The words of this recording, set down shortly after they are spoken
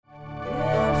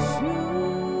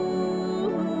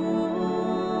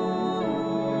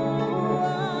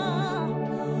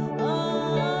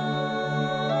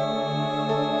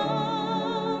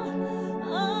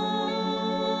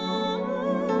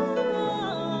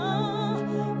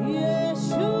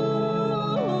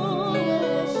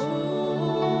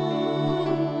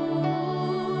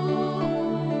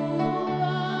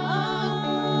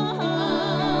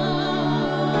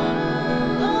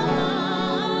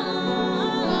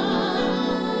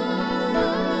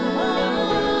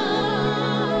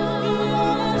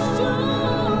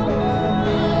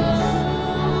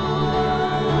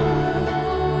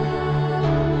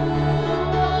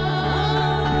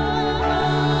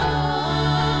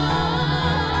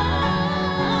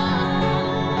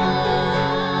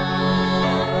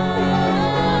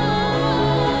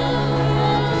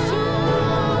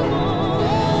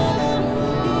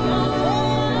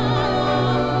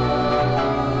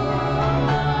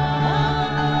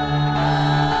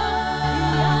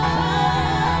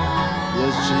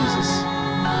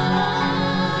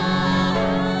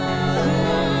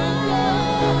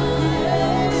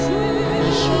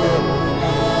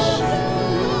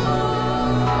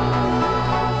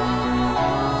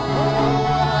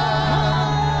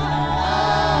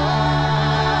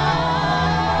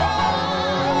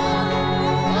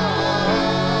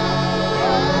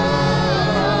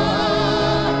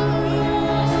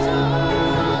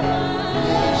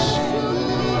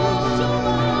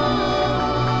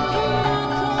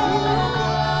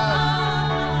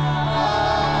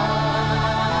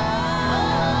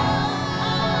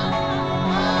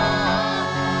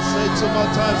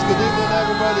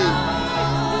everybody.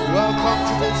 Welcome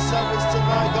to this service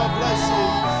tonight. God bless you.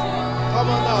 Come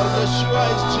on now. Yeshua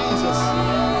is Jesus.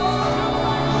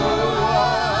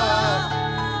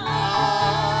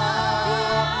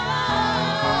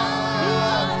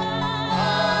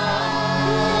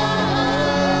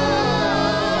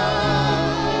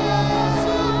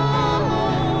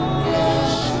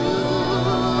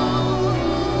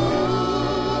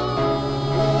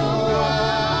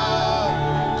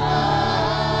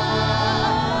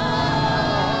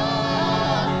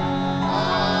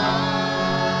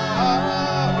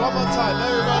 One more time,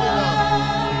 everybody now.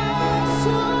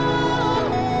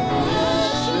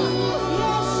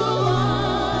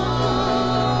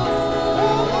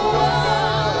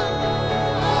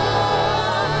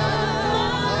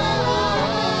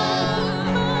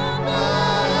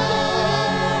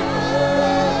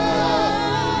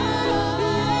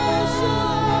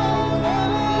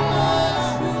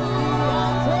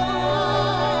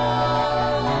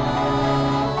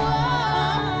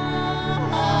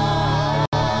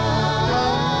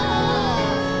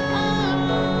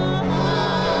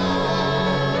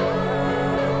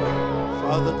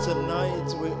 Father, tonight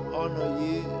we honor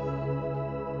you.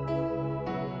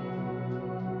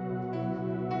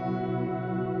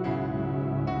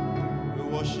 We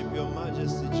worship your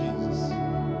majesty, Jesus.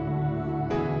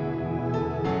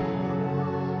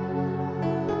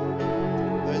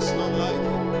 There's none like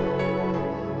you.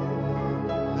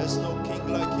 There's no king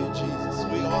like you, Jesus.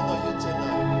 We honor you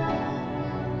tonight.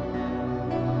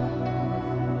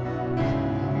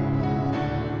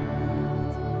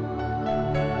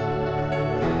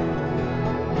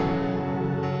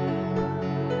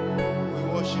 We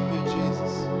worship you,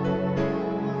 Jesus.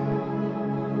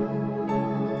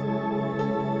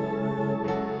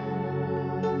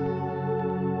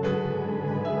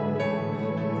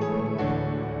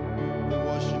 We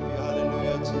worship you.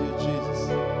 Hallelujah to you, Jesus.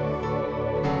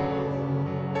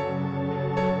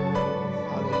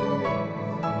 Hallelujah.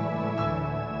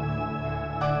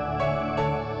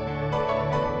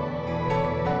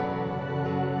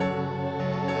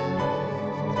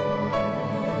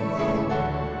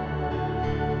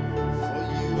 For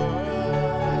you are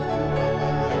my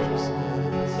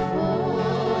righteousness.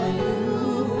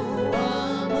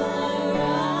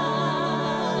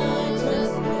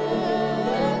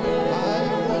 I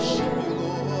worship you,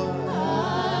 Lord.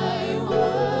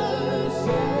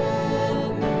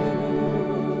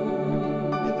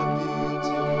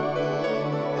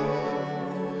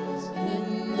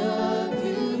 In the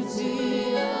beauty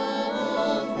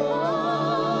of holiness.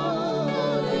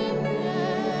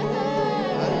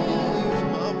 I lift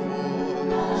my voice.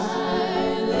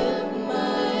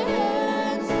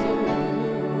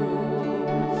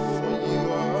 For you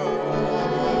are my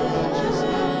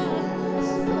righteousness.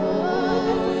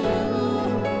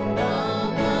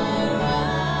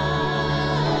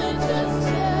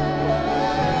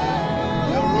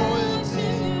 Your royalty.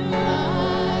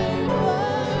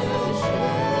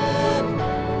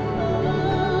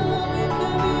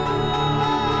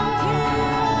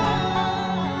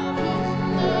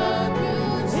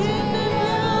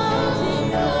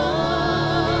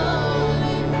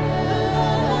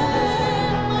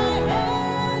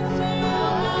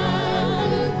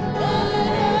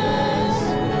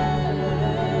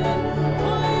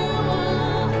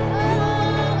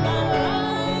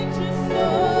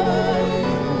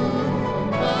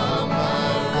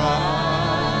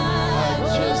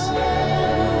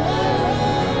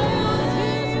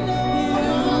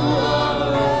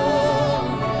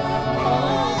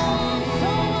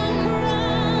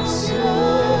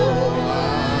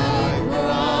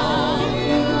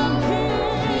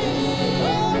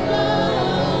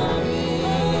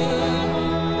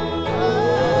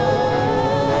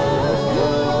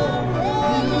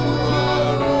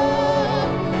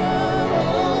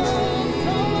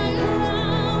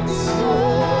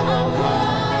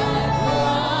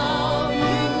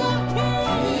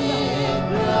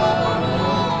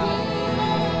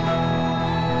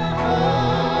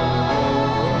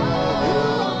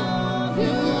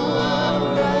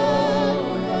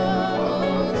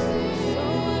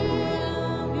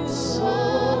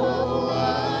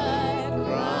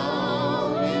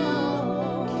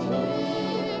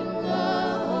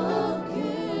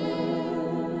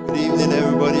 Good evening,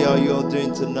 everybody. How you all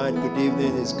doing tonight? Good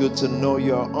evening. It's good to know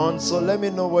you're on. So let me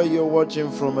know where you're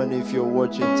watching from, and if you're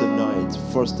watching tonight,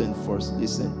 first and first,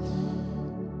 listen.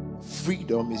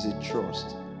 Freedom is a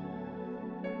trust.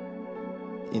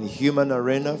 In human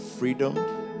arena, freedom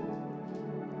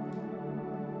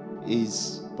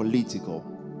is political.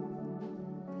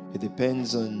 It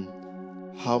depends on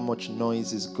how much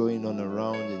noise is going on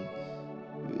around, and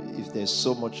If there's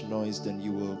so much noise, then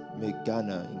you will make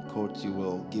Ghana in court, you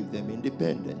will give them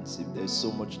independence. If there's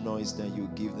so much noise, then you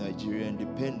give Nigeria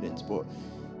independence. But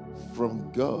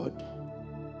from God,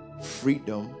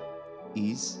 freedom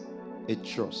is a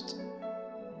trust.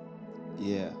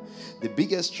 Yeah. The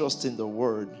biggest trust in the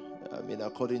world,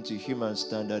 according to human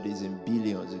standard, is in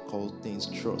billions. They call things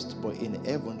trust. But in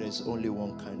heaven, there's only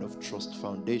one kind of trust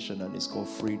foundation, and it's called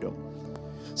freedom.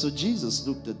 So Jesus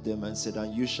looked at them and said,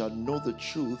 and you shall know the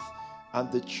truth, and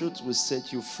the truth will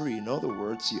set you free. In other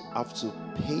words, you have to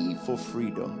pay for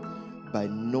freedom by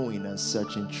knowing and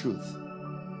searching truth.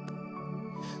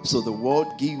 So the world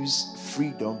gives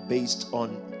freedom based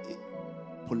on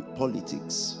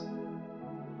politics.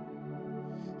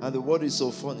 And the word is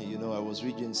so funny. I was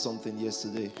reading something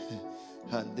yesterday,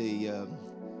 and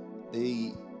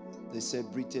they said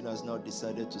Britain has now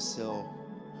decided to sell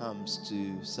arms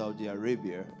to Saudi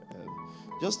Arabia.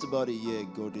 Just about a year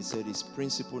ago, they said it's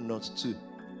principle not to,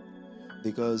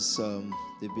 because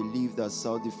they believe that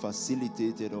Saudi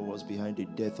facilitated or was behind the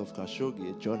death of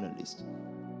Khashoggi, a journalist.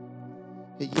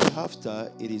 A year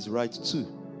after, it is right to.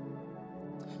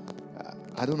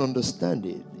 I don't understand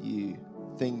it. You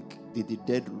think, did the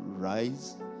dead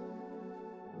rise?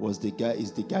 Is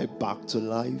the guy back to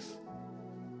life?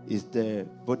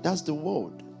 But that's the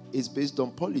world. It's based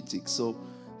on politics. So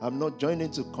I'm not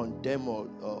joining to condemn or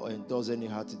endorse any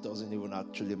heart. It doesn't even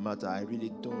actually matter. I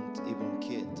really don't even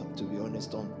care, to be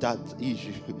honest, on that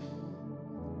issue.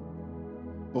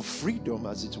 But freedom,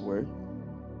 as it were,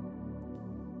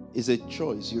 is a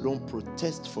choice. You don't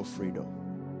protest for freedom.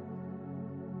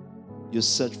 You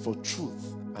search for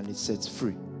truth, and it sets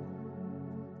free.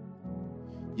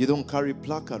 You don't carry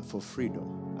placard for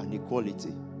freedom and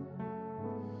equality.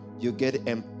 You get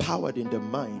empowered in the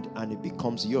mind, and it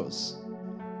becomes yours.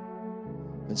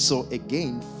 And so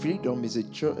again, freedom is a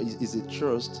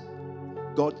trust.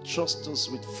 God trusts us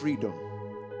with freedom.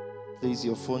 Please,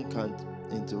 your phone can't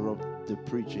interrupt the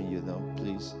preaching,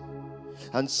 please.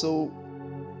 And so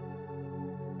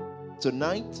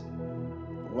tonight,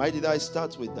 why did I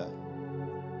start with that?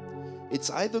 It's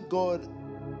either God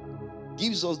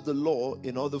gives us the law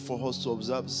in order for us to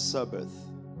observe Sabbath,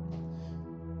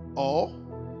 or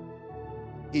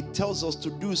it tells us to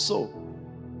do so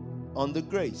under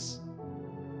grace.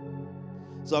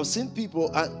 So I've seen people,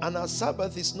 and our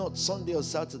Sabbath is not Sunday or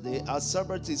Saturday. Our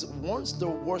Sabbath is once the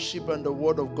worship and the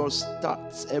word of God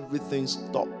starts, everything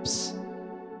stops.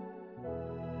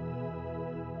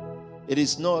 It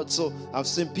is not. So I've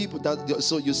seen people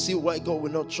so you see why God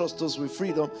will not trust us with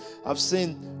freedom. I've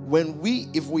seen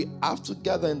if we have to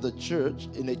gather in the church,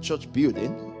 in a church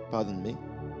building, pardon me,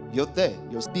 you're there.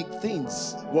 You're big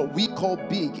things. What we call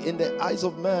big in the eyes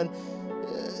of man,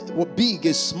 what big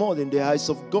is small in the eyes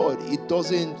of God. It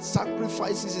doesn't,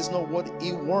 sacrifices is not what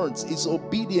he wants. It's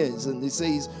obedience. And he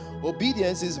says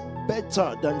obedience is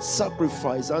better than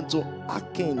sacrifice, and to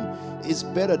hearken is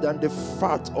better than the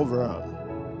fat of ram.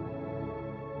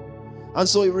 And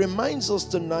so it reminds us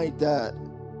tonight that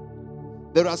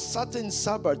there are certain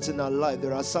Sabbaths in our life.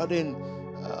 There are certain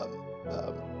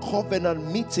covenant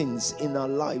meetings in our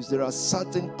lives. There are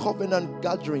certain covenant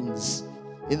gatherings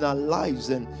in our lives.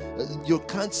 And you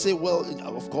can't say, well,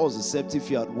 of course, except if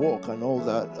you're at work and all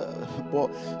that.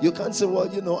 But you can't say, well,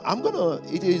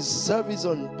 it is service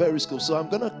on Periscope, so I'm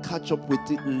going to catch up with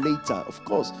it later. Of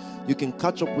course, you can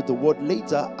catch up with the word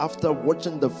later after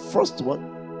watching the first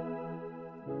one.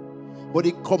 But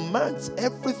it commands,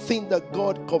 everything that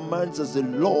God commands as a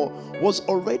law was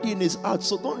already in his heart.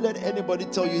 So don't let anybody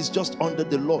tell you it's just under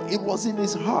the law. It was in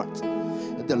his heart.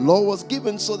 The law was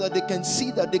given so that they can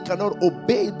see that they cannot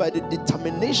obey it by the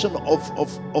determination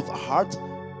of heart.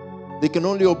 They can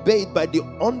only obey it by the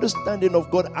understanding of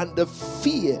God and the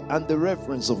fear and the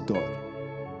reverence of God.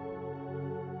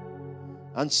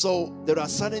 And so there are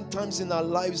certain times in our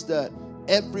lives that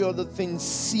every other thing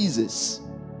ceases.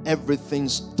 Everything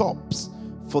stops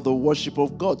for the worship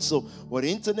of God. So what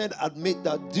internet had made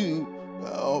that do,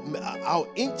 our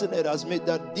internet has made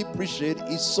that depreciate,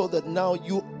 is so that now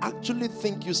you actually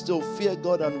think you still fear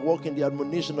God and walk in the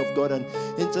admonition of God, and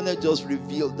internet just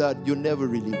revealed that you never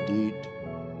really did.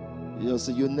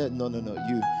 So you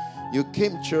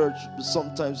came church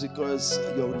sometimes because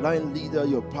your line leader,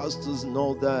 your pastors and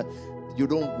all that, you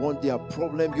don't want their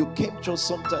problem. You came church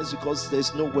sometimes because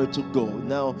there's nowhere to go.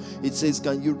 Now it says,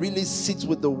 can you really sit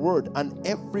with the word? And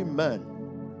every man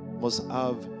must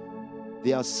have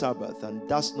their Sabbath, and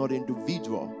that's not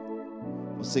individual.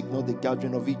 Forsake not the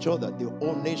gathering of each other. The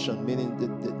whole nation, meaning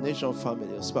the nation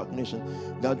family, or Spark Nation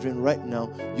gathering right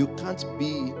now, you can't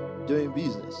be doing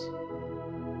business.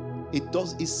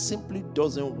 It simply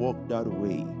doesn't work that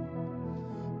way.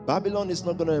 Babylon is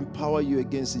not going to empower you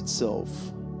against itself.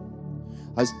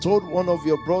 I told one of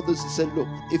your brothers, he said, look,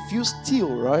 if you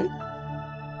steal, right?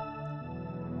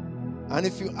 And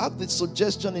if you have the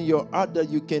suggestion in your heart that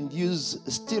you can use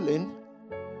stealing,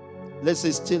 let's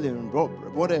say stealing,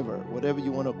 whatever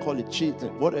you want to call it,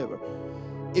 cheating, whatever.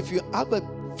 If you have a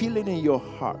feeling in your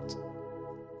heart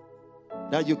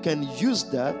that you can use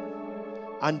that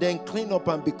and then clean up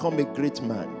and become a great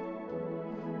man,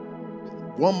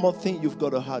 one more thing you've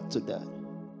got to add to that.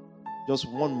 Just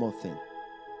one more thing.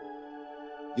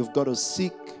 You've got to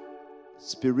seek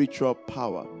spiritual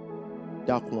power.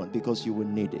 That one, because you will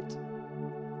need it.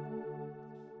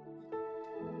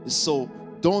 So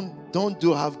don't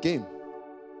do half game.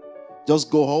 Just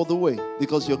go all the way,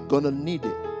 because you're going to need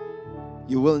it.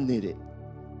 You will need it.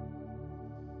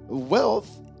 Wealth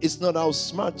is not how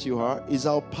smart you are, it's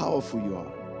how powerful you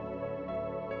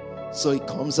are. So it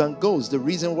comes and goes. The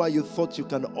reason why you thought you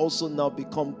can also now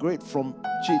become great from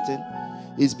cheating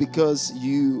is because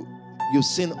you've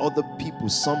seen other people,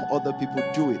 some other people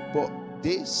do it, but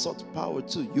they sought power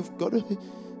too.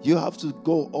 You have to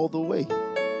go all the way.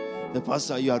 The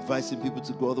pastor, you're advising people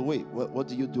to go all the way. What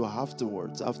do you do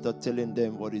afterwards, after telling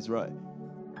them what is right?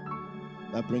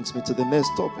 That brings me to the next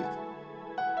topic.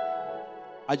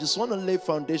 I just want to lay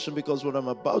foundation, because what I'm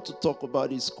about to talk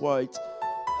about is quite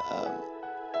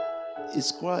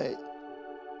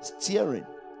steering.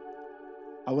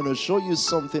 I want to show you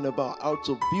something about how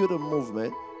to build a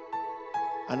movement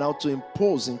and how to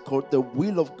impose, in quote, the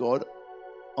will of God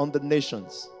on the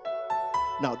nations.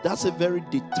 Now, that's a very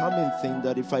determined thing,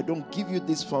 that if I don't give you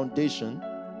this foundation,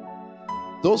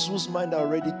 those whose mind are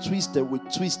already twisted will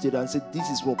twist it and say, this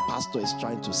is what pastor is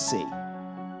trying to say.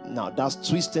 Now, that's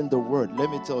twisting the word.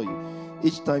 Let me tell you,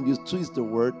 each time you twist the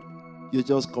word, you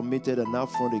just committed an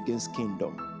affront against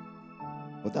kingdom.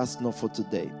 But that's not for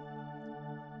today.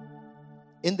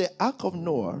 In the Ark of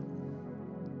Noah,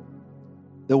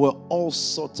 there were all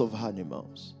sorts of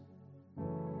animals.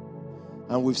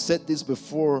 And we've said this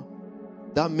before.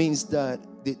 That means that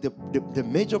the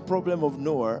major problem of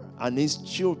Noah and his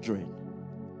children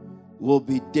will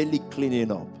be daily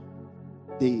cleaning up.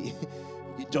 You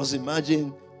just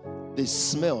imagine the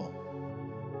smell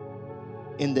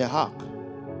in the ark.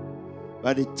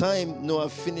 By the time Noah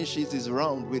finishes his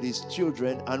round with his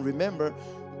children, and remember,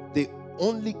 the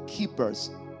only keepers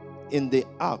in the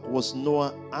ark was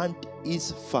Noah and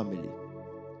his family.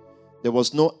 There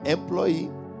was no employee,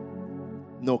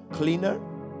 no cleaner.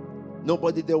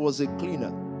 Nobody there was a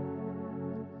cleaner.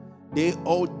 They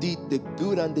all did the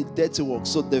good and the dirty work.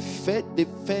 So they fed,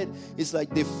 it's like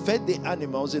they fed the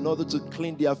animals in order to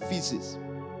clean their feces.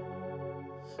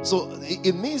 So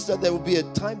it means that there will be a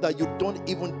time that you don't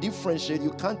even differentiate.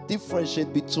 You can't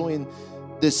differentiate between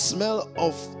the smell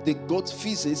of the goat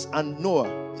feces and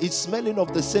Noah. It's smelling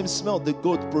of the same smell the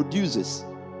goat produces.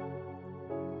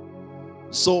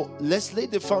 So let's lay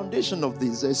the foundation of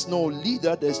this. There's no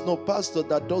leader, there's no pastor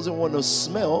that doesn't want to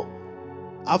smell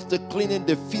after cleaning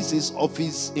the feces of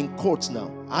his, in quotes now,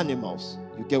 animals.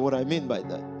 You get what I mean by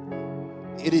that?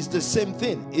 It is the same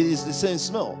thing. It is the same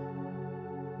smell.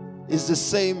 It's the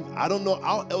same, I don't know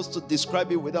how else to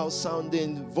describe it without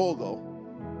sounding vulgar.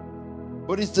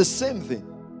 But it's the same thing.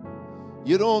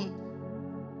 You don't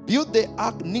build the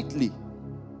ark neatly.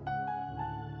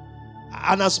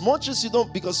 And as much as you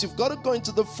don't, because you've got to go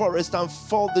into the forest and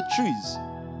fell the trees.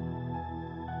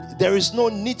 There is no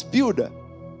neat builder.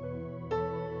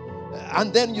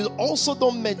 And then you also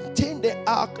don't maintain the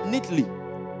ark neatly.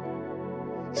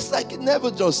 It's like it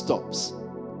never just stops.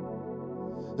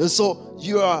 And so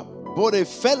you are both a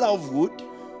feller of wood.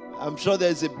 I'm sure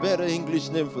there's a better English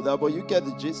name for that, but you get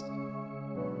the gist.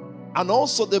 And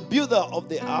also the builder of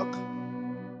the ark.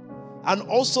 And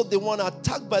also the one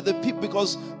attacked by the people,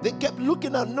 because they kept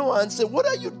looking at Noah and said, what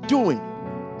are you doing?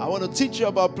 I want to teach you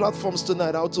about platforms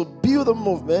tonight, how to build a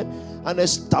movement and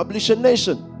establish a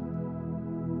nation.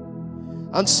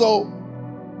 And so,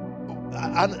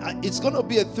 and it's going to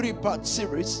be a 3-part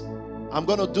series. I'm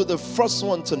going to do the first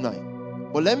one tonight.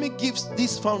 But let me give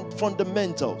these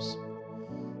fundamentals.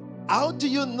 How do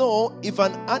you know if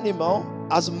an animal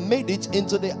has made it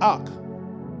into the ark?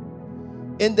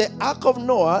 In the Ark of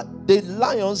Noah, the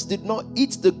lions did not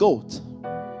eat the goat.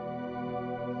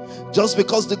 Just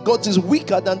because the goat is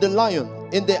weaker than the lion.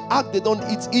 In the ark, they don't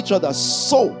eat each other.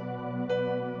 So,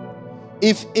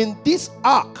 if in this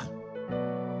ark,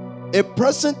 a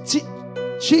person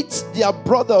cheats their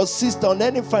brother or sister on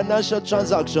any financial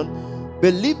transaction,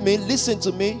 believe me, listen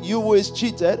to me, you was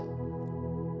cheated.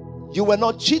 You were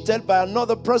not cheated by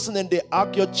another person in the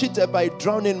ark. You're cheated by a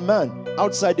drowning man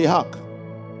outside the ark.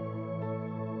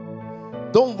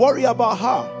 Don't worry about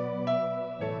her.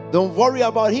 Don't worry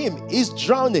about him. He's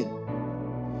drowning.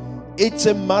 It's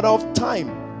a matter of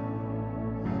time.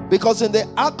 Because in the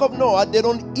ark of Noah, they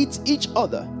don't eat each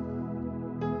other.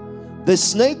 The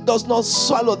snake does not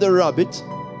swallow the rabbit.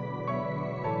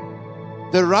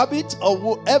 The rabbit or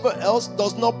whoever else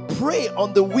does not prey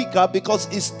on the weaker because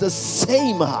it's the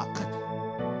same ark.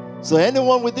 So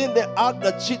anyone within the ark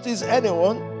that cheats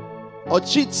anyone or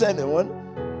cheats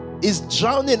anyone is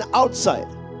drowning outside.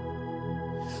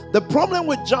 The problem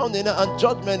with drowning and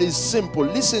judgment is simple.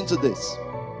 Listen to this.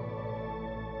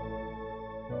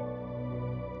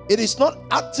 It is not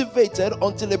activated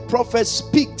until a prophet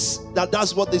speaks that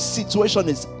that's what the situation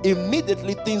is.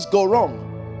 Immediately things go wrong.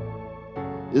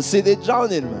 You see, they're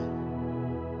drowning, man.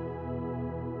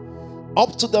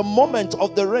 Up to the moment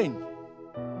of the rain.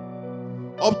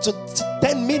 Up to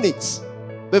 10 minutes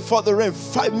before the rain.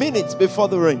 5 minutes before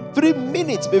the rain. 3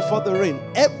 minutes before the rain.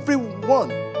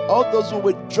 Everyone, all those who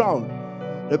were drowned.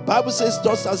 The Bible says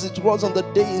just as it was in the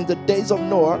days of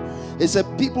Noah, it said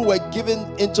people were given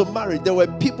into marriage. There were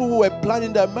people who were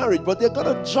planning their marriage, but they're going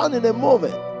to drown in a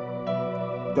moment.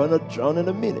 Going to drown in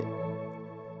a minute.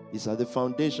 These are the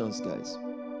foundations, guys.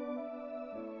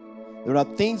 There are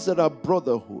things that are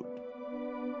brotherhood.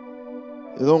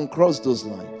 You don't cross those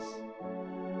lines.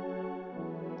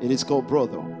 It is called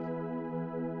brotherhood.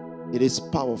 It is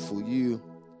powerful. You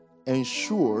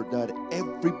ensure that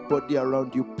everybody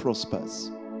around you prospers.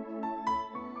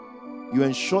 You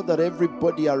ensure that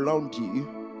everybody around you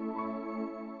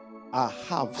are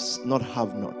haves, not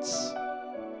have-nots.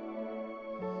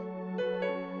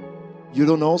 You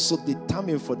don't also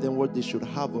determine for them what they should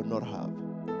have or not have.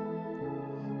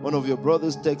 One of your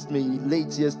brothers texted me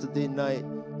late yesterday night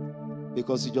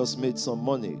because he just made some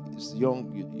money. He's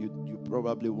young, you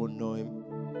probably won't know him,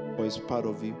 but he's part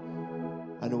of you.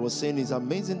 And he was saying, it's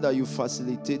amazing that you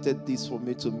facilitated this for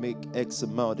me to make X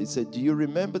amount. He said, do you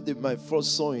remember my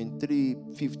first sowing,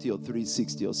 350 or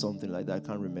 360 or something like that? I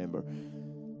can't remember.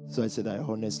 So I said, I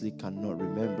honestly cannot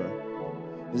remember.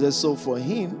 He said, so for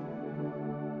him,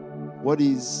 what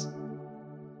is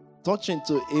touching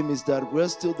to him is that we're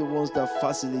still the ones that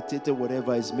facilitated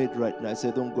whatever is made right now. I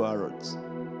said, don't go arrows.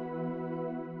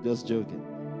 Just joking.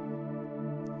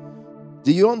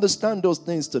 Do you understand those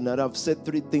things tonight? I've said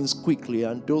 3 things quickly,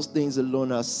 and those things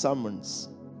alone are sermons.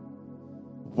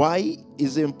 Why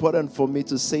is it important for me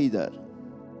to say that?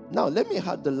 Now, let me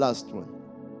add the last one.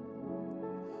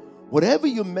 Whatever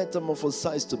you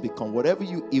metamorphosize to become, whatever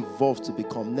you evolve to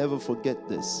become, never forget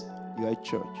this. You are a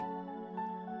church.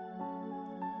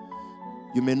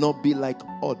 You may not be like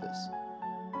others.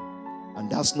 And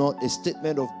that's not a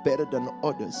statement of better than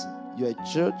others. You're a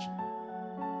church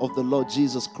of the Lord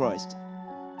Jesus Christ.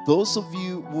 Those of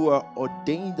you who are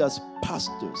ordained as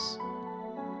pastors,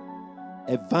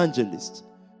 evangelists,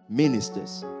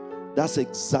 ministers, that's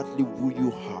exactly who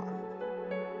you are.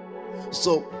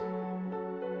 So,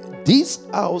 this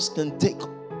house can take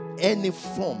any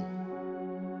form,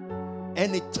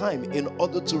 any time in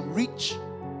order to reach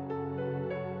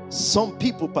some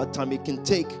people per time. It can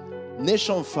take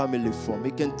nation family form.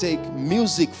 It can take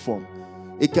music form.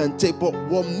 It can take, but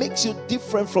what makes you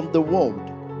different from the world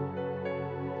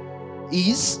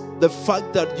is the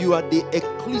fact that you are the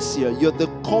ecclesia. You're the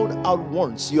called out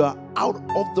ones. You are out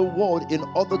of the world in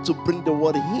order to bring the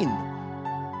word in.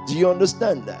 Do you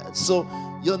understand that? So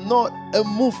you're not a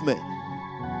movement.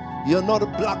 You're not a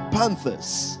Black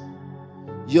Panthers.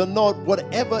 You're not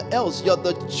whatever else. You're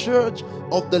the church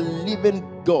of the living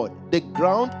God, the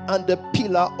ground and the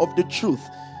pillar of the truth.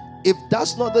 If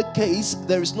that's not the case,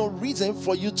 there is no reason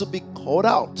for you to be called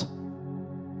out.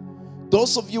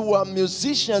 Those of you who are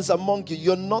musicians among you,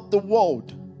 you're not the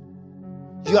world.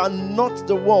 You are not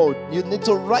the world. You need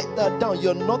to write that down.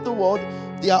 You're not the world.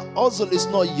 Their hustle is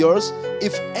not yours.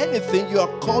 If anything, you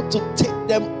are called to take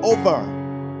them over.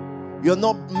 You're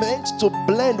not meant to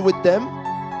blend with them,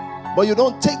 but you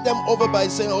don't take them over by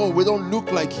saying, oh, we don't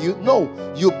look like you. No,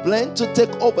 you blend to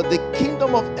take over. The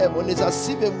kingdom of heaven is as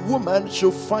if a woman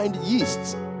should find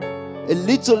yeast, a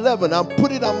little leaven, and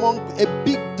put it among a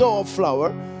big dough of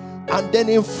flour, and then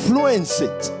influence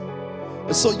it.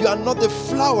 So you are not the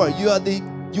flour, you are the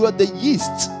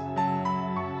yeast.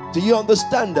 Do you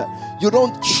understand that? You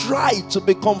don't try to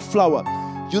become flour.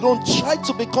 You don't try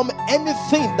to become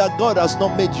anything that God has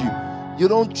not made you. You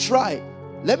don't try.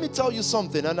 Let me tell you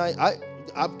something, and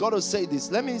I've got to say this.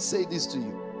 Let me say this to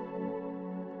you.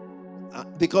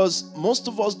 Because most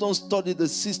of us don't study the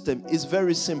system. It's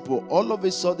very simple. All of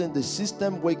a sudden, the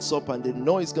system wakes up and they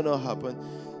know it's going to happen.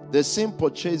 They're seeing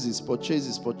purchases,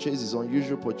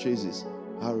 unusual purchases.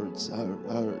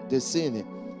 They're seeing it.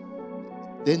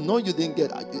 They know you didn't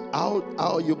get. How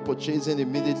are you purchasing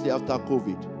immediately after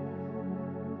COVID?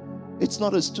 It's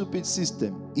not a stupid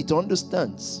system. It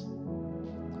understands.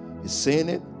 It's saying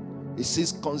it. It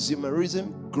sees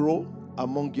consumerism grow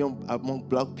among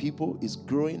black people. It's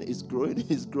growing, it's growing,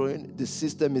 it's growing. The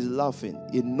system is laughing.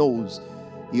 It knows.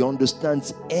 It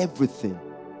understands everything.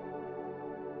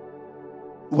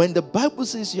 When the Bible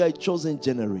says you are a chosen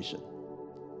generation,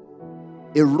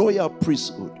 a royal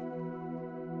priesthood,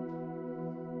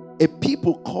 a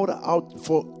people called out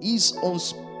for his own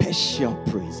special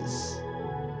praises.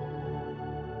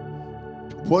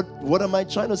 What am I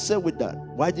trying to say with that?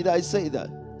 Why did I say that?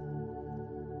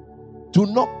 Do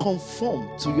not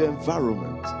conform to your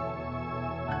environment.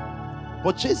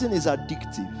 Purchasing is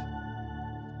addictive.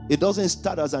 It doesn't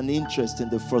start as an interest in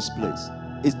the first place.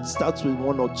 It starts with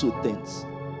one or two things.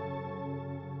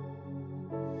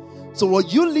 So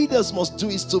what you leaders must do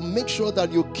is to make sure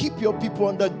that you keep your people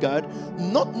under guard,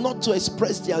 not to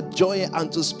express their joy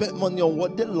and to spend money on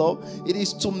what they love. It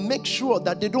is to make sure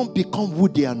that they don't become who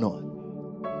they are not.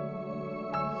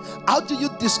 How do you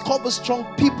discover strong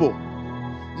people?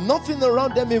 Nothing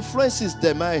around them influences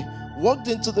them. I walked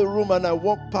into the room and I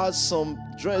walked past some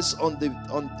dress on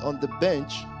the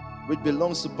bench which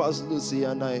belongs to Pastor Lucy,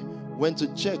 and I went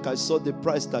to check. I saw the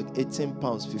price tag, 18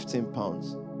 pounds, 15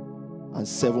 pounds, and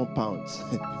 7 pounds.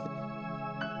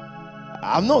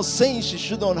 I'm not saying she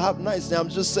shouldn't have nice. I'm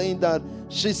just saying that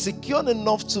she's secure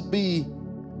enough to be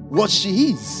what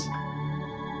she is.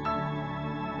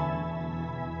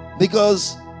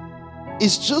 Because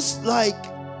it's just like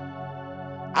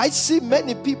I see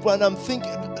many people and I'm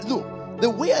thinking, look, the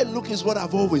way I look is what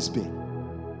I've always been.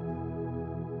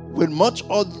 With much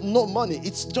or no money,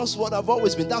 it's just what I've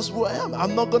always been. That's who I am.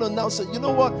 I'm not going to now say, you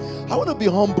know what, I want to be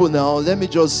humble now. Let me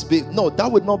just be. No,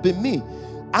 that would not be me.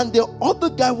 And the other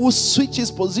guy who switches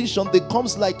position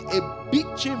becomes like a big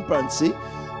chimpanzee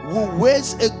who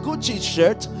wears a Gucci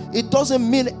shirt. It doesn't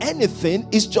mean anything.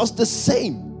 It's just the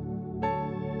same.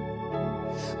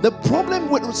 The problem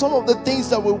with some of the things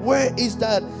that we wear is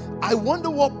that I wonder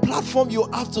what platform you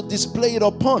have to display it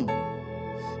upon.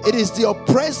 It is the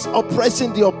oppressed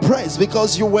oppressing the oppressed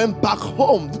because you went back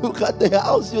home. Look at the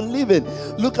house you live in.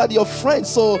 Look at your friends.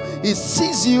 So he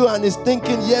sees you and is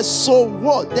thinking, yes, so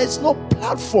what? There's no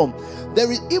platform. There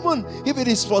is, even if it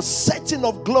is for setting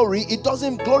of glory, it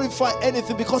doesn't glorify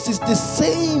anything because it's the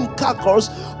same carcass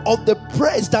of the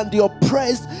oppressed and the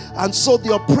oppressed. And so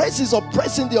the oppressed is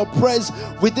oppressing the oppressed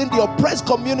within the oppressed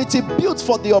community, built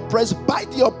for the oppressed, by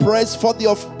the oppressed, for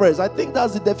the oppressed. I think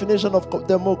that's the definition of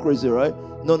democracy, right?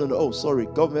 No. Oh, sorry.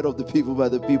 Government of the people, by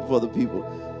the people, for the people.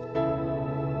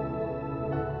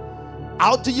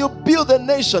 How do you build a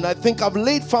nation? I think I've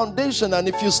laid foundation, and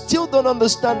if you still don't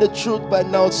understand the truth by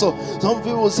now, so some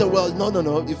people will say, well,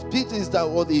 no. If Peter is that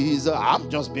what he is, I'm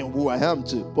just being who I am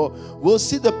too. But we'll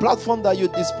see the platform that you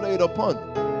display it upon.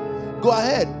 Go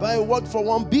ahead, buy a word for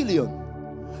 1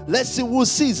 billion. Let's see who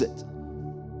sees it.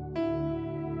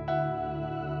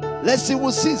 Let's see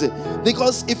who sees it.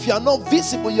 Because if you are not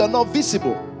visible, you are not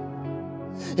visible.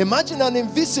 Imagine an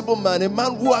invisible man, a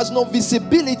man who has no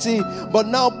visibility, but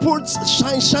now puts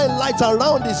shine light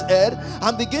around his head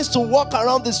and begins to walk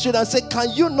around the street and say,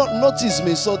 can you not notice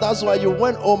me? So that's why you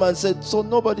went home and said, so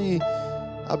nobody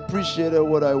appreciated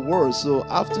what I wore. So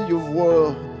after you've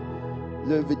wore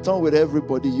Louis Vuitton with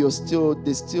everybody, they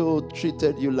still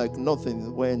treated you like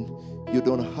nothing when you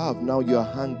don't have. Now you are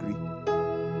hungry.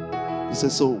 He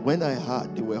said, so when I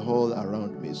had, they were all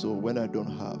around me. So when I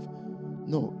don't have.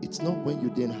 No, it's not when you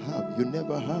didn't have. You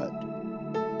never had.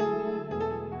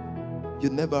 You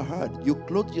never had. You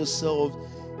clothed yourself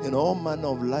in all manner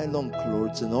of nylon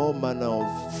clothes and all manner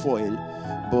of foil.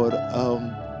 But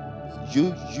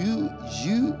you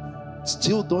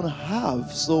still don't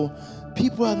have. So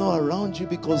people are not around you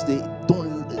because they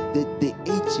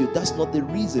hate you. That's not the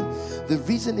reason. The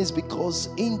reason is because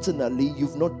internally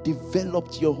you've not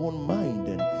developed your own mind,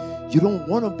 and you don't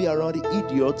want to be around the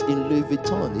idiot in Louis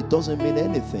Vuitton. It doesn't mean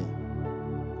anything.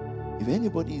 If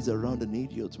anybody is around an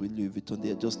idiot with Louis Vuitton,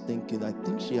 they're just thinking, I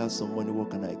think she has some money,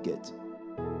 what can I get?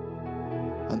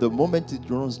 And the moment it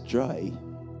runs dry,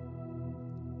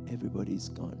 everybody is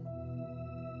gone.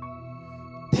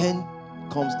 Then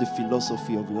comes the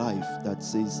philosophy of life that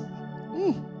says,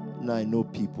 now I know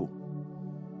people.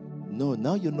 No,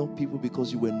 now you know people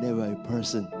because you were never a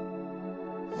person.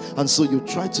 And so you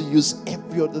try to use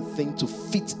every other thing to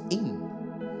fit in.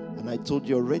 And I told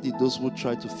you already, those who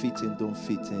try to fit in don't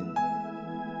fit in.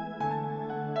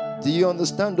 Do you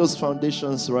understand those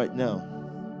foundations right now?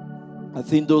 I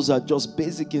think those are just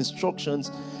basic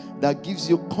instructions that gives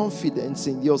you confidence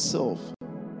in yourself.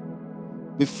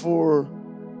 Before,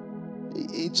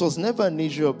 it was never an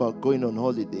issue about going on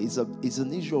holiday. It's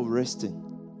an issue of resting.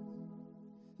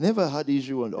 Never had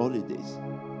issue on holidays.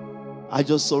 I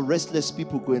just saw restless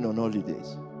people going on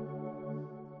holidays.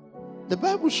 The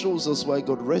Bible shows us why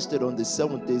God rested on the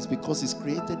 7 days, because He's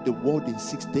created the world in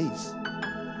 6 days.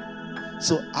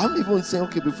 So I'm even saying,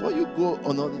 okay, before you go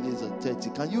on holidays at 30,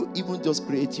 can you even just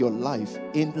create your life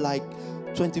in like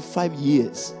 25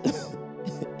 years?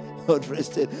 God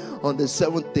rested on the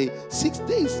 7th day. 6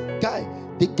 days,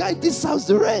 the guy deserves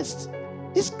the rest.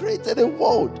 He's created a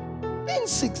world in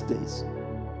 6 days.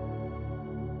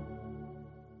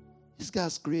 This guy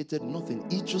has created nothing.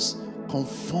 He just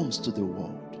conforms to the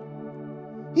world.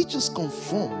 He just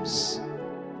conforms.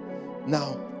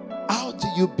 Now, how do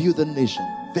you build a nation?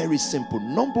 Very simple.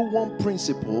 Number one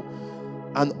principle,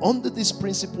 and under this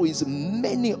principle is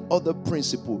many other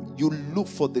principles. You look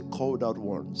for the called out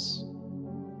ones.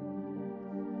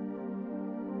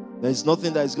 There's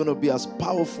nothing that is going to be as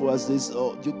powerful as this.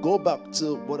 You go back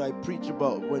to what I preach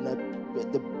about when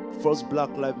the first Black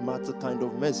Lives Matter kind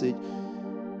of message,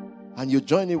 and you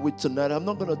join it with tonight. I'm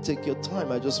not going to take your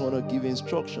time. I just want to give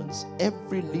instructions.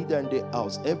 Every leader in the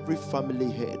house, every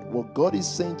family head, what God is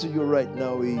saying to you right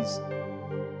now is,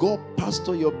 go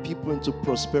pastor your people into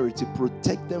prosperity.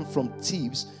 Protect them from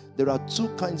thieves. There are two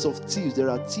kinds of thieves. There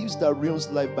are thieves that ruins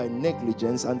life by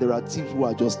negligence, and there are thieves who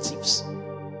are just thieves.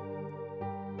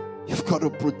 You've got to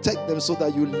protect them so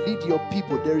that you lead your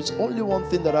people. There is only one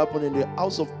thing that happened in the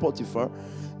house of Potiphar.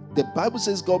 The Bible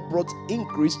says God brought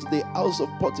increase to the house of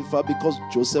Potiphar because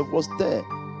Joseph was there.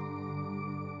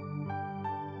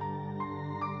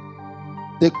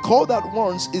 The call that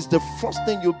once is the first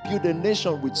thing you build a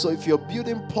nation with. So if you're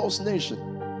building Pulse Nation,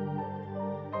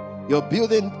 you're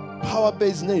building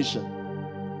Power-Based Nation,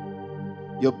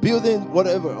 you're building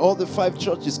whatever, all the 5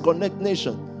 churches, Connect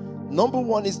Nation. Number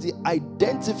one is the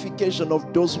identification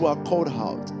of those who are called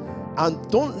out.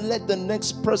 And don't let the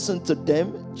next person to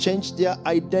them change their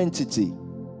identity.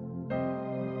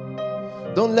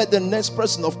 Don't let the next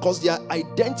person, of course, their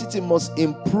identity must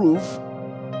improve.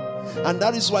 And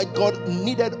that is why God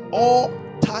needed all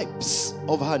types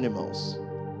of animals.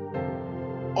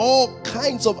 All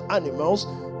kinds of animals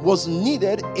was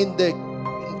needed in the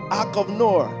Ark of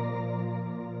Noah.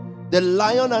 The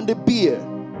lion and the bear.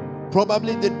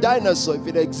 Probably the dinosaur, if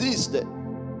it existed.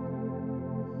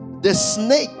 The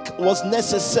snake was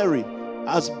necessary.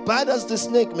 As bad as the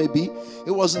snake may be,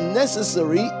 it was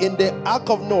necessary in the Ark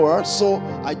of Noah. So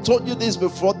I told you this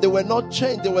before, they were not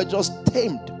chained, they were just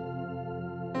tamed.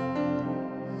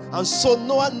 And so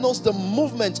Noah knows the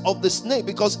movement of the snake,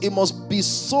 because he must be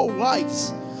so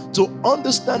wise to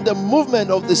understand the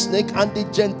movement of the snake and the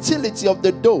gentility of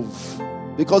the dove,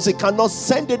 because he cannot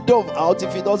send the dove out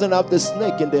if he doesn't have the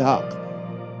snake in the ark.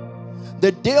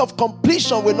 The day of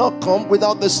completion will not come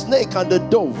without the snake and the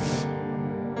dove.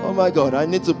 Oh my God, I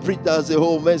need to preach that as a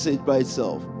whole message by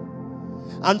itself.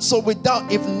 And so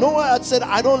if Noah had said,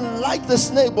 I don't like the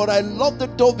snake, but I love the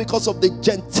dove because of the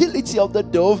gentility of the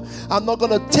dove, I'm not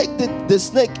going to take the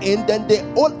snake in, then the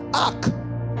whole ark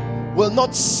will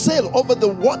not sail over the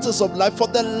waters of life for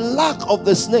the lack of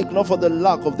the snake, not for the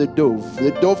lack of the dove.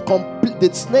 The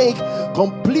snake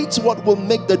completes what will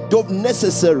make the dove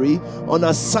necessary on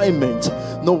assignment.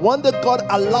 No wonder God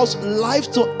allows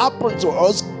life to happen to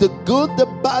us, the good, the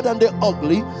bad, and the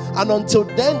ugly. And until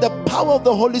then, the power of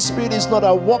the Holy Spirit is not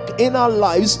at work in our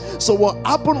lives. So what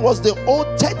happened was the whole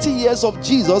 30 years of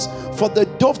Jesus, for the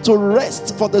dove to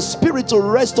rest, for the Spirit to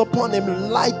rest upon him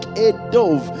like a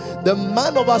dove. The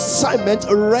man of assignment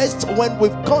rests when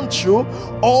we've gone through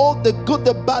all the good,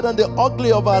 the bad, and the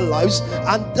ugly of our lives.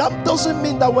 And that doesn't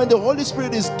mean that when the Holy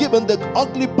Spirit is given, the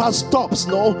ugly part stops.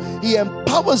 No, He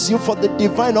empowers you for the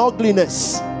divine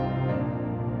ugliness.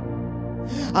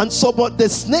 And so, but the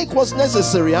snake was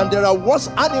necessary, and there are worse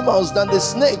animals than the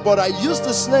snake. But I use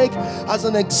the snake as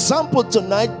an example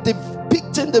tonight,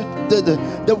 depicting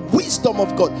the wisdom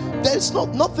of God. There's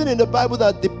nothing in the Bible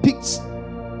that depicts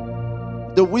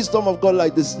the wisdom of God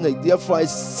like the snake. Therefore I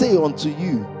say unto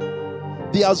you,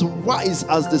 be as wise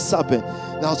as the serpent.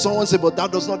 Now someone say, but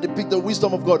that does not depict the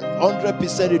wisdom of God.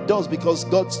 100% it does, because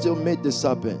God still made the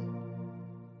serpent.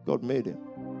 God made him.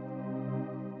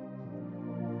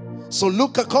 So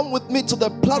look, come with me to the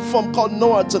platform called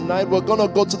Noah tonight. We're going to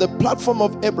go to the platform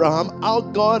of Abraham. How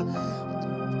God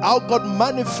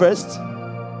manifests,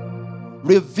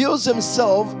 reveals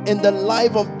himself in the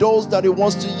life of those that he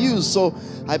wants to use. So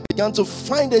I began to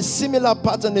find a similar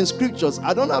pattern in scriptures.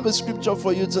 I don't have a scripture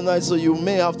for you tonight, so you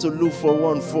may have to look for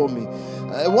one for me.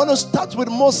 I want to start with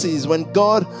Moses. When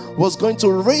God was going to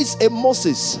raise a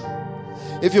Moses,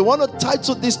 If you want to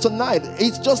title this tonight,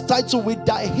 it's just titled "We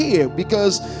Die Here,"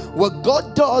 because what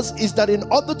God does is that in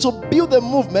order to build a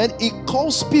movement, He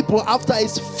calls people after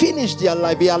He's finished their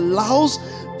life. He allows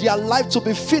their life to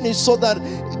be finished, so that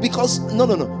because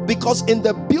in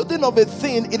the building of a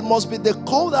thing, it must be the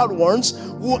called out ones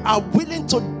who are willing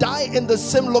to die in the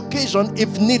same location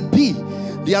if need be.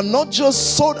 They are not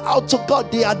just sold out to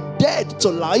God, they are dead to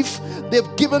life.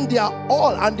 They've given their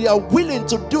all and they are willing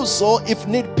to do so if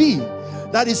need be.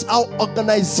 That is how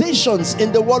organizations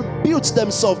in the world build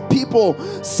themselves. People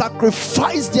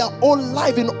sacrifice their own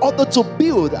life in order to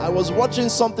build. I was watching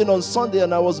something on Sunday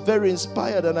and I was very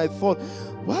inspired, and I thought,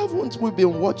 why haven't we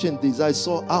been watching this? I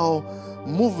saw how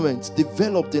movements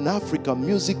developed in Africa,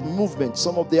 music movement,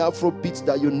 some of the Afro beats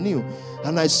that you knew,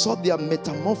 and I saw their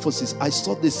metamorphosis. I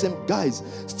saw the same guys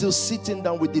still sitting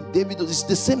down with the Davidos. It's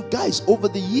the same guys over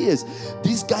the years.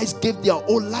 These guys gave their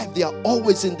whole life. They are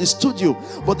always in the studio.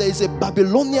 But there is a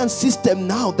Babylonian system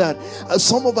now that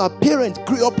some of our parents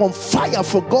grew up on fire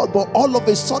for God, but all of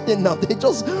a sudden now they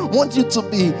just want you to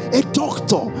be a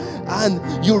doctor.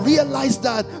 And you realize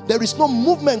that there is no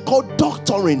movement called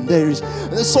doctoring.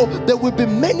 So there will be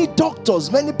many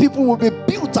doctors. Many people will be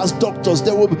built as doctors.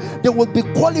 They will be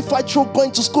qualified through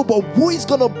going to school. But who is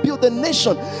going to build a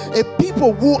nation? A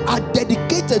people who are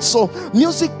dedicated. So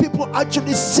music people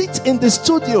actually sit in the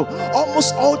studio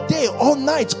almost all day, all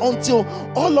night, until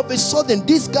all of a sudden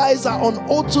these guys are on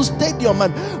O2 Stadium,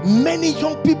 and many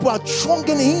young people are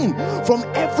thronging in from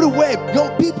everywhere.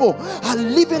 Young people are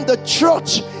leaving the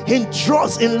church in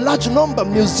droves, in large number.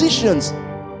 Musicians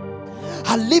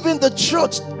are leaving the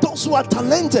church. Those who are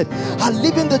talented are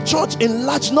leaving the church in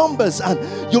large numbers, and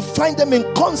you find them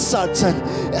in concerts,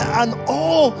 and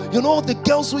all, the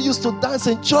girls who used to dance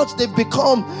in church, they've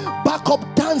become backup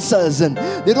dancers, and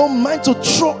they don't mind to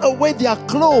throw away their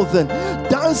clothes and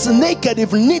dance naked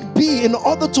if need be in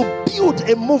order to build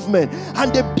a movement.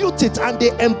 And they built it, and they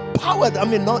they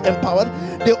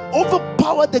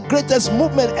overpowered the greatest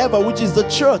movement ever, which is the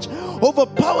church.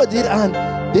 Overpowered it, and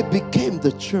they became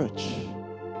the church.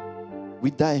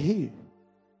 We die here.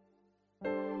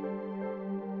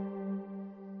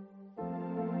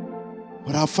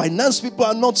 But our finance people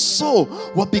are not so.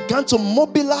 What began to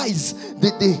mobilize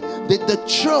the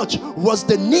church was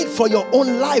the need for your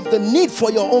own life, the need for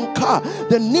your own car,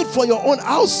 the need for your own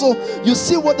house. So you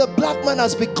see what the black man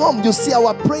has become. You see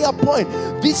our prayer point.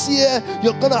 This year,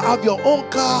 you're going to have your own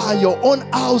car and your own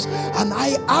house. And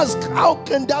I ask, how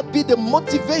can that be the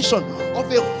motivation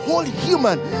of a whole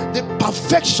human? The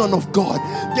perfection of God.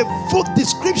 The full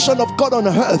description of God on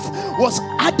earth was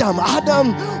Adam.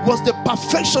 Adam was the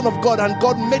perfection of God, and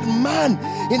God made man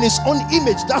in his own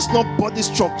image. That's not body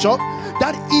structure.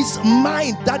 That is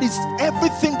mind. That is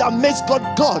everything that makes God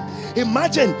God.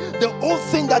 Imagine the whole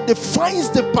thing that defines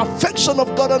the perfection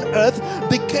of God on earth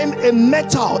became a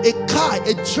metal, a car,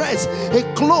 a dress, a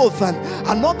cloth, and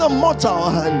another mortal.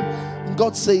 And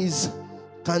God says,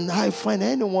 can I find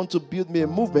anyone to build me a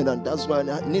movement? And that's why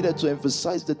I needed to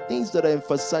emphasize the things that I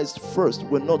emphasized first.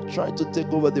 We're not trying to take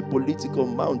over the political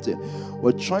mountain.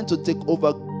 We're trying to take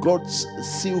over God's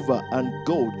silver and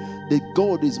gold. The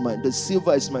gold is mine, the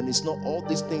silver is mine. It's not all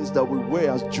these things that we wear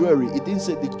as jewelry. It didn't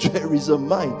say the jewelry is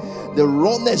mine. The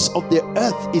rawness of the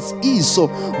earth is his. So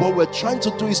what we're trying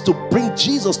to do is to bring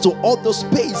Jesus to all those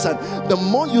spaces. And the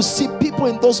more you see people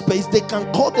in those spaces, they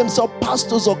can call themselves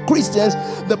pastors or Christians.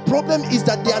 The problem is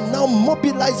that they are now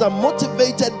mobilized and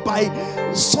motivated by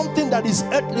something that is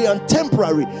earthly and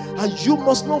temporary. And you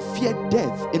must not fear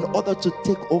death in order to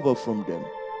take over from them.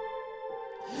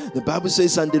 The Bible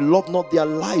says, and they love not their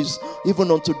lives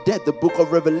even unto death. The book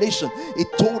of Revelation, it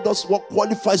told us what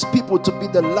qualifies people to be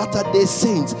the latter day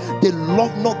saints. They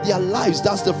love not their lives.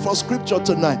 That's the first scripture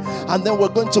tonight. And then we're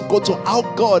going to go to how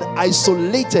God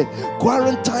isolated.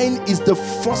 Quarantine is the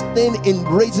first thing in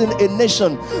raising a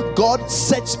nation. God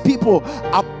sets people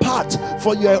apart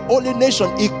for your holy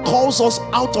nation. He calls us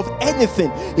out of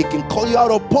anything. He can call you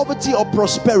out of poverty or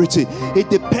prosperity. It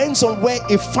depends on where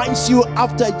He finds you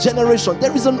after a generation.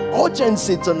 There is an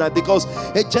urgency tonight because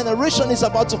a generation is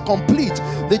about to complete.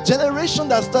 The generation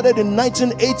that started in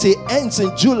 1980 ends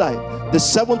in July, the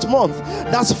 7th month.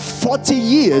 That's 40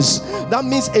 years. That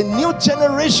means a new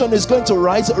generation is going to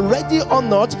rise, ready or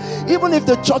not. Even if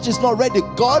the church is not ready,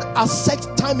 God has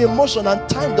set time in motion, and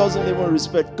time doesn't even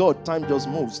respect God. Time just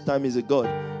moves. Time is a God.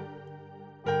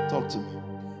 Talk to me.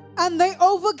 And they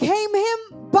overcame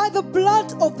him by the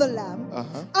blood of the Lamb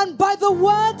and by the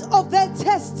word of their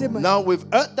testimony. Now we've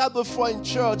heard that before in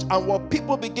church, and what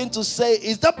people begin to say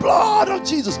is the blood of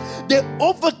Jesus. They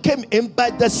overcame him by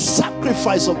the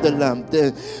sacrifice of the Lamb.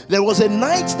 There was a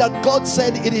night that God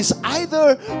said it is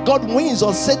either God wins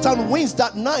or Satan wins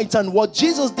that night. And what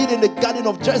Jesus did in the Garden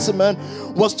of Gethsemane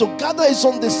was to gather his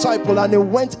own disciple, and he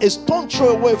went a stone throw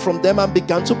away from them and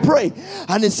began to pray.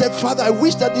 And he said, Father, I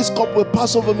wish that this cup will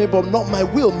pass over me, but not my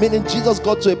will. Meaning Jesus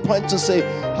got to a point to say,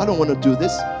 I don't want to do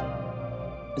this.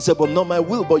 He said, but not my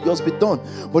will, but yours be done.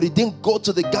 But he didn't go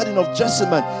to the Garden of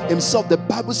Gethsemane himself. The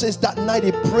Bible says that night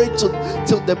he prayed till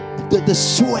the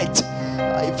sweat.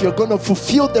 If you're going to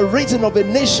fulfill the raising of a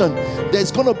nation,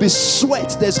 there's going to be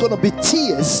sweat, there's going to be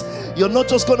tears. You're not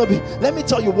just going to be, let me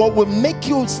tell you, what will make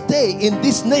you stay in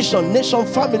this nation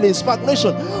family, Spark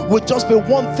Nation, will just be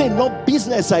one thing, not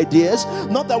business ideas,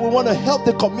 not that we want to help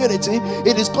the community.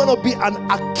 It is going to be an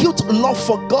acute love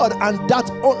for God, and that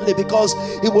only, because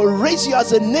it will raise you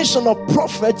as a nation of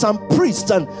prophets and priests,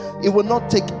 and it will not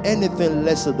take anything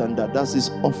lesser than that. That's his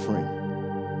offering.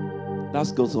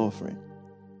 That's God's offering.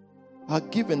 Our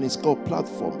giving is called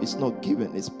platform. It's not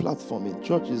giving, it's platform. In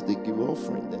churches, they give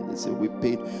offering. Then they say, we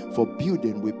paid for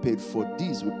building, we paid for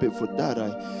this, we paid for that.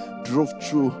 I drove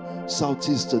through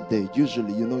Southeast today.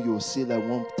 Usually, you will see like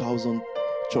 1,000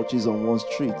 churches on one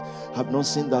street. I've not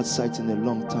seen that sight in a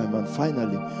long time. And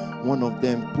finally, one of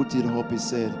them put it up. He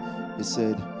said,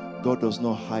 God does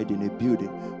not hide in a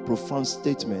building. Profound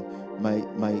statement.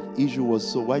 My issue was,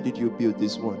 so why did you build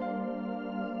this one?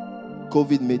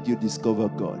 COVID made you discover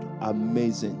God.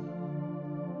 Amazing.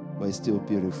 But it's still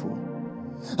beautiful.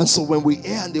 And so when we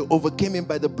hear and they overcame him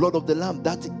by the blood of the Lamb,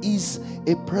 that is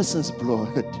a person's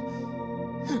blood.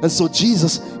 And so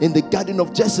Jesus in the Garden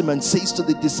of Gethsemane says to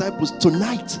the disciples,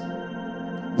 tonight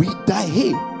we die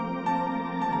here.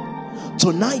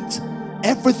 Tonight,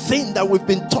 everything that we've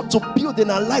been taught to build in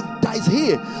our life dies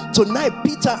here. Tonight,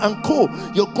 Peter and co,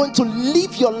 you're going to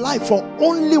live your life for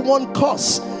only one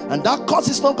cause. And that cause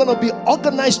is not going to be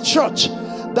organized church.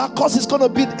 That cause is going to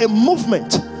be a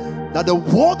movement that the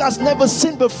world has never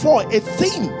seen before. A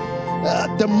theme.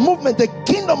 The movement, the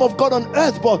kingdom of God on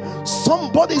earth. But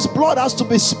somebody's blood has to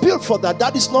be spilled for that.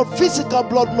 That is not physical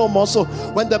blood no more. So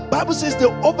when the Bible says they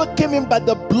overcame him by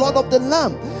the blood of the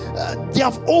Lamb, they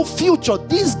have all future.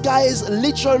 These guys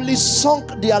literally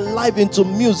sunk their life into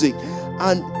music.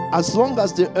 And as long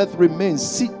as the earth remains,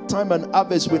 seed time and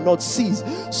harvest will not cease.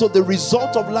 So the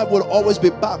result of life will always be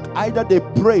back. Either they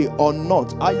pray or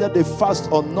not. Either they fast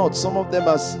or not. Some of them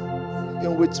are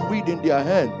singing with weed in their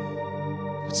hand.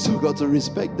 So you got to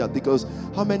respect that, because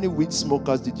how many weed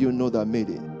smokers did you know that made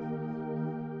it?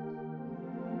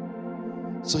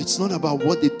 So it's not about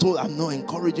what they told. I'm not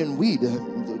encouraging weed.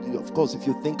 Of course, if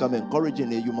you think I'm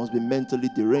encouraging it, you must be mentally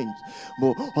deranged.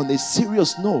 But on a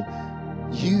serious note,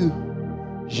 you,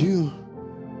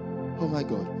 oh my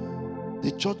God,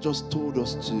 the church just told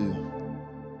us to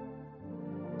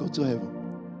go to heaven.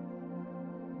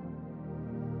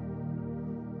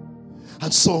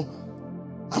 And so,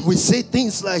 and we say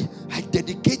things like, I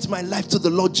dedicate my life to the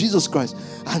Lord Jesus Christ.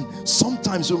 And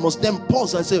sometimes we must then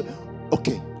pause and say,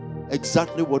 okay,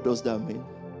 exactly what does that mean?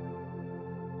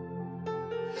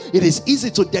 It is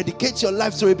easy to dedicate your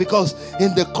life to it, because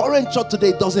in the current church today,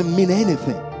 it doesn't mean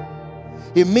anything.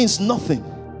 It means nothing.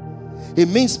 It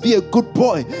means be a good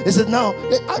boy. He said, now,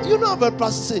 you know what a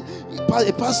pastor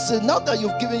said, now that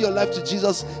you've given your life to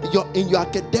Jesus, in your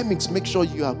academics, make sure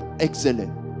you are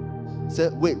excellent. He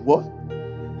said, wait, what?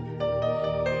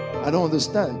 I don't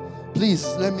understand. Please,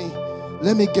 let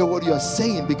me get what you are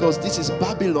saying, because this is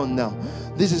Babylon now.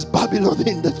 This is Babylon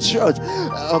in the church.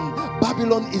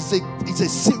 Babylon is a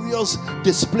serious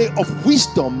display of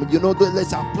wisdom.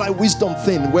 Let's apply wisdom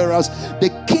thing. Whereas the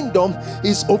kingdom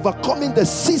is overcoming the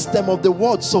system of the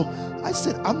world. So I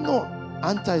said, I'm not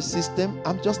anti-system.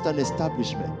 I'm just an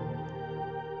establishment.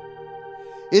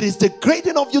 It is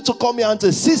degrading of you to call me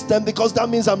anti-system, because that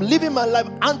means I'm living my life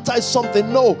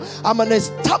anti-something. No, I'm an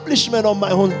establishment on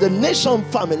my own. The nation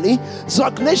family,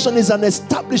 Spark Nation, is an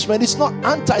establishment. It's not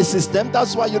anti-system.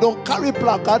 That's why you don't carry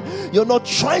placard. You're not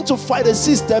trying to fight a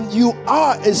system. You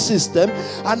are a system.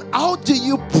 And how do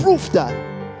you prove that?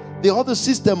 The other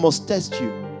system must test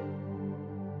you.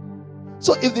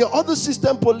 So if the other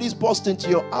system police burst into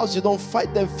your house, you don't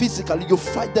fight them physically. You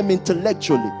fight them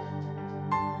intellectually.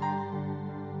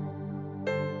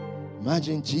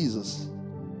 Imagine Jesus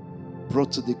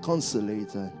brought to the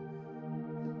consulate and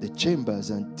the chambers,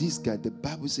 and this guy, the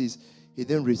Bible says, he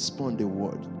didn't respond a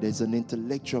word. There's an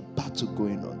intellectual battle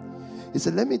going on. He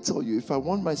said, let me tell you, if I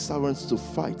want my servants to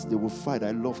fight, they will fight.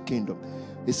 I love kingdom.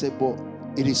 He said, but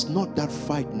it is not that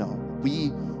fight now. we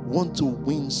want to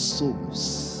win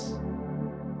souls.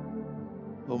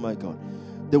 Oh my God.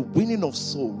 The winning of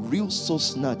soul, real soul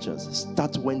snatchers,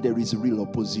 start when there is real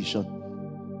opposition.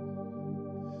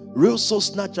 Real soul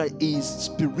snatcher is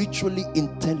spiritually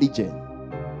intelligent.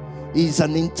 He is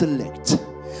an intellect.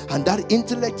 And that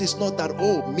intellect is not that,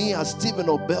 oh, me as Stephen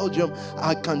or Belgium,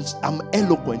 I'm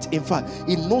eloquent. In fact,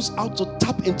 he knows how to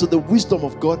tap into the wisdom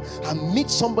of God and meet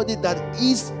somebody that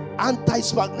is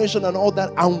anti-stagnation and all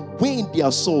that and win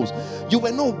their souls. You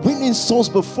were not winning souls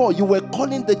before. You were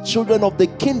calling the children of the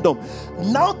kingdom.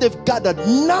 Now they've gathered.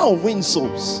 Now win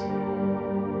souls.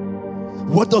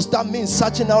 What does that mean?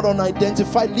 Searching out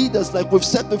unidentified leaders, like we've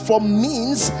said before,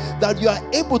 means that you are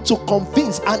able to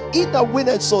convince and either win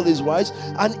a soul is wise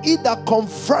and either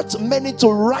convert many to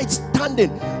right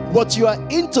standing. What you are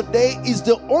in today is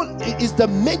the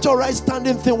major right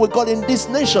standing thing we got in this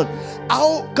nation.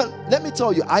 Let me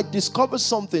tell you, I discovered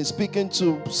something speaking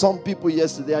to some people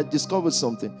yesterday. I discovered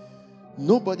something.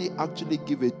 Nobody actually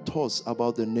give a toss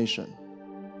about the nation.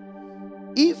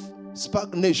 If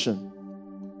Spark Nation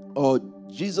or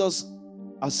Jesus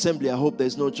Assembly, I hope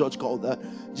there's no church called that,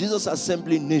 Jesus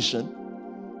Assembly Nation,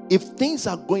 if things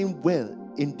are going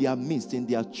well in their midst, in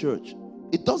their church,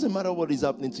 it doesn't matter what is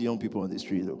happening to young people on the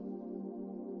street though.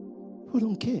 Who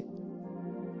don't care?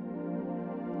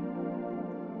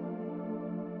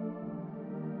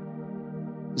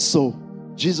 So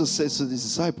Jesus says to his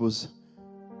disciples,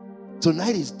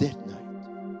 tonight is death night.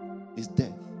 It's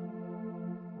death.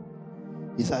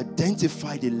 He's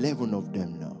identified 11 of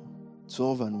them now.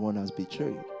 12 and 1 has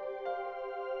betrayed.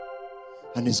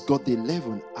 And he's got the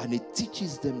 11 and he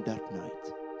teaches them that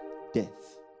night.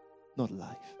 Death, not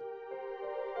life.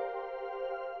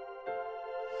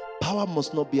 Power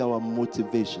must not be our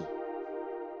motivation.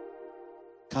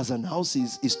 Because an house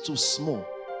is too small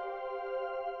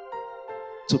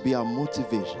to be our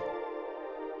motivation.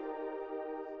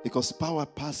 Because power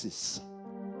passes.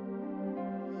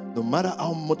 No matter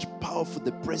how much powerful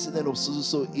the president of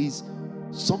so is,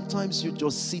 sometimes you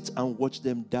just sit and watch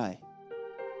them die.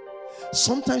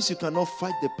 Sometimes you cannot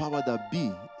fight the power that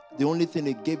be. The only thing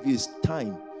it gave you is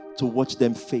time to watch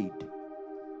them fade.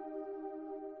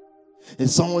 And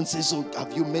someone says, oh,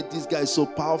 have you met this guy so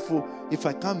powerful? If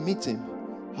I can't meet him,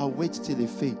 I'll wait till he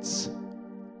fades.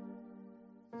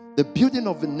 The building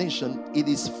of a nation, it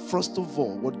is first of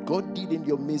all, what God did in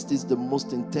your midst is the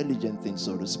most intelligent thing,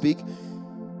 so to speak.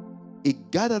 He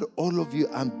gathered all of you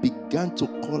and began to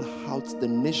call out the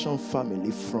nation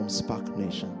family from Spark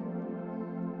Nation.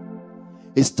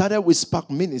 He started with Spark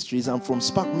Ministries, and from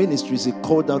Spark Ministries, he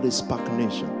called out a Spark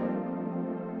Nation.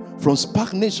 From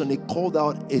Spark Nation, he called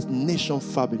out a nation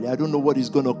family. I don't know what he's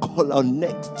going to call out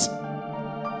next.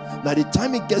 By the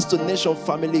time he gets to nation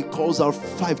family, he calls out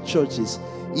 5 churches.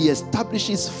 He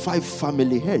establishes 5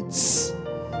 family heads.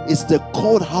 It's the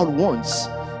called out ones.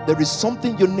 There is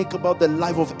something unique about the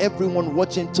life of everyone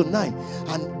watching tonight.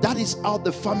 And that is how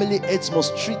the family heads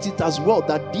must treat it as well.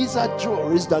 That these are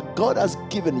jewelries that God has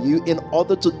given you in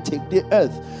order to take the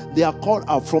earth. They are called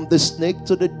out from the snake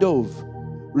to the dove.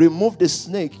 Remove the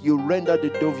snake, you render the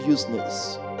dove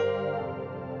useless.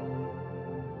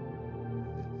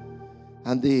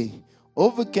 And they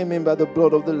overcame him by the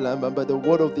blood of the Lamb and by the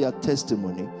word of their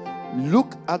testimony.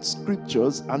 Look at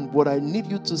scriptures, and what I need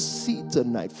you to see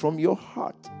tonight from your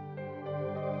heart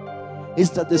is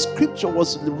that the scripture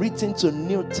was written to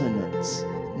new tenants,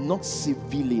 not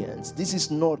civilians. This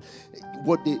is not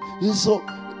what they... So,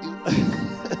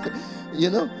 you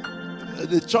know,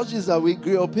 the churches that we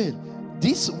grew up in,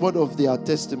 this word of their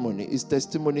testimony is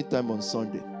testimony time on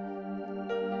Sunday.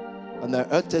 And I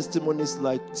heard testimonies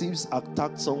like thieves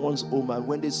attacked someone's home, and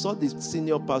when they saw the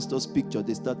senior pastor's picture,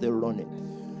 they started running.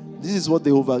 This is what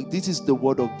this is the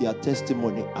word of their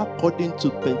testimony according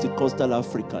to Pentecostal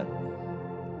African.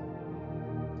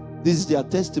 This is their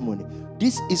testimony.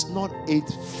 This is not a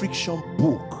friction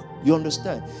book. You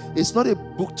understand? It's not a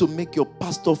book to make your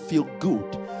pastor feel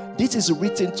good. This is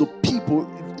written to people.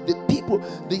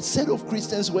 The set of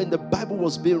Christians, when the Bible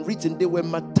was being written, they were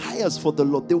martyrs for the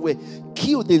Lord. They were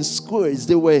killed in squares.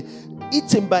 They were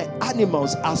eaten by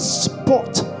animals as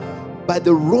sport by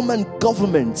the Roman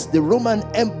government, the Roman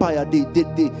Empire.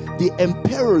 The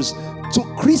emperors took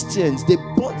Christians. They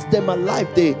burnt them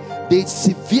alive. They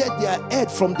severed their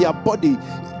head from their body.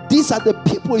 These are the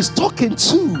people he's talking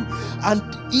to.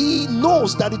 And he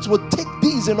knows that it will take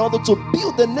these in order to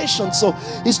build the nation. So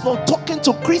he's not talking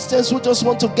to Christians who just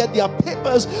want to get their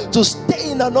papers to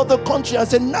stay in another country and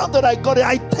say, now that I got it,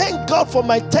 I thank God for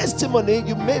my testimony.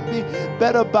 You may be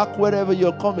better back wherever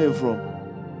you're coming from.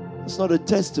 It's not a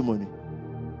testimony.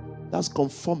 That's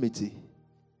conformity.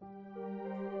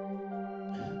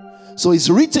 So it's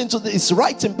writing to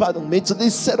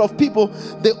this set of people.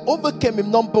 They overcame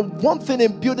him. Number one thing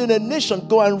in building a nation,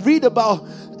 go and read about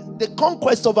the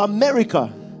conquest of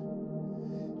America.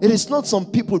 It is not some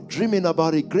people dreaming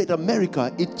about a great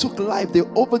America. It took life. They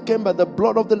overcame by the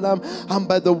blood of the Lamb and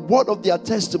by the word of their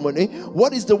testimony.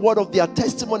 What is the word of their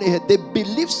testimony? They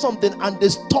believed something and they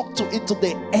stuck to it to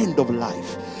the end of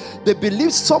life. They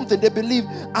believed something. They believe,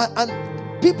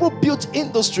 and people built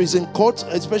industries in court,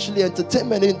 especially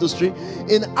entertainment industry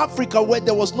in Africa, where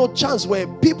there was no chance, where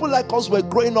people like us were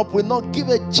growing up, will not give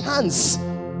a chance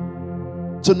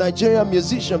to Nigerian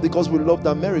musicians because we loved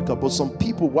America. But some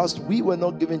people, whilst we were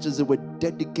not giving chance, they were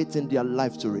dedicating their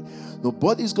life to it.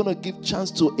 Nobody's going to give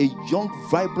chance to a young,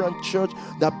 vibrant church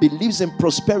that believes in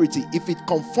prosperity. If it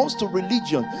conforms to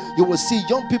religion, you will see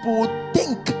young people who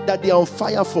think that they are on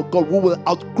fire for God, who will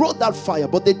outgrow that fire.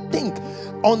 But they think,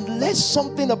 unless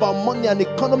something about money and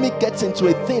economy gets into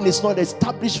a thing, it's not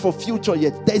established for future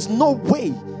yet. There is no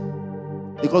way.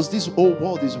 Because this whole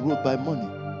world is ruled by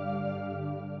money.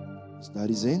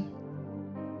 That is in.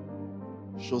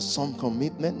 Show some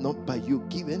commitment, not by you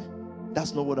giving.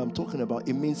 That's not what I'm talking about.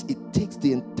 It means it takes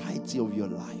the entirety of your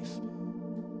life.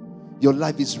 Your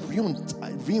life is ruined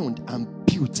and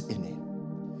built in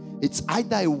it. It's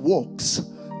either it works.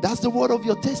 That's the word of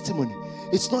your testimony.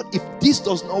 It's not, if this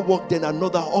does not work, then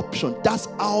another option. That's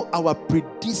how our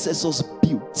predecessors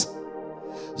built.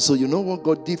 So you know what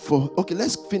God did for... Okay,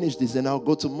 let's finish this and I'll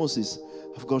go to Moses.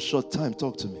 I've got short time.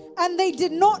 Talk to me. And they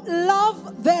did not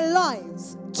love their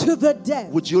lives to the death.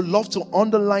 Would you love to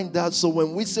underline that? So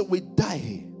when we say we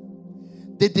die,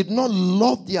 they did not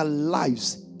love their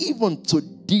lives even to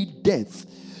the death.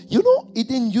 You know, he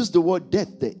didn't use the word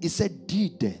death there. He said the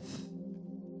death.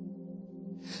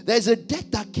 There's a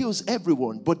death that kills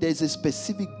everyone, but there's a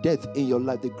specific death in your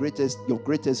life. Your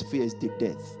greatest fear is the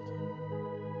death.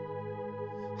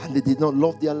 And they did not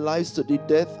love their lives to the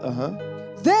death.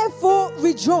 Therefore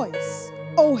rejoice,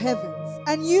 O heavens,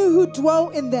 and you who dwell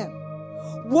in them.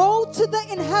 Woe to the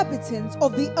inhabitants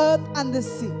of the earth and the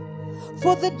sea.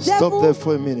 For the devil... Stop there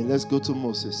for a minute. Let's go to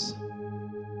Moses.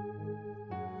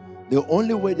 The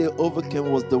only way they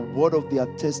overcame was the word of their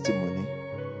testimony.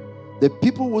 The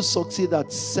people who succeed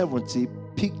at 70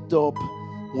 picked up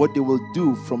what they will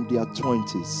do from their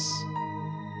 20s.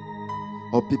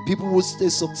 Or the people who stay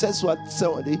successful at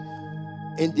 70,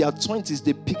 in their 20s,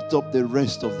 they picked up the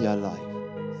rest of their life.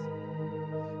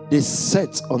 They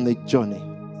set on a journey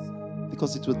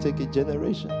because it will take a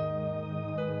generation.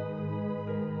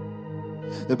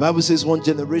 The Bible says one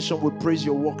generation will praise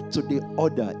your work to the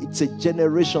other. It's a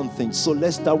generation thing. So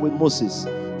let's start with Moses.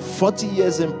 40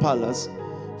 years in palace,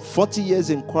 40 years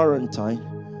in quarantine,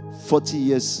 40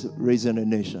 years raising a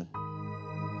nation.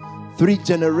 3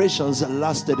 generations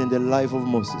lasted in the life of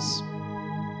Moses.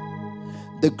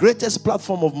 The greatest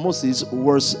platform of Moses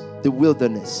was the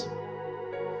wilderness.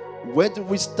 Where do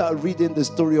we start reading the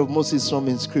story of Moses from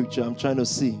in scripture? I'm trying to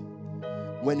see.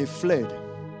 When he fled,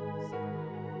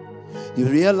 he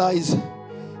realized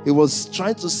he was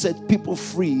trying to set people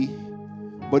free,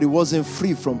 but he wasn't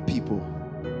free from people.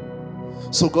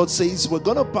 So God says, we're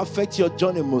going to perfect your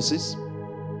journey, Moses.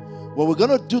 What we're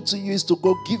going to do to you is to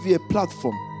go give you a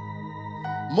platform.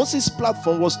 Moses'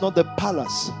 platform was not the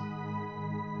palace.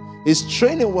 His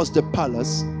training was the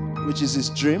palace, which is his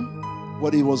dream,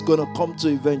 what he was going to come to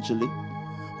eventually.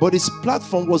 But his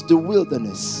platform was the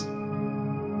wilderness.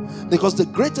 Because the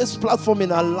greatest platform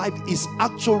in our life is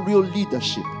actual real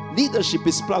leadership. Leadership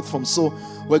is platform. So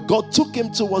where God took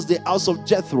him to was the house of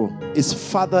Jethro, his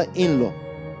father-in-law.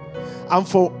 And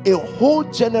for a whole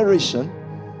generation,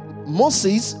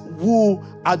 Moses, who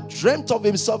had dreamt of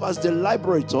himself as the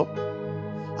liberator,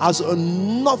 has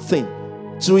nothing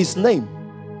to his name.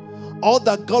 All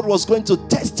that God was going to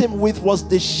test him with was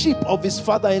the sheep of his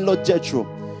father-in-law Jethro.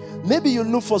 Maybe you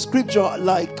look for scripture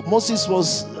like Moses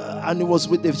was, and he was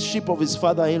with the sheep of his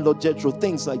father-in-law Jethro,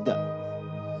 things like that.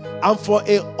 And for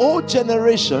a whole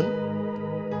generation,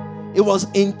 he was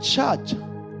in charge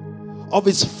of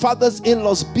his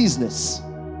father's-in-law's business.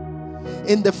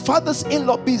 In the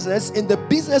father's-in-law business, in the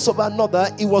business of another,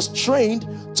 he was trained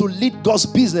to lead God's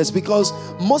business, because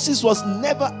Moses was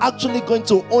never actually going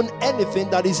to own anything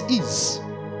that is his.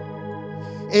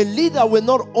 A leader will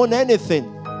not own anything.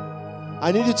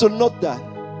 I need you to note that.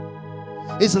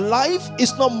 His life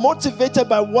is not motivated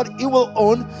by what he will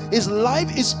own. His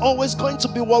life is always going to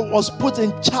be what was put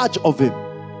in charge of him.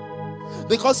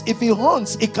 Because if he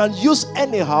owns, he can use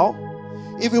anyhow.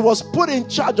 If he was put in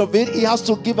charge of it, he has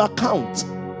to give account.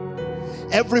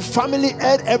 Every family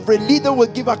head, every leader will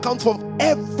give account for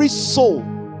every soul.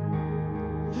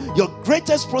 Your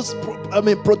greatest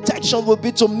protection will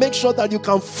be to make sure that you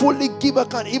can fully give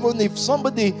account, even if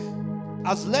somebody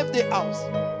has left the house.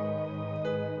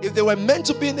 If they were meant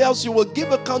to be in the house, you will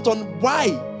give account on why.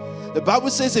 The Bible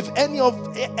says if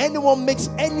anyone makes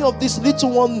any of this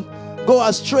little one go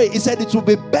astray, he said it will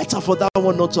be better for that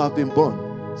one not to have been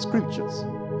born. Scriptures,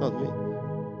 not me.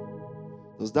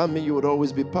 Does that mean you would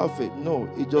always be perfect? No,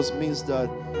 it just means that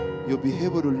you'll be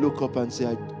able to look up and say,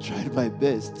 I tried my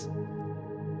best.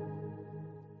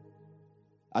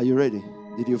 Are you ready?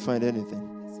 Did you find anything?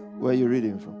 Where are you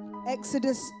reading from?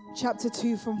 Exodus chapter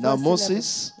 2 from verse Now 11.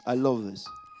 Moses, I love this.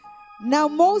 Now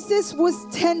Moses was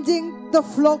tending the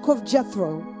flock of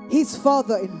Jethro, his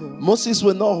father-in-law. Moses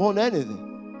will not own anything.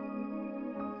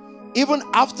 Even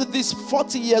after this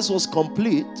 40 years was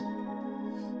complete,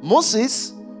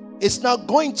 Moses is now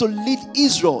going to lead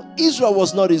Israel. Israel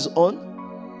was not his own.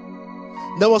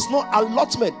 There was no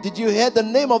allotment. Did you hear the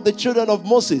name of the children of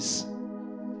Moses?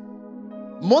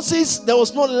 Moses, there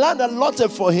was no land allotted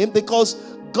for him because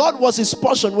God was his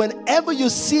portion. Whenever you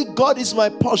see God is my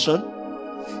portion,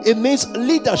 it means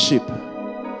leadership.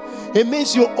 It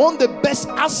means you own the best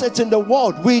asset in the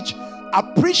world, which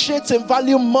appreciates and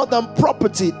value more than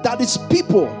property. That is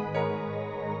people.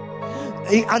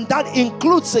 And that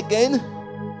includes again,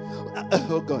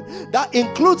 that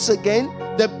includes again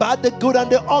the bad, the good,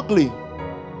 and the ugly.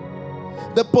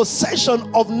 The possession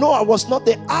of Noah was not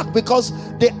the ark, because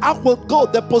the ark will go.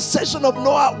 The possession of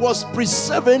Noah was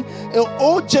preserving a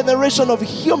whole generation of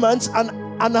humans and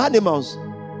animals.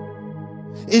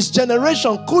 His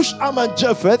generation, Cush, Ham, and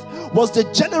Japheth, was the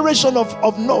generation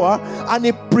of Noah, and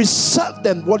he preserved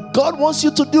them. What God wants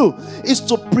you to do is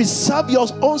to preserve your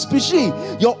own species,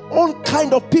 your own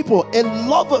kind of people, and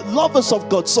lovers of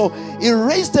God. So he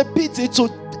raised the pity to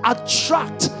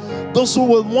attract those who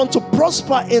will want to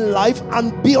prosper in life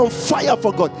and be on fire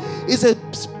for God. It's a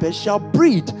special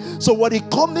breed. So what he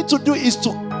comes to do is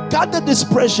to gather this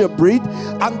special breed,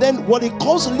 and then what he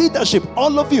calls leadership,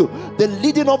 all of you, the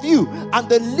leading of you and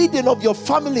the leading of your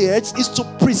family heads, is to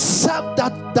preserve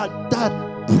that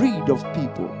breed of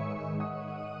people.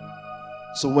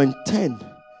 So when 10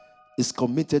 is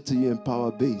committed to you in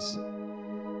power base,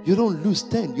 you don't lose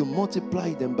 10, you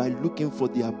multiply them by looking for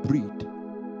their breed.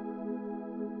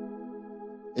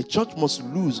 A church must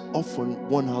lose often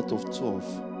 1 out of 12.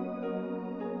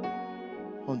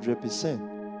 100%.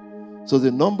 So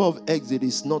the number of exit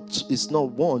is not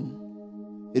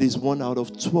 1. It is 1 out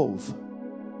of 12.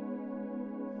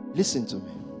 Listen to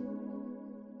me.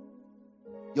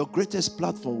 Your greatest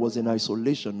platform was in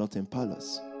isolation, not in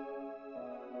palace.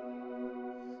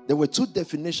 There were 2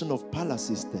 definitions of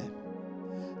palaces there.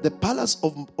 The palace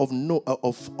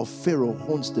of Pharaoh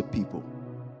owns the people.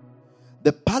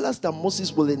 The palace that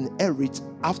Moses will inherit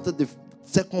after the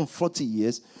second 40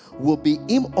 years will be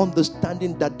him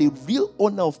understanding that the real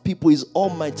owner of people is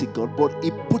Almighty God, but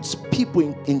he puts people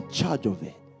in charge of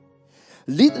it.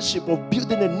 Leadership of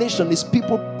building a nation is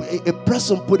a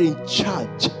person put in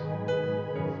charge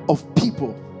of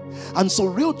people. And so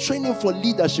real training for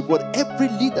leadership, what every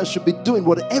leader should be doing,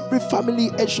 what every family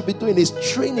head should be doing, is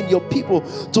training your people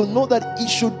to know that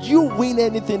should you win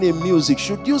anything in music,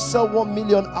 should you sell 1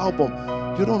 million album,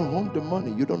 you don't own the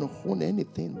money, you don't own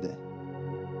anything there.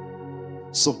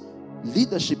 So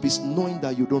leadership is knowing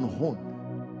that you don't own.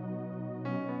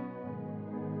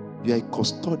 You are a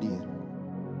custodian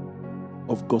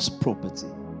of God's property.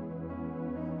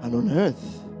 And on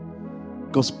earth,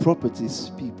 God's property is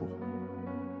people.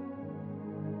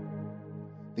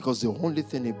 Because the only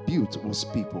thing he built was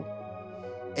people.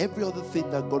 Every other thing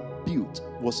that God built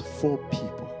was for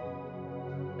people.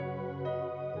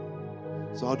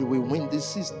 So how do we win this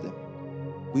system?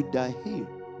 We die here.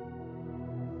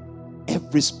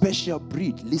 Every special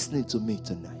breed listening to me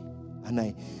tonight, and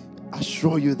I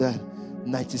assure you that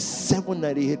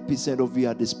 97-98% of you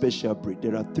are the special breed.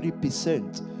 There are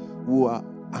 3% who are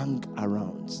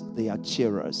hang-arounds. They are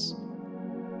cheerers.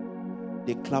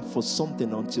 They clap for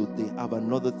something until they have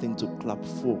another thing to clap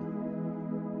for.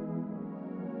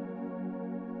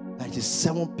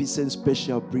 97%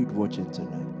 special breed watching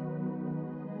tonight.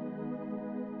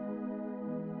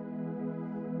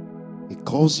 He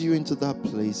calls you into that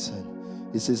place, and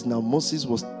he says, now Moses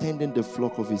was tending the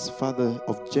flock of his father,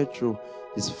 of Jethro,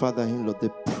 his father-in-law, the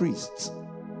priests.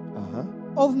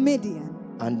 Of Midian.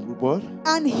 And what?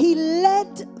 And he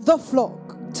led the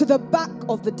flock to the back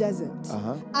of the desert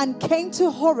and came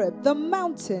to Horeb, the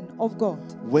mountain of God.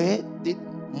 Where did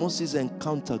Moses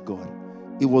encounter God?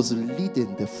 He was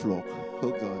leading the flock.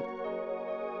 Oh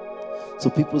God. So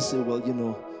people say, well,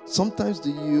 sometimes do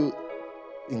you,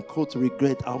 in quote,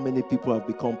 regret how many people have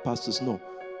become pastors? No.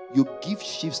 You give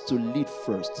sheep to lead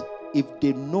first. If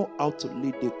they know how to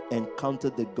lead, they encounter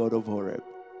the God of Horeb.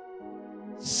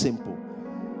 Simple.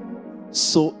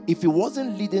 So if he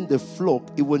wasn't leading the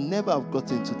flock, he would never have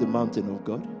gotten to the mountain of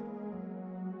God.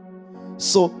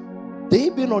 So they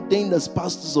being ordained as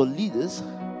pastors or leaders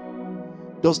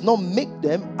does not make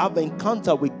them have an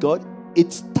encounter with God.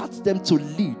 It starts them to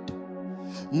lead.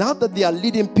 Now that they are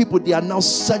leading people, they are now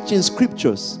searching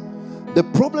scriptures. The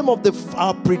problem of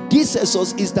our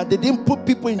predecessors is that they didn't put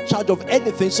people in charge of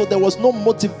anything, so there was no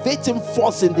motivating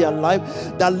force in their life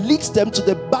that leads them to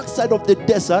the backside of the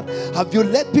desert. Have you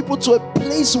led people to a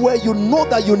place where you know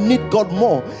that you need God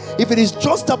more? If it is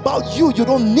just about you, you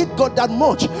don't need God that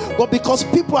much. But because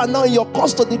people are now in your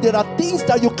custody, there are things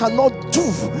that you cannot do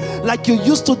like you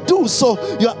used to do. So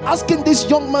you're asking this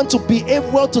young man to behave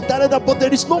well, to that, but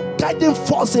there is no guiding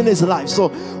force in his life. So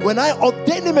when I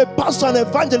ordained him a pastor and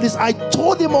evangelist, I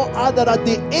told him or her that at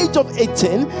the age of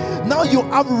 18, now you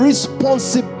have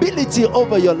responsibility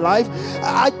over your life.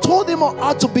 I told him or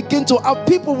her to begin to have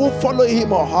people who follow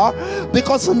him or her,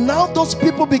 because now those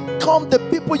people become the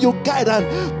people you guide,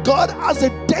 and God has a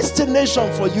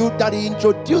destination for you that he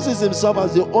introduces himself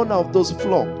as the owner of those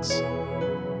flocks.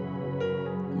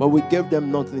 But we gave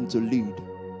them nothing to lead,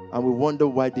 and we wonder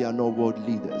why they are not world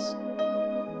leaders.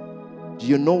 Do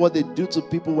you know what they do to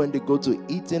people when they go to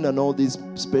Eton and all these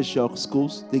special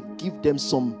schools? They give them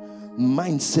some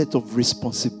mindset of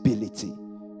responsibility.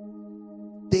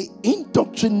 They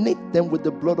indoctrinate them with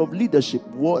the blood of leadership.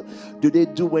 What do they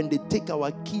do when they take our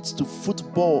kids to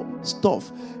football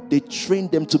stuff? They train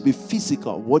them to be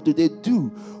physical. What do they do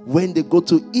when they go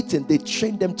to Eton? They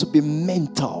train them to be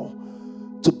mental,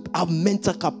 to have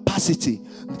mental capacity,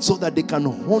 so that they can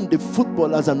hone the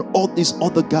footballers and all these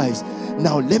other guys.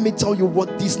 Now let me tell you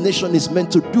what this nation is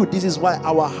meant to do. This is why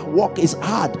our work is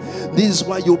hard. This is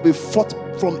why you'll be fought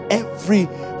from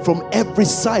every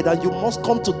side, and you must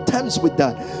come to terms with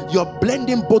that. You're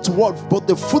blending both worlds, both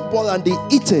the football and the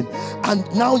eating,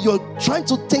 and now you're trying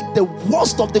to take the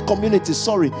worst of the community. It's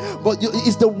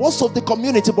the worst of the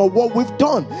community. But what we've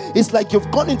done is like you've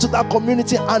gone into that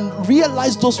community and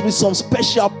realized those with some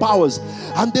special powers,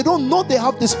 and they don't know they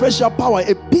have the special power.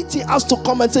 A PT has to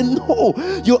come and say, no,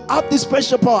 you have this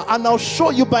special power, and I'll show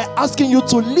you by asking you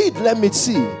to lead. Let me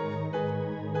see.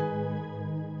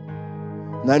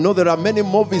 Now I know there are many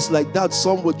movies like that.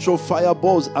 Some would throw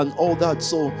fireballs and all that.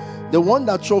 So the one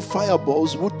that throw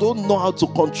fireballs, we don't know how to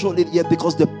control it yet,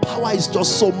 because the power is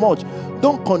just so much.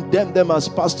 Don't condemn them as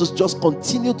pastors. Just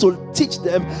continue to teach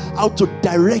them how to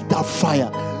direct that fire.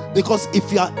 Because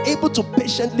if you are able to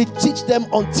patiently teach them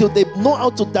until they know how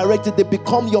to direct it, they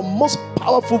become your most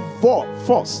powerful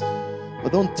force.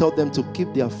 But don't tell them to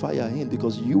keep their fire in,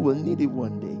 because you will need it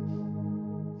one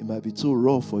day. It might be too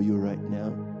raw for you right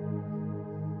now.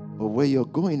 But where you're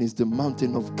going is the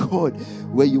mountain of God,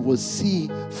 where you will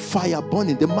see fire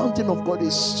burning. The mountain of God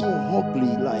is so ugly.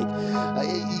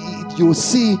 Like you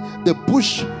see the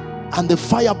bush and the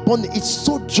fire burning. It's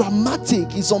so dramatic.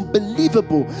 It's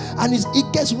unbelievable. And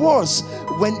it gets worse.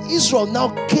 When Israel now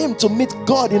came to meet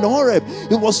God in Horeb,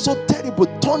 it was so terrible.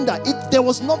 Thunder. There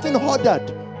was nothing ordered.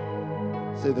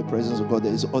 Say the presence of God.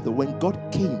 There is order. When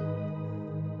God came,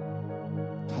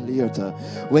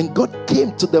 when God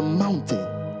came to the mountain,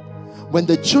 when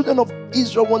the children of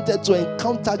Israel wanted to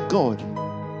encounter God,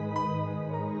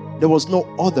 there was no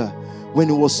other. When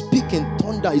he was speaking,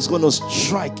 thunder is going to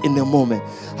strike in a moment.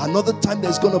 Another time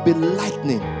there's going to be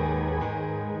lightning.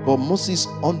 But Moses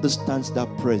understands that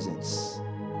presence.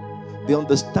 The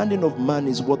understanding of man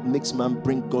is what makes man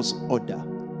bring God's order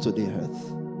to the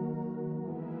earth.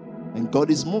 And God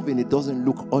is moving, it doesn't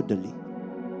look orderly.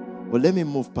 But let me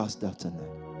move past that tonight.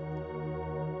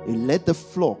 He led the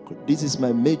flock. This is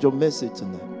my major message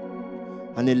tonight.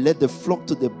 And he led the flock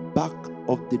to the back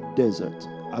of the desert.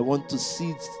 I want to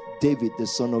see David, the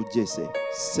son of Jesse.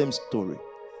 Same story.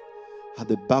 At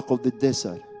the back of the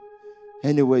desert.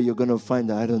 Anywhere you're going to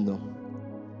find that, I don't know.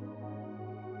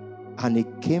 And he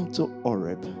came to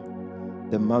Horeb,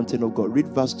 the mountain of God. Read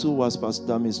verse 2 as Pastor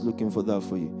Dami is looking for that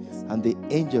for you. And the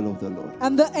angel of the Lord.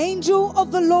 And the angel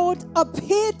of the Lord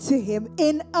appeared to him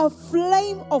in a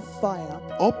flame of fire.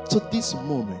 Up to this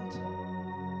moment,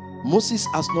 Moses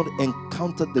has not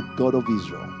encountered the God of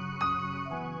Israel.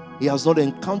 He has not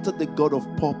encountered the God of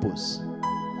purpose.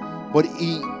 But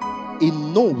he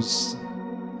knows,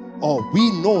 or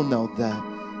we know now,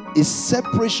 that his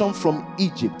separation from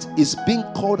Egypt is being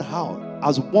called out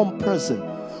as one person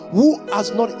who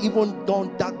has not even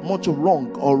done that much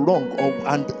wrong,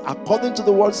 and according to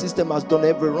the world system has done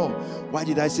every wrong. Why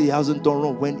did I say he hasn't done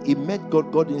wrong? When he met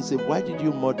God, God didn't say, why did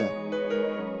you murder?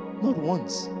 Not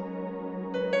once.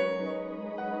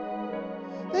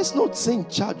 Let's not sing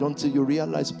charge until you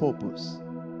realize purpose.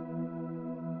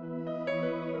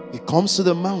 He comes to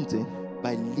the mountain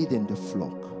by leading the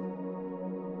flock.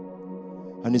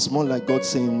 And it's more like God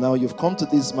saying, now you've come to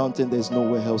this mountain, there's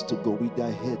nowhere else to go. We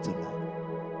die here tonight.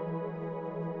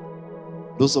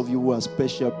 Those of you who are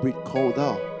special breed called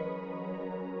out,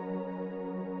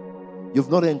 you've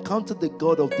not encountered the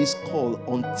God of this call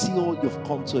until you've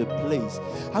come to a place.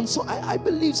 And so I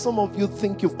believe some of you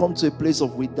think you've come to a place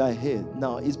of we die here.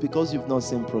 Now, it's because you've not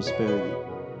seen prosperity.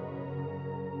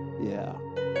 Yeah.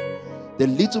 The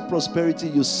little prosperity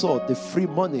you saw, the free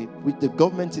money, which the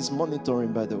government is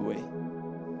monitoring, by the way,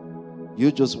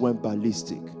 you just went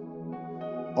ballistic.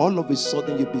 All of a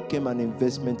sudden, you became an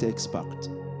investment expert.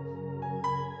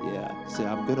 Yeah. Say,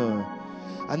 I'm going to...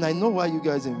 And I know why you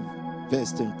guys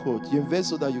invest in quote. You invest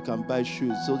so that you can buy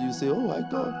shoes. So you say, oh, I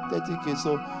got 30K.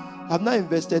 So I've now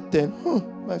invested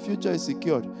 10. My future is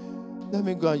secured. Let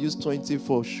me go and use 20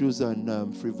 for shoes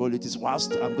and frivolities.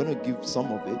 Whilst I'm going to give some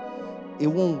of it, it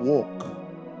won't work.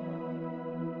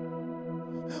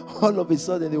 All of a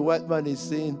sudden, the white man is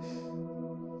saying,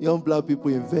 young black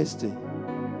people investing.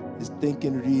 He's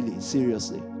thinking really,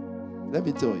 seriously. Let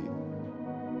me tell you.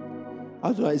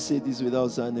 How do I say this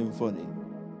without sounding funny?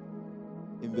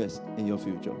 Invest in your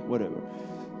future, whatever.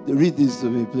 Read this to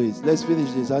me, please. Let's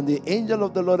finish this. And the angel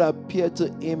of the Lord appeared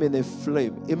to him in a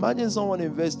flame. Imagine someone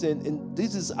investing in,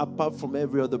 this is apart from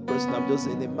every other person. I'm just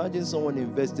saying, imagine someone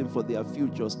investing for their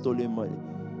future, stolen money.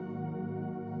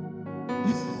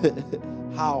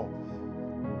 How?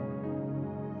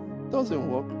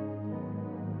 Doesn't work.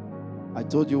 I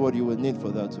told you what you will need for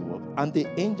that to work. And the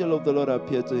angel of the Lord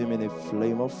appeared to him in a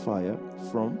flame of fire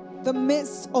from the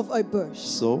midst of a bush.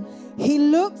 So he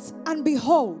looked, and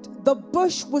behold, the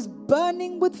bush was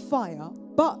burning with fire,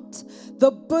 but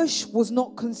the bush was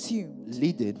not consumed.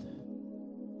 Leading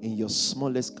in your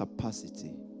smallest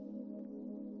capacity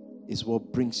is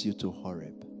what brings you to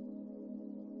Horeb.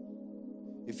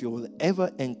 If you will ever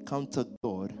encounter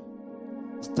God,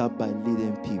 start by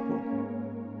leading people.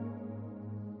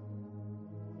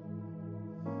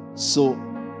 So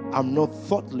I'm not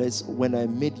thoughtless when I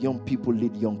made young people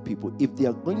lead young people. If they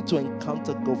are going to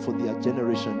encounter God for their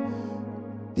generation,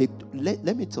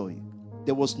 let me tell you,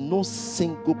 there was no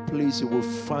single place you will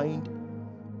find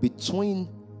between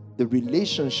the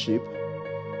relationship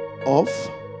of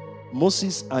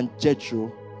Moses and Jethro,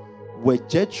 where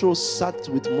Jethro sat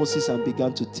with Moses and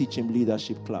began to teach him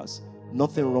leadership class.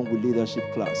 Nothing wrong with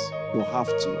leadership class. You have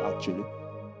to, actually.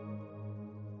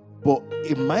 But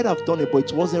it might have done it, but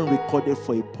it wasn't recorded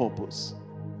for a purpose.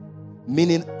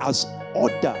 Meaning, as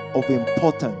order of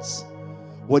importance.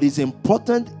 What is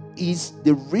important is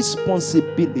the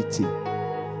responsibility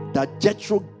that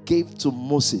Jethro gave to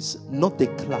Moses, not the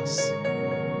class.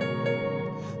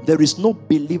 There is no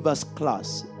believers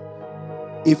class.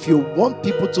 If you want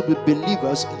people to be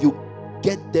believers, you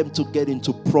get them to get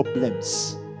into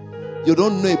problems. You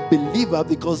don't know a believer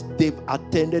because they've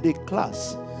attended a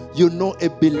class. You know a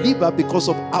believer because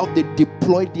of how they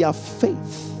deploy their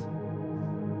faith.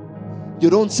 You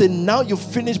don't say, now you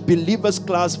finish believers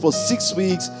class for 6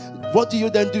 weeks. What do you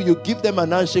then do? You give them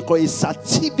an handshake or a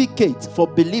certificate for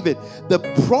believing. The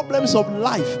problems of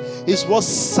life is what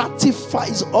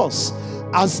certifies us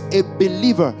as a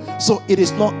believer. So it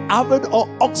is not Harvard or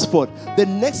Oxford. The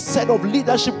next set of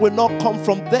leadership will not come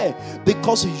from there,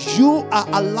 because you are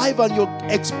alive and you're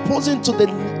exposing to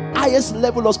the highest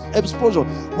level of exposure.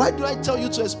 Why do I tell you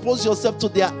to expose yourself to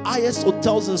their highest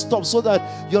hotels and stuff? So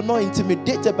that you're not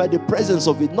intimidated by the presence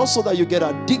of it, not so that you get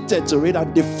addicted to it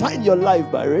and define your life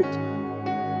by it.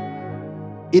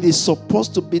 It is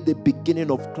supposed to be the beginning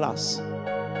of class.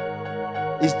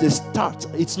 It's the start.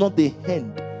 It's not the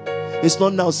end. It's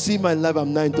not now, see my life,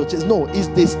 I'm 9 to 10. No, it's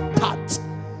the start.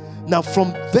 Now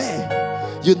from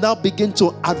there, you now begin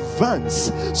to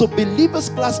advance. So believers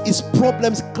class is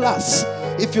problems class.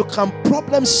 If you can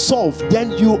problem solve,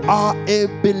 then you are a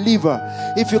believer.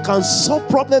 If you can solve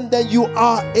problem, then you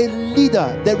are a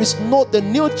leader. There is not, the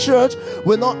new church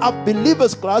will not have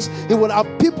believers class. It will have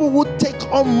people who take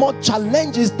on more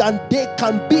challenges than they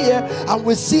can bear, and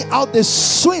we see how they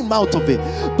swim out of it.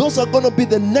 Those are going to be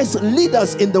the next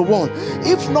leaders in the world.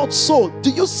 If not so, do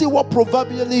you see what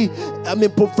proverbial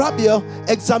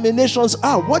examinations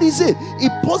are? What is it?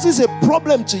 It poses a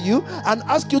problem to you and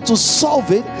asks you to solve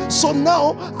it. So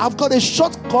now I've got a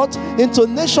shortcut into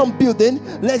nation building.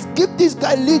 Let's give this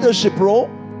guy leadership role.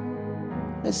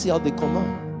 Let's see how they come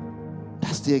out.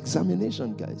 That's the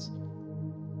examination, guys.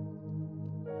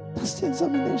 That's the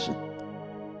examination.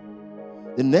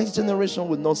 The next generation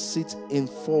will not sit in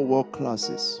 4 world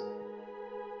classes.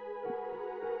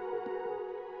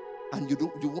 And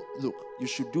look, you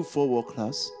should do forward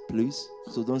class, please.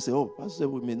 So don't say, oh, Pastor,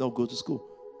 we may not go to school.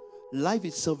 Life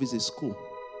itself is a school.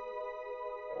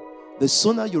 The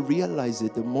sooner you realize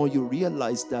it, the more you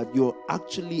realize that you're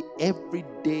actually, every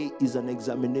day is an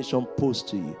examination posed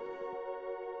to you.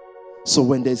 So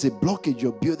when there's a blockage,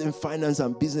 you're building finance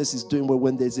and business is doing well.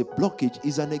 When there's a blockage,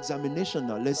 it's an examination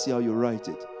now. Let's see how you write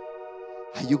it.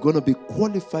 Are you going to be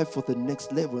qualified for the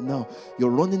next level now?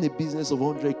 You're running a business of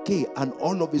 100K and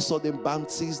all of a sudden bank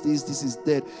sees this is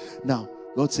dead. Now,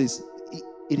 God says,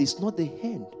 it is not the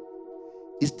end.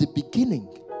 It's the beginning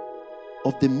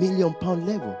of the £1 million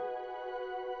level.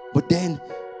 But then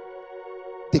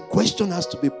the question has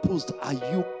to be posed, are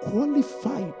you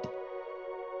qualified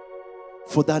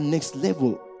for that next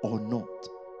level or not?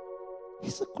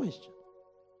 It's a question.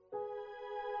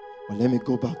 But let me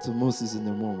go back to Moses in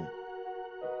a moment.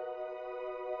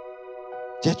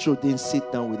 Jethro didn't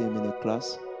sit down with him in a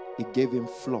class. He gave him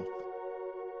flock.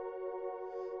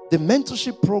 The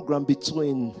mentorship program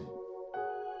between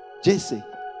Jesse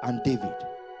and David,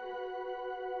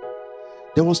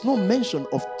 there was no mention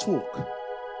of talk.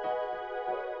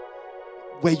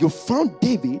 Where you found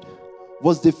David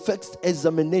was the first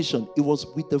examination. It was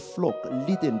with the flock,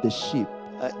 leading the sheep.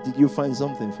 Did you find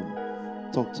something for me?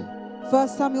 Talk to me. 1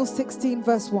 Samuel 16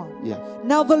 verse 1. Yeah.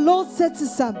 Now the Lord said to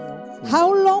Samuel,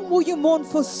 how long will you mourn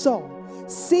for Saul,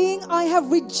 seeing I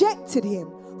have rejected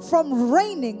him from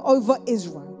reigning over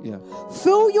Israel? Yeah.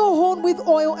 Fill your horn with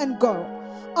oil and go.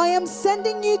 I am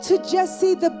sending you to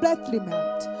Jesse the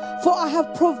Bethlehemite, for I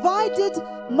have provided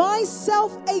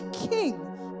myself a king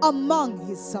among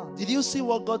his sons. Did you see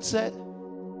what God said?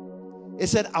 He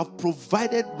said, I've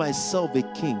provided myself a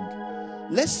king.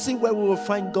 Let's see where we will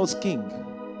find God's king.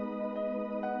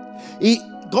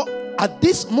 At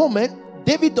this moment,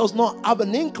 David does not have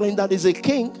an inkling that he's a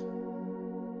king.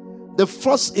 The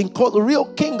first the real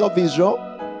king of Israel,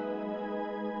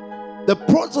 the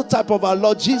prototype of our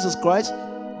Lord Jesus Christ.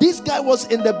 This guy was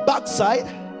in the backside,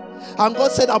 and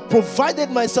God said, I provided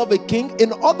myself a king.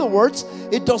 In other words,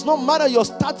 it does not matter your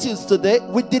status today.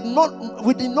 We did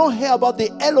not hear about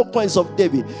the eloquence of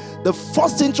David. The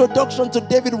first introduction to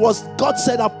David was God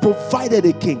said, I've provided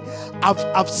a king.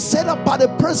 I've set apart a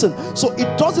person. So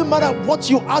it doesn't matter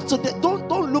what you are today.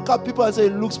 Don't look at people and say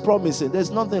it looks promising. There's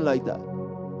nothing like that.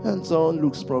 And so it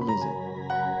looks promising.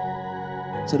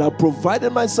 Said, I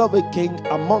provided myself a king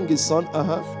among his sons.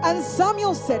 And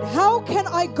Samuel said, how can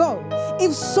I go?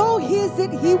 If Saul hears it,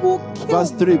 he will kill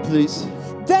Verse 3, please.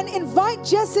 Then invite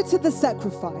Jesse to the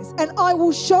sacrifice, and I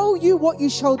will show you what you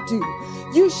shall do.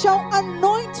 You shall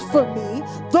anoint for me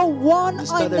the one I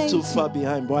started named. Too far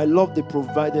behind, but I love they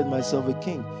provided myself a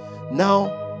king.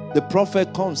 Now the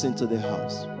prophet comes into the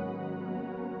house,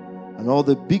 and all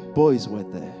the big boys were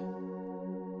there.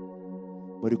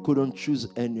 But he couldn't choose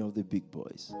any of the big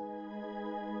boys.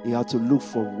 He had to look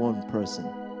for one person.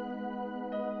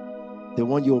 The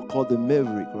one you will call the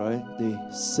maverick, right? They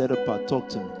set apart. Talk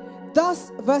to me.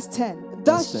 Thus, verse 10.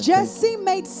 Thus Jesse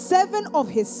made 7 of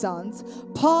his sons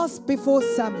pass before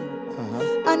Samuel.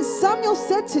 And Samuel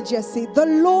said to Jesse, the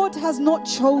Lord has not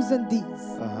chosen these.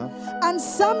 And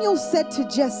Samuel said to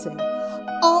Jesse,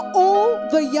 are all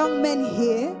the young men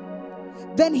here?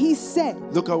 Then he said,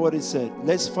 look at what he said.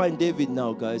 Let's find David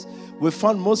now, guys. We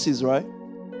found Moses, right?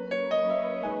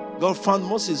 God found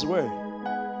Moses where?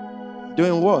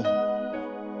 Doing what?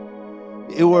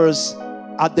 It was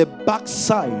at the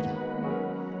backside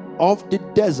of the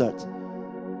desert.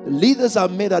 Leaders are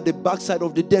made at the backside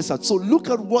of the desert. So look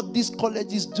at what these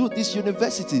colleges do, these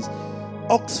universities.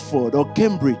 Oxford or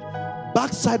Cambridge.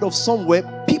 Backside of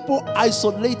somewhere, people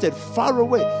isolated, far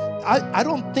away. I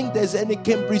don't think there's any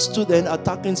Cambridge student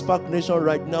attacking Spark Nation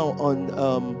right now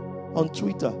on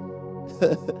Twitter.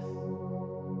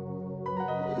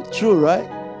 True, right?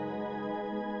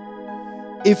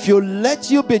 If you let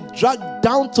you be dragged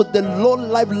down to the low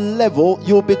life level,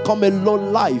 you'll become a low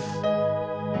life.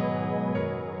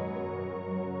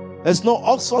 There's no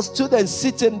Oxford student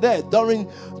sitting there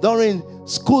during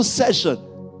school session.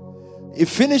 He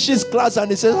finishes class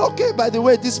and he says, okay, by the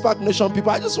way, this Spark Nation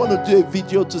people, I just want to do a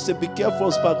video to say, be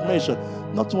careful, Spark Nation.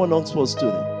 Not one Oxford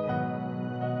student.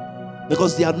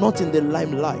 Because they are not in the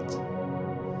limelight.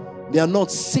 They are not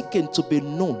seeking to be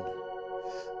known.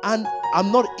 And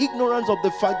I'm not ignorant of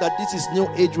the fact that this is new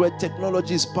age where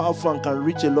technology is powerful and can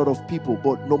reach a lot of people.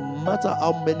 But no matter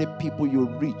how many people you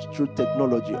reach through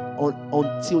technology,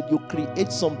 until you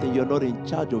create something, you're not in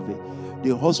charge of it.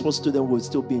 The Oxford student will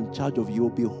still be in charge of you. You'll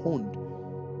be honed.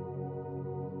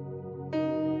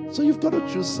 So you've got to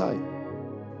choose side.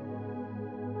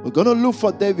 We're going to look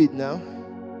for David now.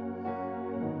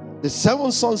 The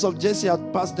 7 sons of Jesse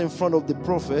had passed in front of the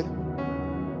prophet.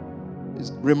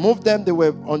 Remove them. They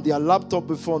were on their laptop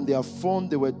before, on their phone.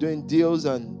 They were doing deals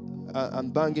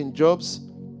and banging jobs.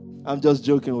 I'm just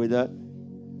joking with that.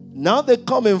 Now they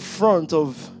come in front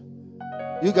of,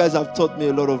 you guys have taught me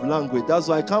a lot of language. That's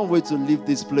why I can't wait to leave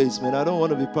this place, man. I don't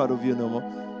want to be part of you no more.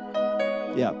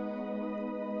 Yeah.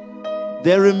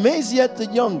 There remains yet the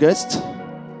youngest,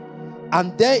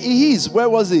 and there he is. Where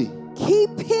was he?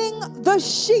 Keeping the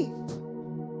sheep.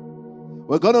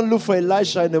 We're going to look for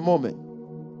Elisha in a moment.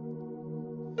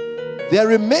 There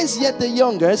remains yet the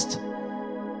youngest,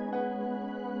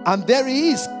 and there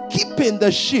he is, keeping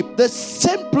the sheep. The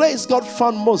same place God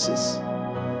found Moses,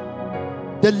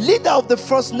 the leader of the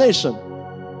first nation,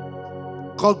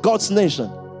 called God's nation.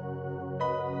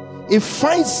 He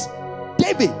finds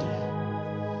David,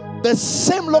 the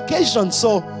same location.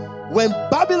 So when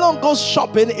Babylon goes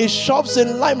shopping, it shops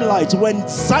in Limelight. When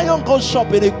Zion goes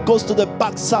shopping, it goes to the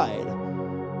backside.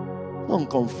 Don't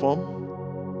conform.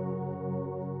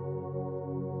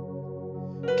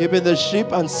 Keeping the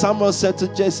sheep, and Samuel said to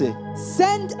Jesse,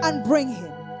 send and bring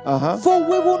him. For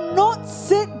we will not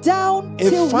sit down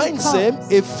till he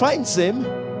comes. It finds him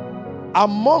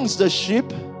amongst the sheep,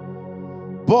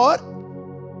 but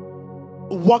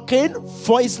working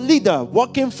for his leader,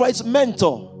 working for his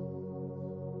mentor.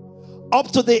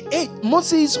 Up to the age,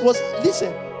 Moses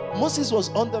was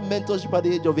under mentorship at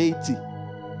the age of 80.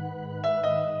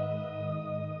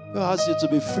 God asked you to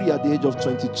be free at the age of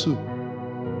 22.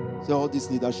 So all this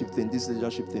leadership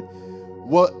thing.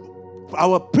 What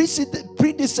our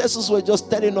predecessors were just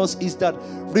telling us is that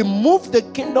remove the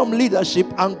kingdom leadership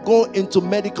and go into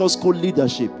medical school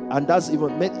leadership. And that's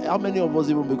even, how many of us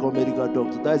even become medical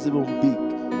doctors? That's even big.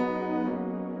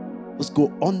 Let's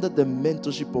go under the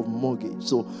mentorship of mortgage.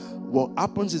 So what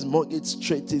happens is mortgage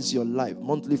straightens your life.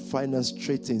 Monthly finance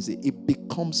straightens it. It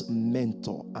becomes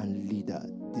mentor and leader.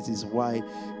 This is why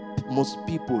most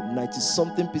people,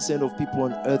 90-something% of people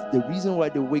on earth, the reason why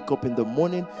they wake up in the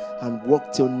morning and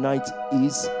work till night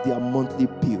is their monthly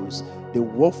bills. They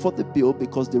work for the bill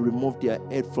because they remove their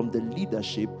head from the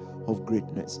leadership of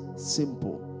greatness.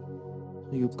 Simple.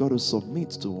 You've got to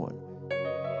submit to one.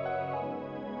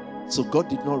 So God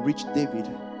did not reach David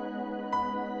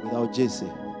without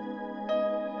Jesse.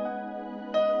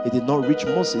 He did not reach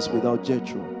Moses without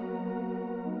Jethro.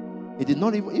 He did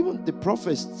not even the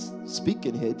prophets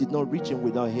speaking here did not reach him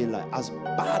without Eli. As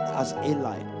bad as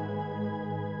Eli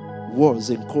was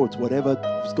in court, whatever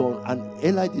was going on, and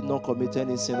Eli did not commit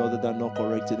any sin other than not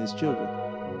correcting his children.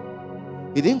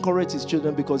 He didn't correct his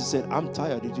children because he said, I'm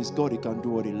tired. It is God. He can do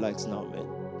what he likes now, man.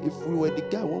 If we were the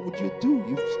guy, what would you do?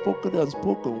 You've spoken and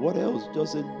spoken. What else?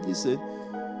 Just say, listen,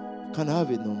 you can't have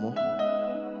it no more.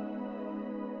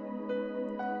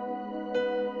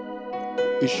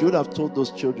 You should have told those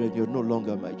children, you're no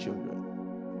longer my children.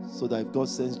 So that if God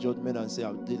sends judgment and say,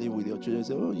 I'm dealing with your children,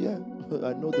 say, oh yeah,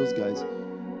 I know those guys.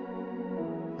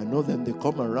 I know them. They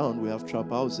come around. We have trap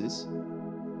houses.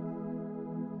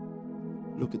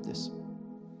 Look at this.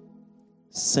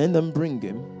 Send and bring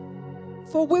him.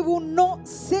 For we will not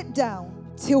sit down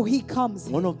till he comes.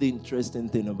 One of the interesting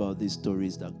things about this story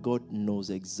is that God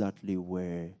knows exactly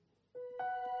where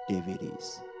David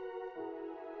is.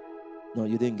 No,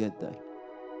 you didn't get that.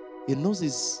 He knows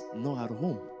he's not at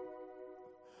home.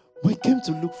 But he came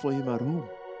to look for him at home.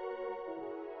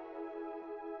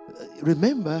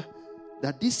 Remember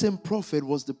that this same prophet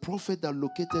was the prophet that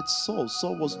located Saul.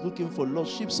 Saul was looking for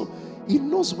lost sheep. So he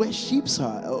knows where sheep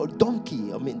are, or the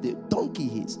donkey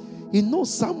is. He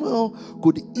knows Samuel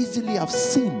could easily have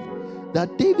seen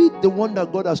that David, the one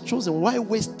that God has chosen, why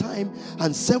waste time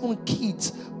and 7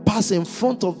 kids pass in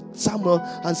front of Samuel,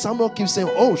 and Samuel keeps saying,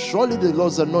 oh, surely the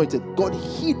Lord's anointed. God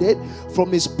hid it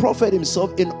from his prophet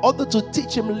himself in order to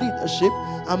teach him leadership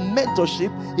and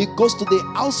mentorship. He goes to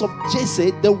the house of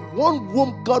Jesse, the one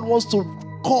whom God wants to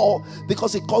call,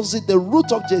 because he calls it the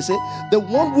root of Jesse. The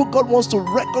one who God wants to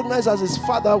recognize as his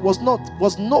father was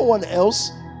no one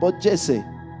else but Jesse,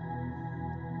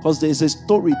 because there is a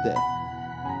story there.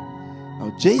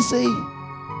 Now Jesse,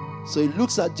 so he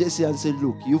looks at Jesse and says,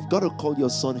 look, you've got to call your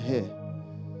son here.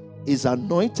 He's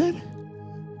anointed.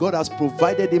 God has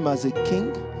provided him as a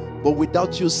king, but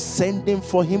without you sending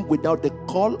for him, without the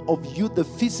call of you, the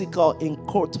physical in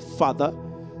court father,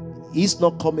 he's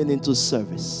not coming into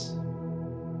service.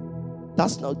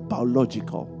 That's not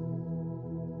biological.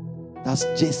 That's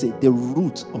Jesse, the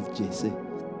root of Jesse.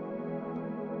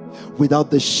 Without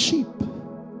the sheep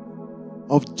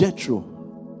of Jethro,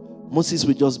 Moses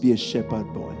will just be a shepherd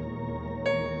boy.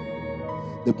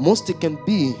 The most he can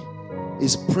be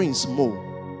is Prince Mo,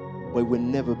 but he will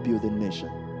never build a nation.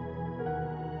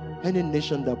 Any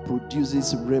nation that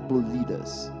produces rebel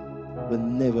leaders will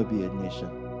never be a nation.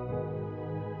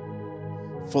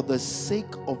 for the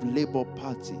sake of Labour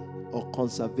Party or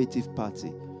Conservative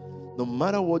Party, no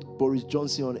matter what Boris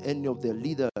Johnson or any of their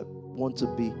leaders want to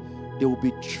be, they will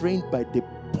be trained by the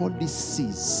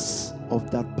policies of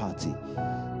that party.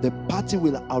 The party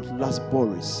will outlast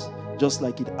Boris, just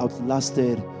like it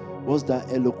outlasted, what's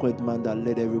that eloquent man that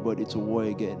led everybody to war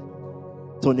again?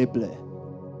 Tony Blair.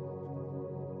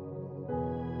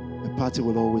 The party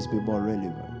will always be more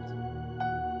relevant.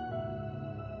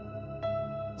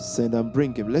 Send and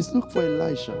bring him. Let's look for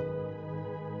Elisha.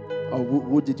 Or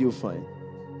what did you find?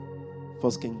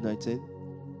 1 Kings 19.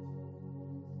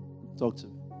 Talk to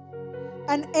me.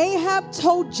 And Ahab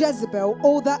told Jezebel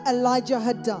all that Elijah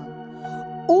had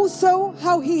done, also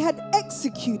how he had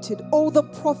executed all the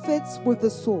prophets with the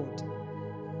sword.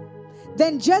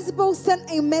 Then Jezebel sent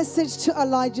a message to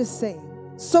Elijah saying,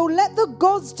 so let the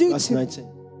gods do Verse to 19.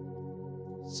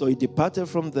 So he departed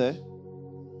from there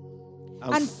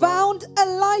and found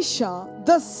Elisha,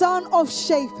 the son of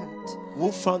Shaphat.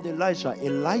 Who found Elisha?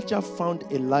 Elijah found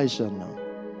Elisha now.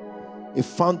 He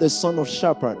found the son of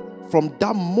Shaphat. From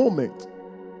that moment,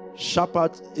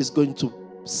 Shaphat is going to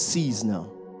cease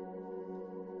now.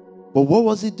 But what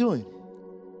was he doing?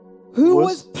 Who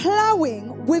was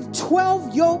plowing with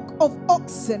 12 yoke of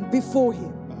oxen before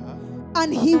him.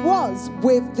 And he was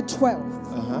with the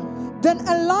 12. Then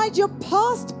Elijah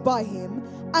passed by him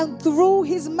and threw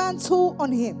his mantle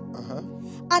on him.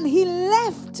 And he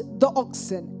left the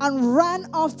oxen and ran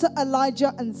after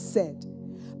Elijah and said,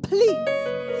 please,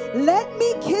 let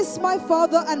me kiss my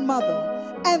father and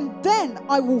mother, and then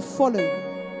I will follow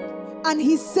you. And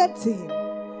he said to him,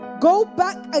 go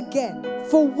back again,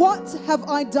 for what have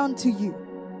I done to you?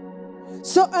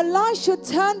 So Elisha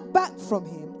turned back from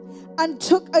him and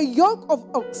took a yoke of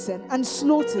oxen and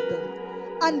slaughtered them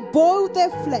and boiled their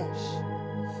flesh,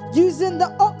 using the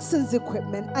oxen's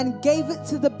equipment, and gave it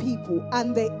to the people,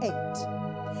 and they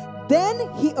ate.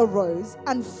 Then he arose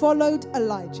and followed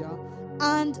Elijah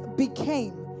and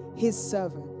became his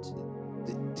servant.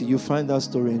 Do you find that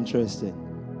story interesting?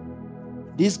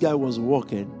 This guy was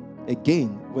walking.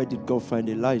 Again, where did God find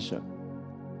Elisha?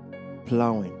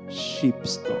 Plowing, sheep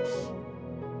stuff,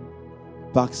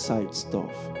 backside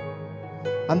stuff.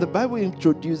 And the Bible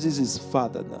introduces his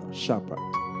father now, Shaphat.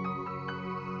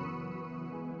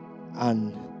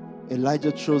 And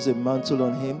Elijah throws a mantle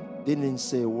on him. Didn't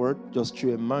say a word, just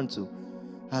threw a mantle.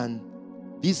 And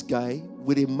this guy,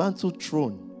 with a mantle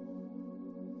thrown,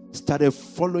 started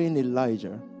following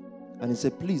Elijah. And he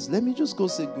said, please, let me just go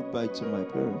say goodbye to my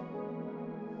parents.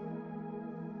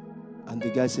 And the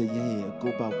guy said, yeah,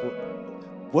 go back.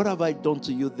 What have I done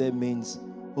to you there means,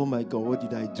 oh my God, what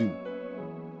did I do?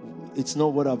 It's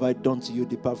not what have I done to you,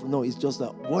 depart from. No, it's just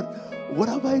that, what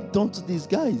have I done to these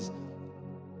guys?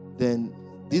 Then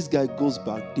this guy goes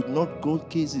back, did not go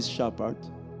kiss his shepherd.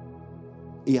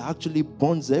 He actually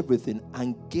burns everything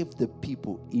and gave the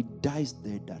people. He dies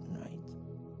there that night.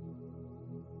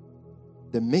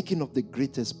 The making of the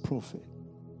greatest prophet.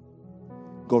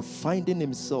 God finding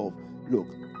himself. Look,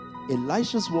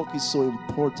 Elisha's work is so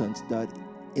important that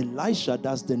Elisha,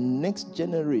 that's the next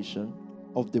generation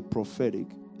of the prophetic.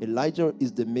 Elijah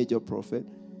is the major prophet.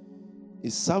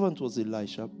 His servant was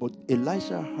Elisha, but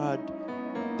Elisha had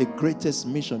the greatest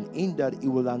mission in that he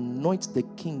will anoint the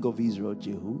king of Israel,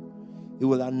 Jehu. He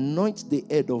will anoint the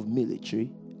head of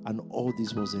military, and all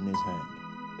this was in his hand.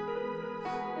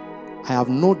 I have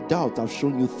no doubt I've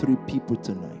shown you 3 people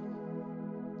tonight.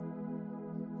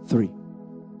 3.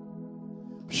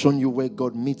 I've shown you where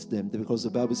God meets them, because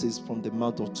the Bible says from the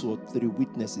mouth of 2 or 3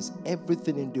 witnesses.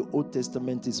 Everything in the Old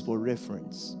Testament is for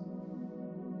reference.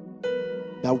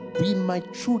 That we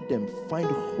might through them find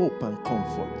hope and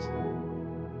comfort.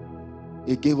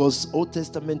 It gave us Old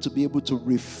Testament to be able to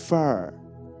refer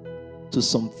to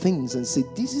some things and say,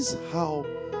 this is how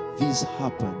this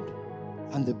happened.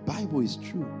 And the Bible is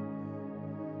true.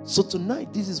 So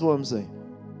tonight, this is what I'm saying.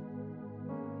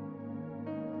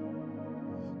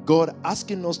 God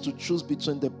asking us to choose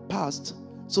between the past.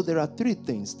 So there are 3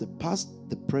 things: the past,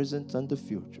 the present, and the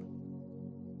future.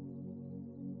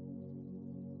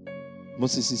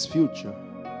 Moses' future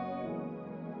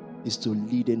is to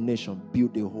lead a nation,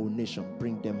 build a whole nation,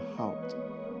 bring them out.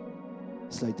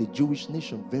 It's like the Jewish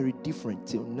nation, very different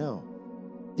till now.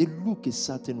 They look a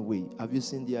certain way. Have you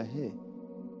seen their hair?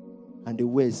 And they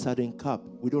wear a certain cap.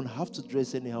 We don't have to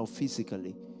dress anyhow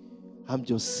physically. I'm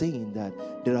just saying that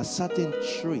there are certain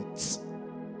traits.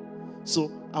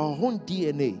 So our own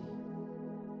DNA,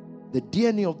 the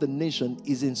DNA of the nation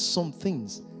is in some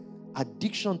things.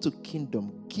 Addiction to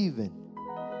kingdom, giving,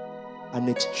 and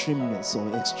extremeness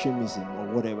or extremism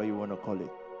or whatever you want to call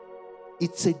it.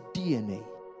 It's a DNA.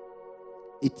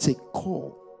 It's a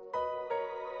call.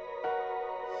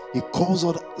 He calls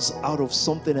us out of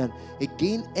something. And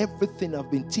again, everything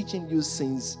I've been teaching you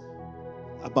since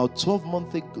about 12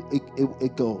 months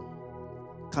ago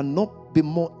cannot be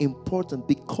more important,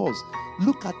 because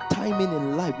look at timing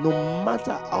in life. No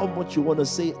matter how much you want to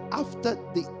say, after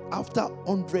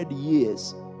 100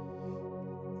 years,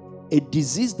 a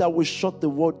disease that will shut the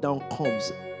world down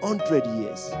comes. 100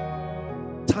 years.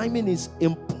 Timing is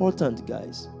important,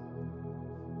 guys.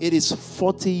 It is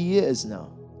 40 years now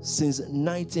since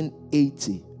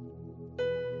 1980.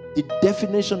 The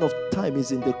definition of time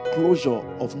is in the closure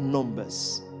of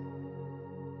numbers.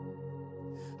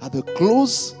 At the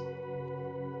close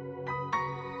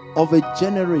of a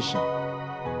generation,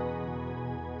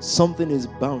 something is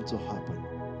bound to happen.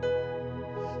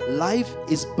 Life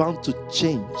is bound to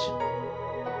change.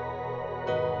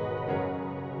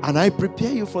 And I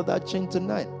prepare you for that change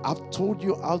tonight. I've told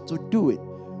you how to do it.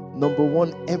 Number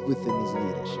one, everything is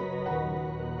leadership.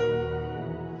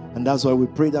 And that's why we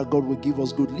pray that God will give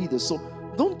us good leaders. So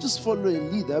don't just follow a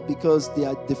leader because they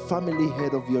are the family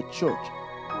head of your church.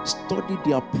 Study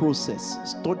their process,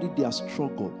 study their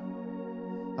struggle,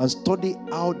 and study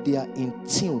how they are in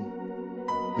tune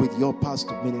with your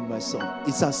pastor, meaning myself.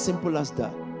 It's as simple as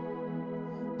that.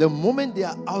 The moment they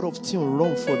are out of tune,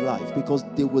 run for life, because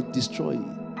they will destroy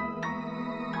you.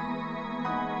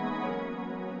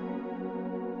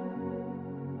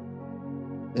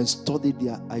 And study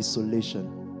their isolation.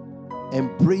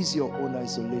 Embrace your own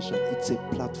isolation. It's a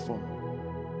platform.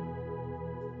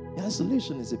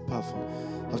 Isolation is a platform.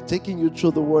 I've taken you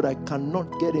through the word. I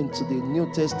cannot get into the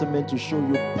New Testament to show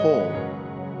you Paul.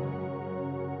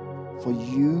 For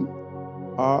you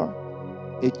are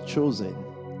a chosen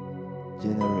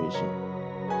generation.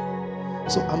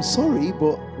 So I'm sorry,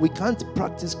 but we can't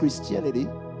practice Christianity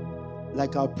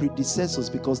like our predecessors,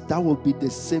 because that will be the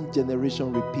same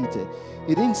generation repeated.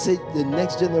 He didn't say the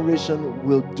next generation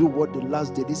will do what the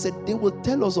last did. He said they will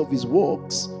tell us of his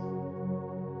works.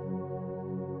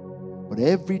 But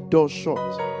every door shut.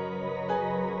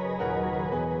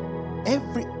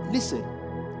 Listen.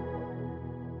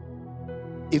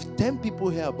 If 10 people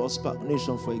hear about Spark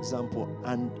Nation, for example,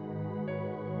 and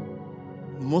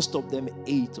most of them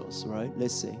hate us, right?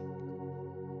 Let's say.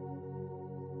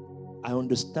 I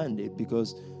understand it,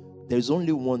 because there's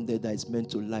only one there that is meant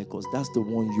to like us. That's the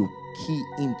one you key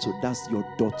into. That's your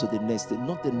door to the next day,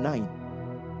 not the 9.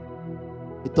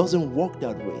 It doesn't work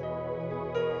that way.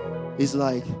 It's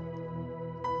like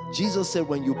Jesus said,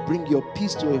 when you bring your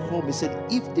peace to a home, he said,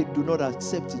 if they do not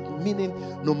accept it, meaning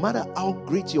no matter how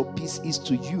great your peace is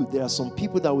to you, there are some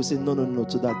people that will say, no,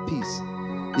 to that peace.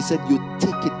 He said, you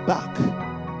take it back.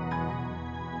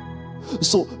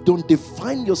 So don't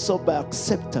define yourself by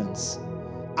acceptance.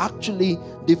 Actually,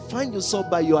 define yourself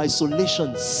by your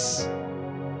isolations.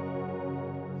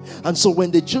 And so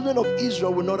when the children of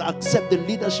Israel will not accept the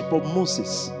leadership of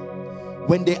Moses,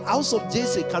 when the house of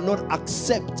Jesse cannot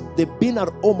accept the being at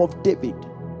home of David,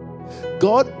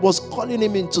 God was calling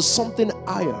him into something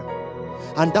higher.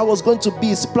 And that was going to be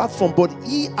his platform. But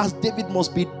he, as David,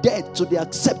 must be dead to the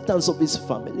acceptance of his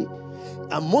family.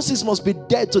 And Moses must be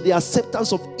dead to the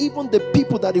acceptance of even the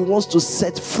people that he wants to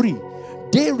set free.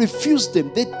 They refused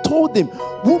him. They told him,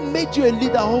 who made you a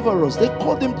leader over us? They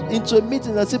called him into a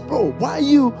meeting and said, bro, why are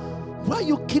you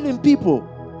killing people?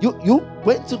 You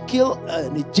went to kill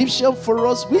an Egyptian for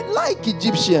us. We like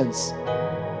Egyptians.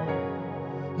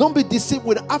 Don't be deceived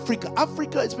with Africa.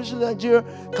 Africa, especially Nigeria,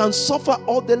 can suffer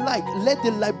all they like. Let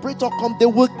the liberator come. They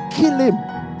will kill him.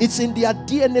 It's in their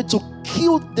DNA to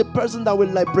kill the person that will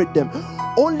liberate them.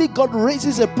 Only God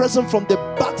raises a person from the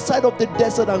backside of the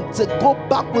desert and says, go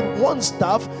back with one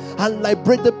staff and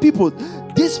liberate the people.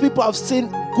 These people have seen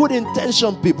good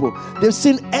intentioned people. They've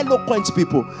seen eloquent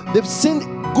people. They've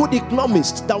seen good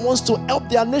economists that wants to help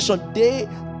their nation. They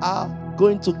are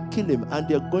going to kill him, and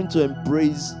they're going to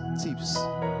embrace thieves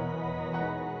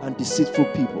and deceitful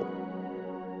people.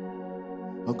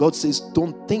 And God says,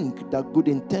 don't think that good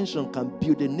intention can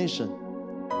build a nation.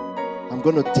 I'm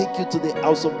going to take you to the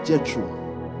house of Jethro.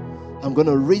 I'm going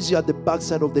to raise you at the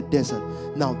backside of the desert.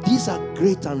 Now, these are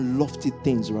great and lofty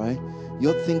things, right?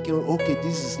 You're thinking, okay,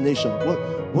 this is nation.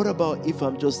 What about if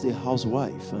I'm just a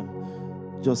housewife?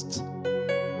 I'm just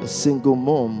a single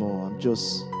mom, or I'm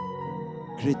just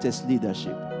greatest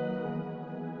leadership?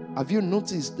 Have you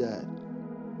noticed that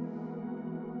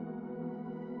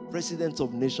presidents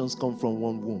of nations come from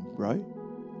one womb, right?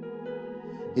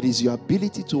 It is your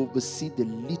ability to oversee the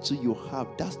little you have.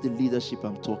 That's the leadership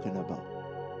I'm talking about.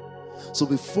 So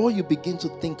before you begin to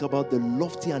think about the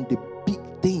lofty and the big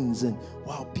things, and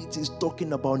wow, Peter is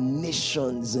talking about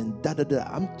nations and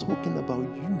I'm talking about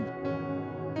you.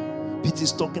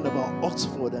 Peter's talking about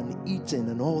Oxford and Eton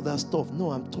and all that stuff.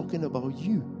 No, I'm talking about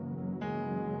you.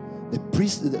 The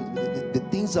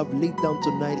things I've laid down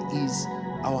tonight is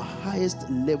our highest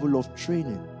level of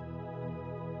training.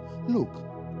 Look,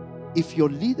 if your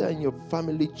leader in your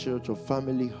family church or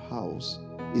family house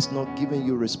is not giving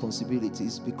you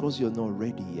responsibilities because you're not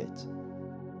ready yet,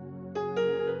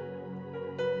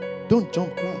 don't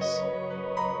jump class.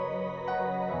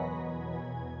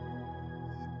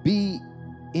 Be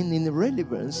in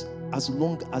irrelevance as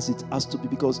long as it has to be,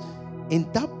 because in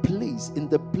that place, in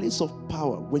the place of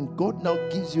power, when God now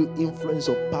gives you influence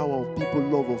or power of people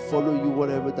love or follow you,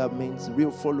 whatever that means,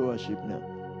 real followership now,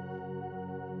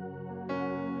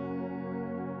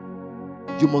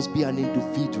 you must be an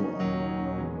individual.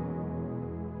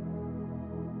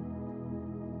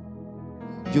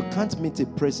 You can't meet a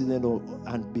president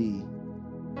and be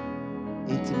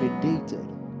intimidated.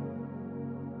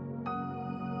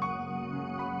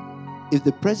 If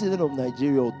the president of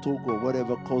Nigeria or Togo or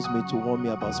whatever calls me to warn me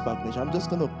about Spark Nation, I'm just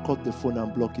going to cut the phone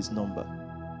and block his number.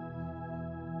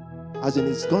 As in,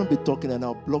 he's going to be talking and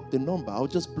I'll block the number. I'll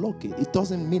just block it. It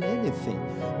doesn't mean anything.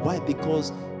 Why?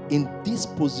 Because in this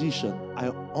position, I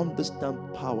understand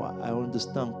power, I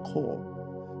understand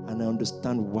call, and I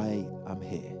understand why I'm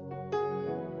here.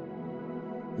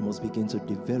 You must begin to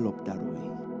develop that way.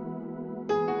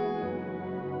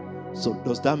 So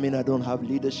does that mean I don't have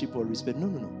leadership or respect?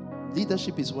 No.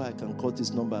 Leadership is why I can call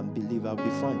this number and believe I'll be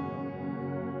fine.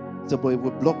 So, but it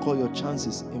will block all your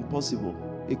chances. Impossible.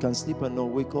 You can sleep and not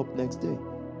wake up next day.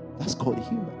 That's called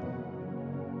human.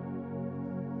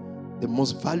 The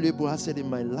most valuable asset in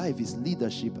my life is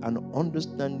leadership and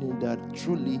understanding that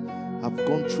truly I've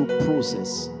gone through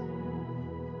process.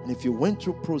 And if you went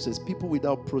through process, people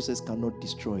without process cannot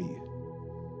destroy you.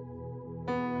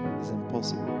 It's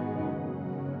impossible.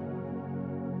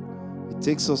 It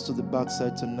takes us to the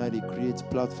backside tonight. It creates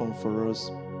platform for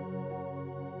us.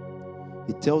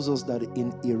 It tells us that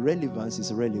in irrelevance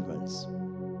is relevance.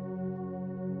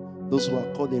 Those who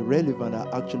are called irrelevant are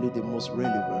actually the most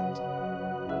relevant.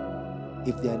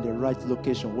 If they are in the right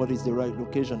location. What is the right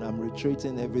location? I'm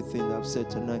reiterating everything I've said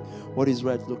tonight. What is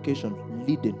right location?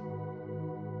 Leading.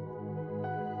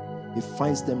 It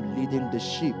finds them leading the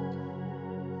sheep.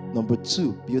 Number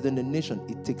 2, building a nation.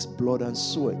 It takes blood and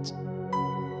sweat.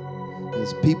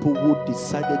 There's people who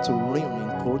decided to reign in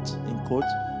court,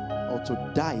 or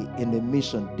to die in a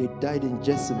mission. They died in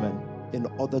Gethsemane in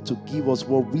order to give us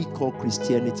what we call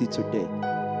Christianity today.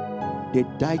 They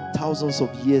died thousands of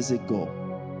years ago.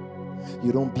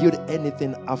 You don't build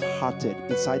anything half-hearted.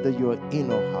 It's either you're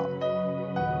in or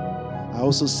out. I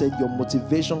also said your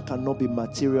motivation cannot be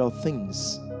material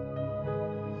things.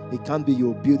 It can't be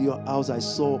you build your house. I've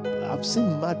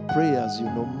seen mad prayers,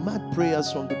 mad prayers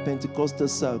from the Pentecostal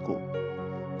circle.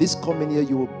 This coming year,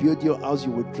 you will build your house,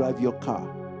 you will drive your car.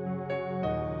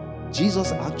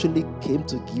 Jesus actually came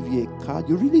to give you a car.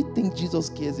 You really think Jesus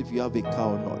cares if you have a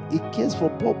car or not? He cares for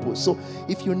purpose. So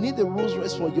if you need a Rolls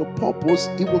Royce for your purpose,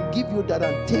 He will give you that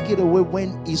and take it away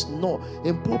when it's not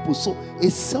in purpose. So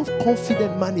a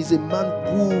self-confident man is a man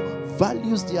who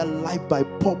values their life by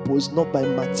purpose, not by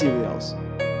materials.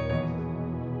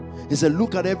 He said,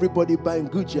 look at everybody buying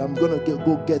Gucci. I'm going to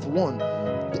go get one.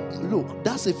 Look,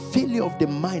 that's a failure of the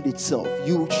mind itself.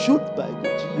 You should buy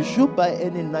Gucci. You should buy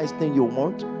any nice thing you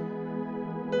want.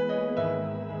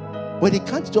 But it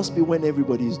can't just be when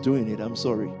everybody is doing it. I'm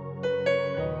sorry.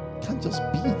 It can't just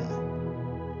be that.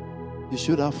 You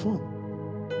should have fun.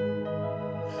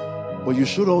 But you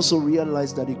should also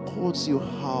realize that it calls you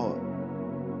how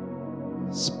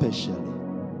specially.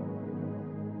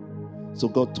 So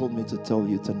God told me to tell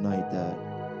you tonight that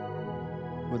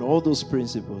with all those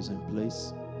principles in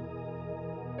place,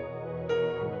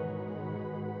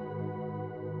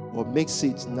 what makes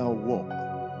it now work,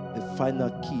 the final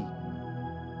key,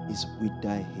 is we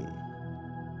die here.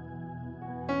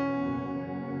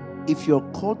 If you're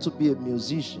called to be a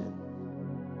musician,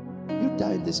 you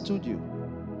die in the studio.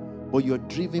 But you're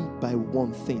driven by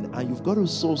one thing, and you've got to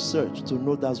soul search to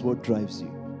know that's what drives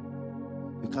you.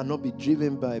 You cannot be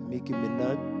driven by Nicki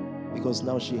Minaj because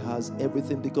now she has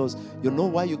everything. Because you know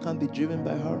why you can't be driven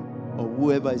by her, or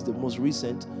whoever is the most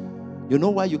recent. You know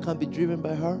why you can't be driven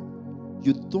by her?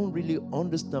 You don't really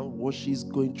understand what she's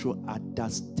going through at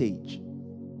that stage.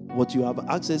 What you have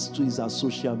access to is her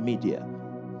social media.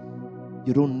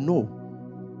 You don't know.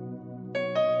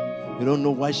 You don't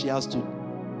know why she has to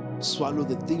swallow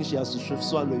the things she has to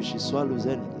swallow if she swallows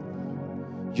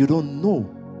anything. You don't know.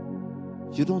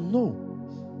 You don't know.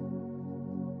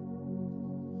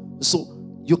 So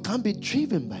you can't be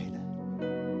driven by that.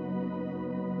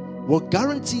 What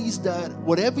guarantees that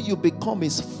whatever you become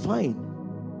is fine.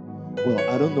 Well,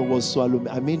 I don't know what swallow.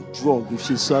 I mean drug. If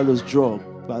she swallows drug,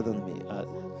 pardon me.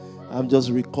 I'm just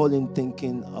recalling,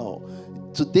 thinking, oh,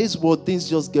 today's world, things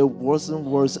just get worse and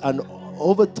worse, and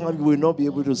over time you will not be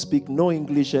able to speak no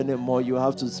English anymore. You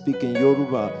have to speak in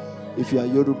Yoruba if you are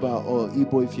Yoruba, or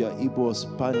Igbo if you are Igbo, or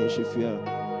Spanish if you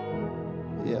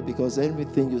are, because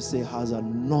everything you say has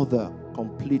another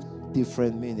complete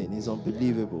different meaning. It's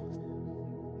unbelievable.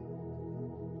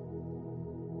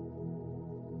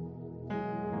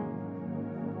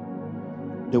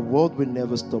 The world will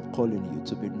never stop calling you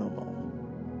to be normal.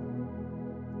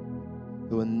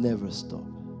 It will never stop.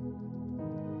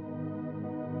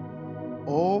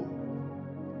 All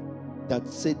that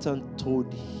Satan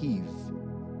told Eve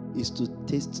is to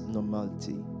taste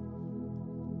normality.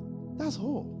 That's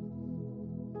all.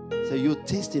 So you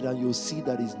taste it and you'll see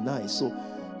that it's nice. So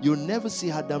you'll never see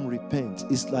Adam repent.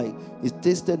 It's like he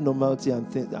tasted normality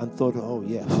and thought, oh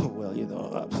yeah, well,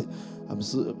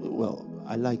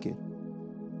 I like it.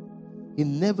 He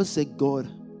never said, God,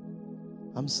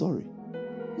 I'm sorry.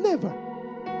 Never.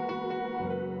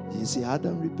 You see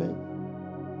Adam repent?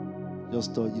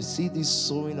 Just thought, you see this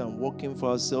sowing and working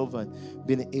for ourselves and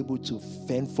being able to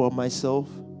fend for myself,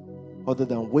 other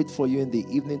than wait for you in the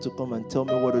evening to come and tell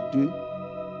me what to do.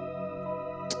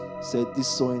 Said, this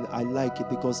sewing, I like it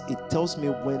because it tells me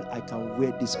when I can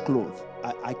wear this cloth.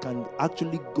 I can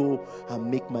actually go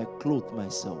and make my clothes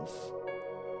myself.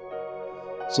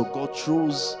 So God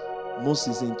throws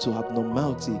Moses into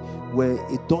abnormality where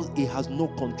it has no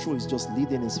control. It's just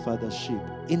leading his father's sheep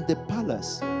in the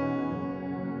palace.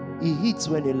 He eats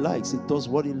when he likes. He does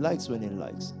what he likes when he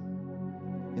likes.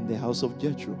 In the house of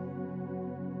Jethro,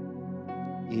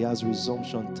 he has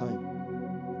resumption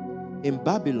time. In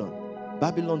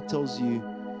Babylon tells you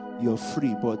you're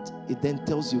free, but it then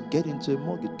tells you get into a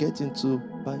mortgage, get into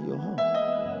buying your house.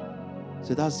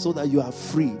 So that's so that you are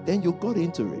free. Then you got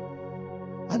into it.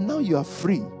 And now you are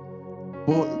free.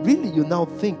 But really you now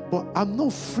think, but I'm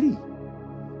not free.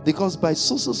 Because by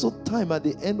so time at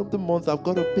the end of the month, I've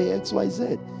got to pay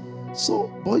XYZ.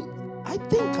 So, but I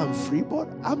think I'm free, but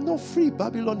I'm not free.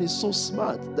 Babylon is so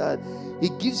smart that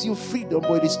it gives you freedom,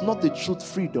 but it's not the truth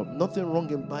freedom. Nothing wrong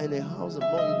in buying a house and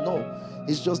money. No,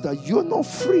 it's just that you're not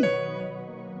free.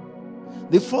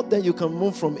 They thought that you can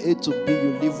move from A to B,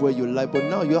 you live where you like, but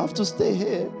now you have to stay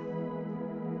here.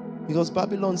 Because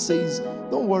Babylon says,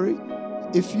 don't worry,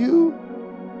 if you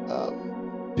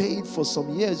paid for some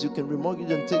years, you can remortgage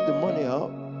and take the money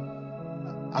out,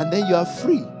 and then you are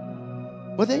free.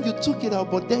 But then you took it out,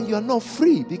 but then you are not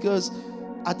free, because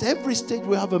at every stage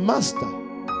we have a master.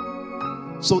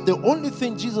 So the only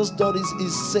thing Jesus does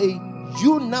is say,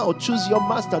 you now choose your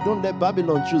master. Don't let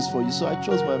Babylon choose for you. So I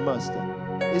chose my master.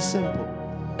 It's simple.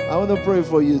 I want to pray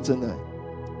for you tonight.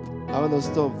 I want to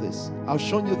stop this. I've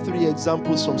shown you 3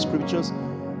 examples from scriptures.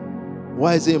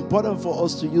 Why is it important for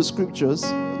us to use scriptures?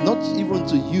 Not even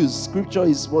to use. Scripture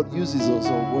is what uses us,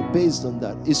 or we're based on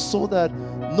that. It's so that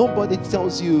nobody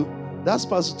tells you, that's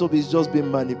Pastor Toby is just being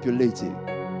manipulative.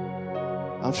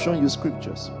 I've shown you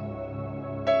scriptures.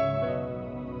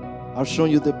 I've shown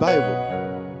you the Bible.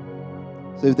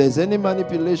 So if there's any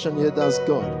manipulation here, that's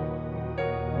God.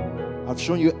 I've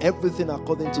shown you everything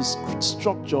according to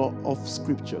structure of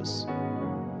scriptures.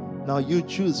 Now you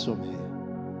choose from here.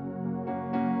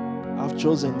 I've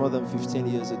chosen more than 15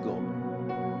 years ago.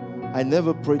 I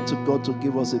never prayed to God to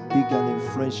give us a big and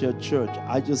influential church.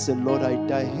 I just said, Lord, I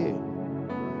die here.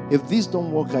 If this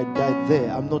don't work, I die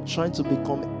there. I'm not trying to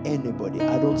become anybody.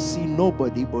 I don't see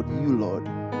nobody but you, Lord.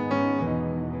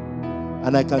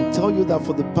 And I can tell you that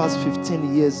for the past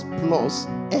 15 years plus,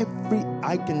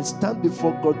 I can stand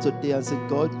before God today and say,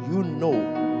 God, you know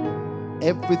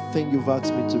everything you've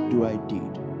asked me to do, I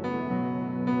did.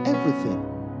 Everything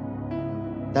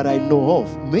that I know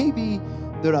of. Maybe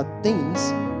there are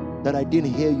things that I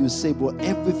didn't hear you say, but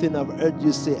everything I've heard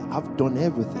you say, I've done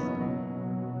everything.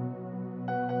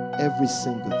 Every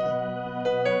single thing.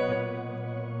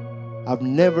 I've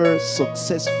never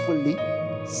successfully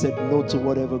said no to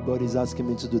whatever God is asking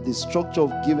me to do. The structure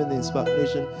of giving the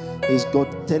inspiration is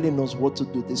God telling us what to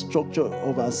do. The structure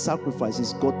of our sacrifice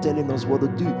is God telling us what to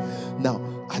do. Now,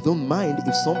 I don't mind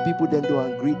if some people then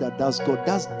don't agree that that's God.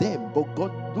 That's them. But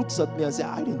God looks at me and says,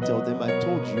 I didn't tell them, I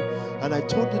told you. And I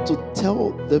told you to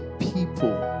tell the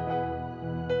people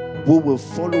who will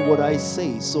follow what I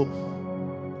say. So,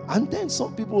 and then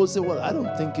some people will say, well, I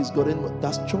don't think it's God anymore.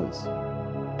 That's choice.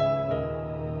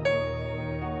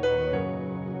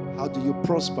 How do you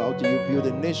prosper? How do you build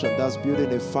a nation? That's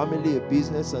building a family, a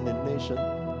business, and a nation.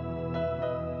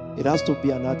 It has to be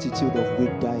an attitude of we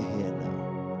die here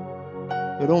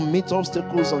now. You don't meet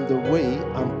obstacles on the way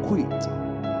and quit.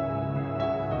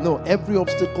 No, every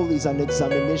obstacle is an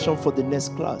examination for the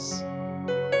next class.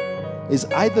 It's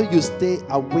either you stay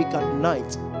awake at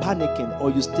night panicking,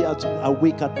 or you stay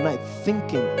awake at night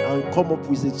thinking and come up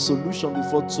with a solution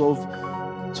before 12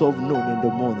 noon in the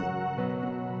morning.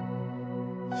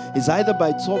 It's either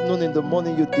by 12 noon in the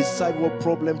morning you decide what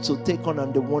problem to take on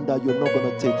and the one that you're not going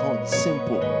to take on.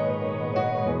 Simple.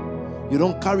 You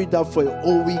don't carry that for a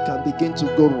whole week and begin to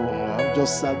go, I'm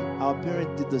just sad. Our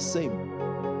parents did the same.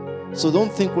 So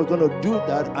don't think we're going to do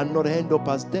that and not end up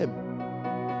as them.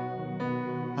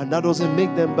 And that doesn't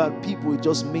make them bad people. It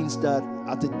just means that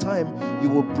at a time you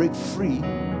will break free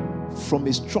from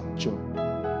a structure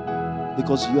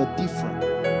because you are different.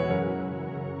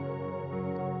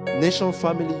 Nation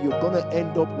family, you're going to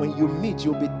end up, when you meet,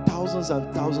 you'll be thousands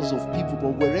and thousands of people,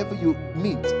 but wherever you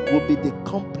meet will be the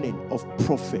company of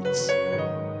prophets.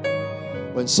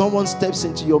 When someone steps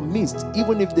into your midst,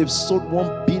 even if they've sold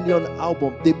 1 billion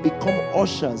albums, they become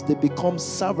ushers, they become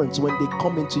servants when they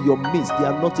come into your midst. They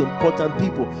are not important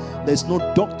people. There's no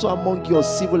doctor among you or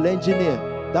civil engineer.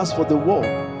 That's for the world.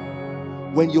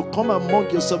 When you come among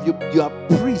yourself, you are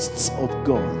priests of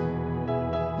God.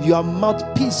 You are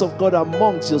mouthpiece of God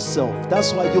amongst yourself.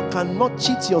 That's why you cannot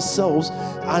cheat yourselves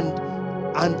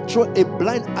and throw a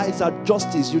blind eye at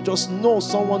justice. You just know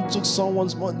someone took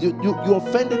someone's money. You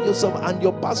offended yourself and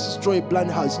your pastors throw a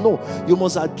blind eye. No, you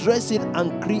must address it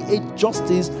and create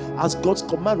justice as God's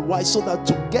command. Why? So that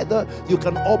together you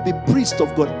can all be priests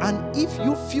of God. And if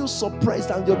you feel suppressed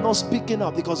and you're not speaking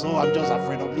up because, I'm just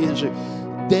afraid of leadership,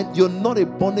 then you're not a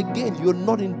born again. You're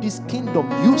not in this kingdom.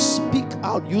 You speak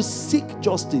out. You seek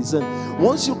justice. And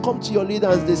once you come to your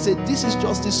leaders, they say, this is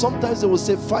justice. Sometimes they will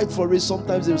say, fight for it.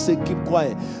 Sometimes they will say, keep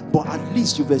quiet. But at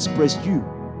least you've expressed you.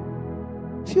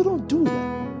 If you don't do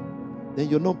that, then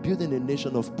you're not building a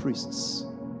nation of priests.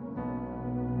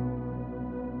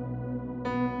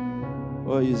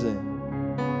 What are you saying?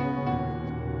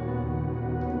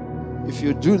 If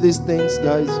you do these things,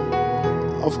 guys,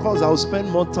 of course, I'll spend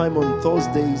more time on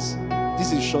Thursdays.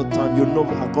 This is short time. You know,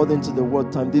 according to the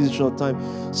word time, this is short time.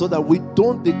 So that we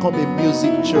don't become a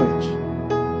music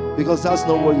church. Because that's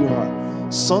not what you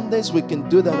are. Sundays, we can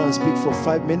do that and speak for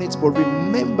 5 minutes. But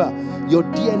remember, your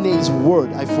DNA is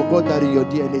word. I forgot that in your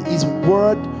DNA. Is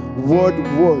word.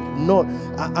 No.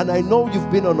 And I know you've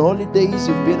been on holidays.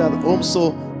 You've been at home.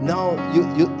 So now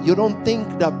you don't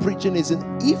think that preaching is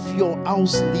if your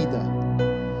house leader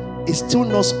is still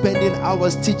not spending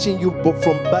hours teaching you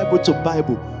from Bible to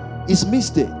Bible, it's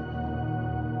missed it.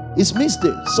 It's missed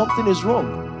it. Something is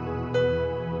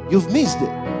wrong. You've missed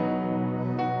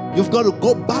it. You've got to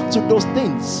go back to those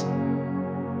things.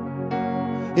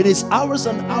 It is hours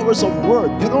and hours of word.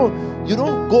 You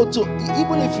don't go to,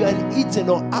 even if you're in Eton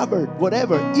or Harvard,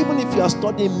 whatever, even if you are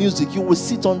studying music, you will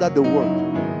sit under the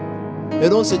word. They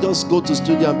don't say just go to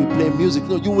studio and be playing music.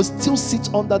 No, you will still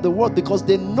sit under the word because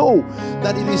they know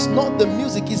that it is not the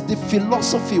music, it's the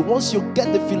philosophy. Once you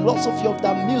get the philosophy of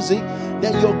that music,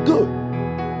 then you're good.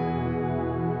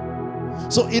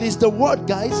 So it is the word,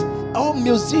 guys. All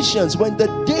musicians, when the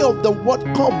day of the word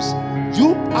comes,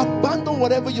 you abandon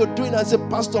whatever you're doing and say,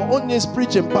 Pastor Onye is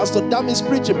preaching, Pastor Dam is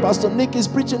preaching, Pastor Nick is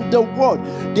preaching the word.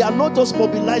 They are not just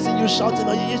mobilizing you, shouting,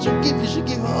 oh, you should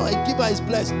give, oh, give her is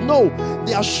blessed. No,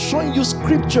 they are showing you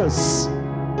scriptures.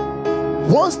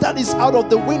 Once that is out of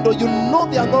the window, you know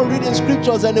they are not reading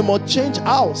scriptures anymore. Change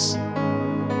house.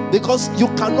 Because you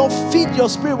cannot feed your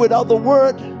spirit without the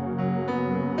word.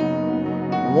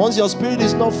 Once your spirit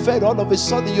is not fed, all of a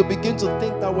sudden you begin to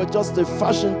think that we're just a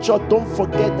fashion church. Don't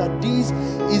forget that this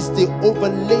is the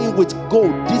overlaying with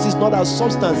gold. This is not our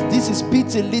substance. This is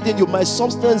PT leading you. My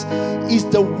substance is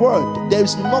the word. There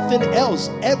is nothing else.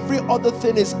 Every other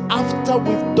thing is after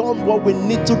we've done what we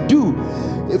need to do.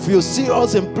 If you see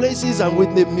us in places and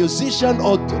with the musician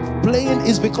or playing,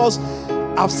 it's because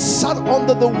I've sat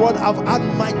under the word. I've had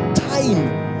my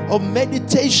time of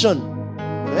meditation,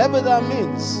 whatever that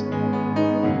means.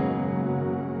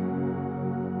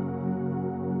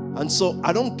 And so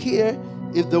I don't care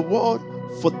if the world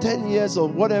for 10 years or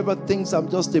whatever thinks I'm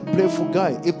just a playful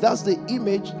guy. If that's the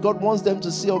image God wants them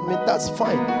to see of me, that's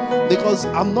fine. Because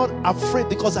I'm not afraid,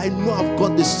 because I know I've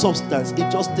got the substance. It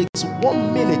just takes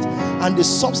 1 minute and the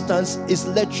substance is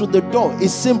led through the door.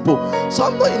 It's simple. So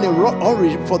I'm not in a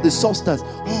hurry for the substance.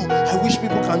 Oh, I wish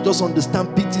people can just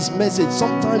understand PT's message.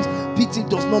 Sometimes PT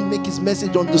does not make his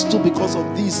message understood because of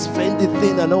this fancy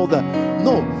thing and all that.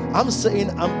 No, I'm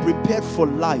saying I'm prepared for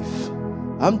life.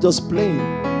 I'm just playing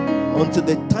until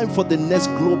the time for the next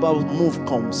global move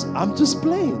comes. I'm just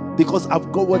playing because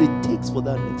I've got what it takes for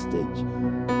that next stage.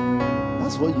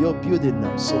 That's what you're building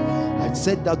now. So I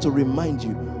said that to remind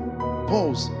you,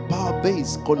 Pulse, Power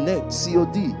Base, Connect,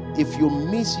 COD. If you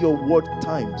miss your word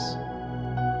times,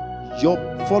 your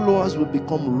followers will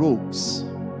become rogues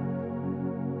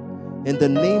in the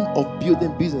name of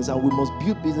building business. And we must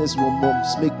build business, we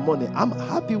must make money. I'm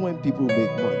happy when people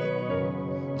make money.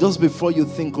 Just before you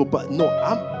think about, no,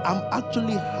 I'm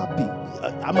actually happy.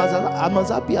 I'm as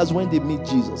happy as when they meet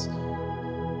Jesus.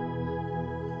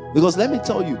 Because let me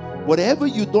tell you, whatever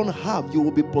you don't have, you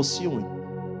will be pursuing.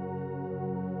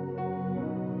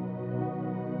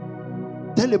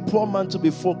 Tell a poor man to be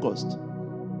focused.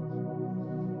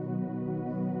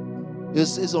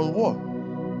 He's on war.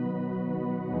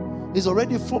 He's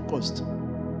already focused.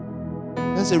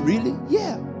 And say, really?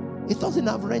 Yeah. He doesn't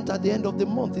have rent at the end of the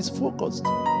month. He's focused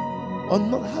on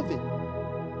not having.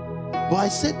 But I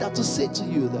said that to say to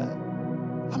you that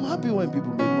I'm happy when people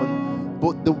make money,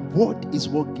 but the word is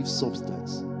what gives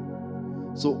substance.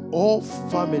 So all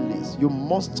families, you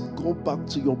must go back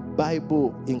to your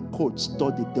Bible in quotes,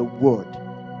 study the word.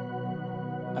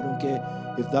 I don't care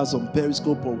if that's on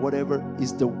Periscope or whatever.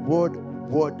 It's the word,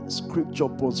 scripture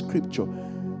upon scripture.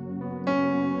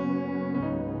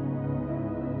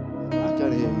 I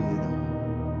can't hear you.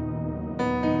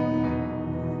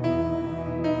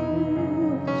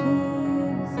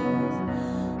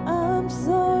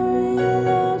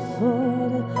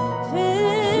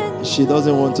 She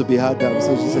doesn't want to be hard down,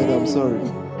 so she said, I'm sorry.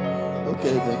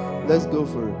 Okay, then, let's go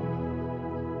for it.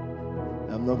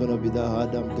 I'm not going to be that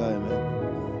hard down guy, man.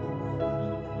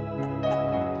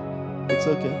 It's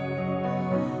okay.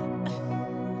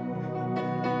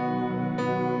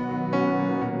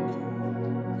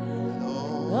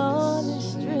 Lord is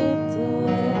stripped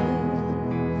away,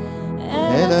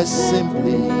 and I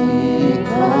simply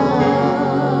come,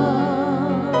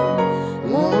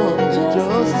 Lord,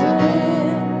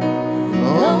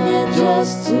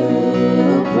 just to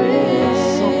bring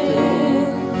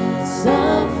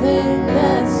something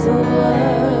that's the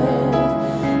word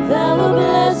that will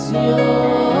bless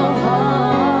your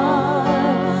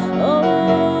heart.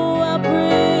 Oh, I'll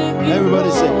bring you.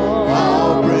 Everybody say,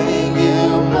 I'll bring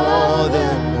you more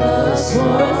than a song.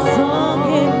 For a song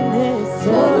in this,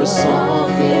 for a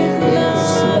song in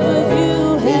this. What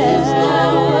you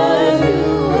have, what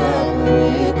you have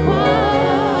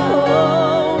required.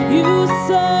 Oh, you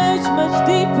search much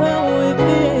deeper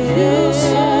within. You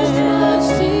search much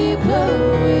deeper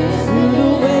within. Through the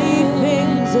way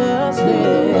things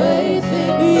appear.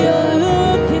 You're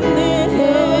looking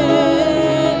into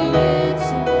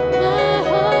my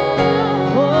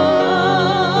heart.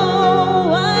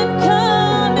 Oh, I'm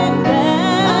coming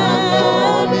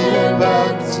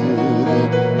back to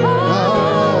the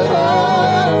heart.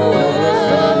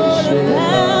 It's all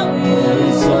about you.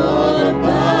 It's all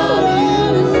about you.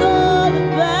 It's all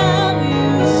about you.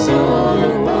 It's all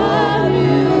about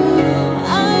you.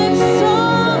 I'm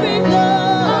sorry,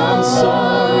 Lord. I'm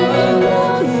sorry,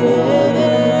 Lord, for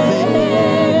the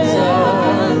things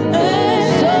I've done.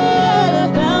 It's all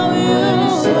about you.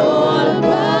 It's all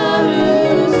about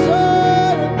you. It's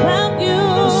all about you.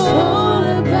 It's all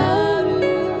about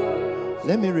you.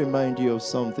 Let me remind you of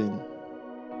something.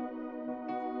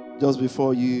 Just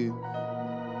before you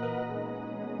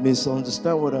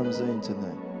misunderstand what I'm saying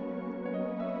tonight.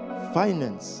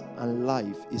 Finance and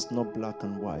life is not black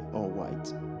and white or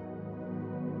white.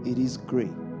 It is gray.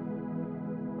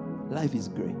 Life is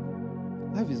gray.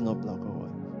 Life is not black or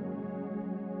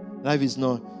white. Life is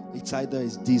not, it's either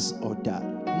it's this or that.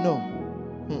 No.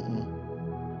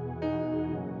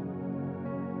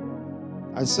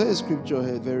 I saw a scripture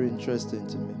here very interesting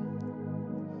to me.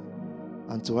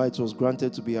 And to her it was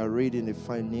granted to be arrayed in a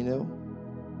fine linen,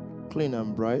 clean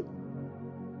and bright.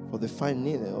 For the fine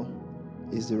linen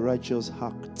is the righteous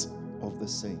act of the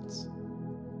saints.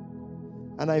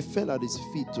 And I fell at his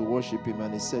feet to worship him,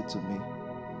 and he said to me,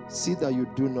 see that you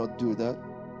do not do that.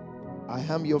 I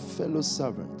am your fellow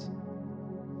servant,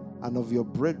 and of your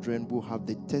brethren who have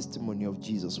the testimony of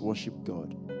Jesus. Worship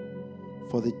God.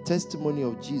 For the testimony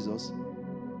of Jesus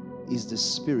is the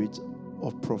spirit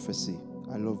of prophecy.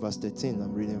 I love verse 13.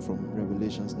 I'm reading from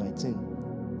Revelations 19.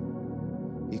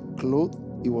 He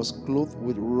was clothed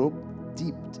with robe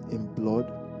dipped in blood,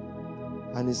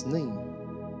 and his name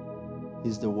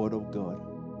is the Word of God.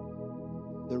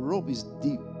 The robe is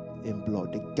dipped in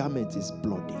blood. The garment is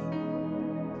bloody,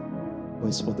 but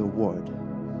it's for the Word.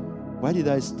 Why did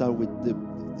I start with the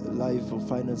life of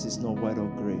finance is not white or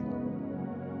gray?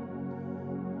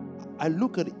 I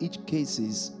look at each case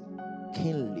is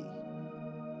keenly,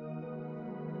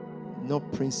 not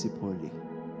principally.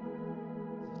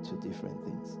 Two different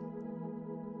things.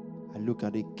 I look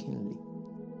at it keenly.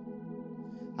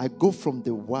 I go from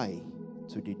the why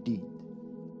to the deed.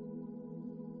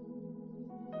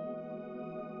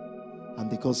 And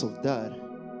because of that,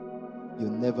 you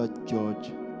never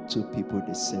judge two people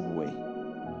the same way.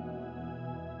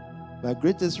 My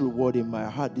greatest reward in my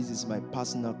heart, this is my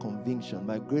personal conviction,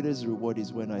 my greatest reward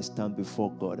is when I stand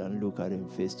before God and look at Him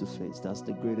face to face. That's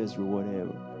the greatest reward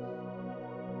ever.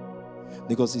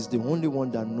 Because He's the only one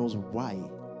that knows why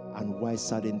and why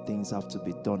certain things have to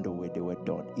be done the way they were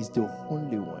done. He's the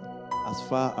only one. As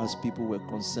far as people were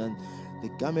concerned, the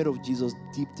garment of Jesus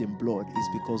dipped in blood is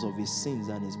because of His sins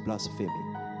and His blasphemy.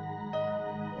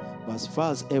 But as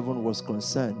far as heaven was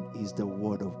concerned, is the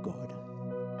word of God.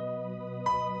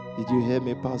 Did you hear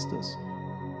me, pastors?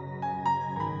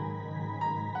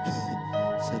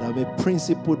 Said, I'm a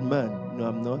principled man. No,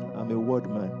 I'm not. I'm a word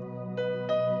man.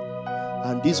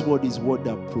 And this word is word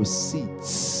that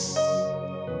proceeds,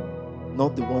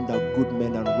 not the one that good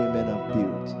men and women have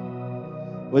built.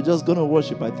 We're just going to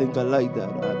worship. I think I like that.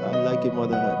 I like it more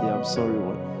than I did. I'm sorry.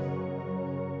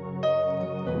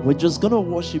 We're just going to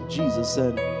worship Jesus.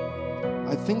 And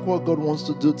I think what God wants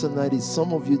to do tonight is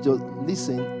some of you just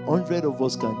listen, 100 of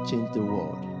us can change the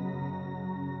world.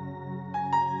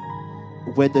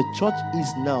 Where the church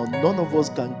is now, none of us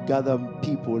can gather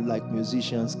people like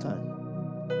musicians can.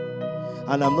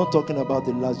 And I'm not talking about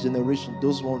the last generation,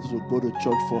 those ones who go to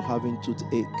church for having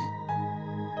toothache.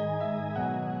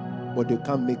 But they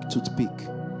can't make toothpick.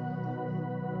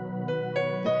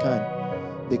 They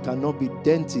can't. They cannot be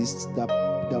dentists that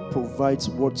provides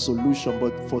word solution,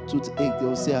 but for toothache,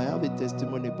 they'll say, I have a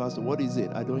testimony, Pastor. What is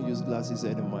it? I don't use glasses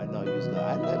anymore. I now use glasses.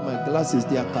 I like my glasses.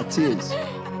 They are Cartiers.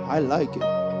 I like it.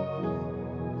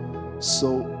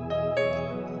 So,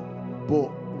 but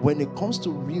when it comes to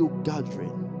real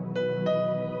gathering,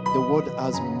 the word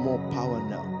has more power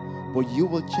now. But you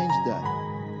will change that.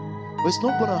 But it's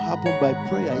not going to happen by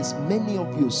prayer. It's many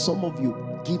of you, some of you,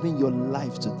 giving your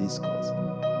life to this cause.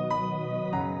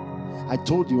 I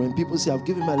told you, when people say, I've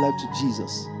given my life to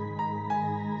Jesus,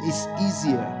 it's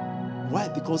easier. Why?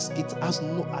 Because it has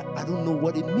no, I don't know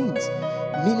what it means.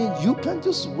 Meaning you can't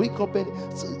just wake up and,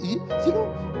 you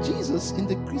know, Jesus in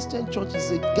the Christian church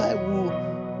is a guy who,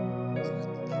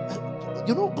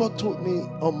 you know, God told me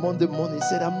on Monday morning, He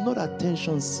said, I'm not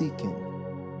attention seeking.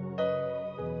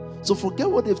 So forget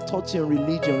what they've taught you in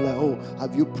religion, like, oh,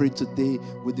 have you prayed today?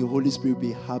 Will the Holy Spirit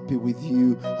be happy with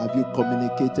you? Have you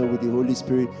communicated with the Holy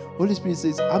Spirit? Holy Spirit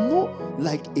says, I'm not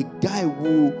like a guy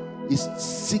who is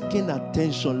seeking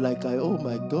attention, like, oh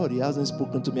my God, He hasn't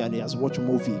spoken to me and He has watched a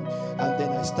movie. And then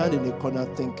I stand in the corner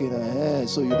thinking,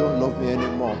 so you don't love me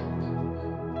anymore.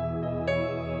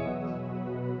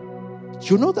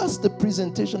 You know, that's the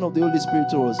presentation of the Holy Spirit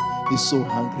to us. He's so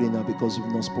hungry now because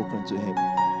you've not spoken to Him.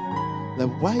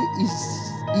 Like, why is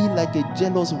He like a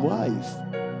jealous wife?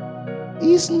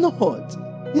 He's not.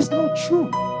 It's not true.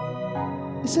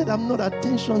 He said, I'm not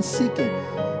attention seeking.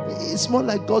 It's more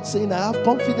like God saying, I have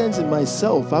confidence in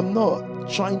myself. I'm not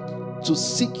trying to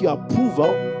seek your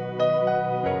approval.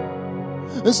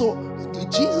 And so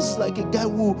Jesus is like a guy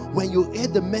who, when you hear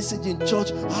the message in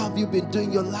church, how have you been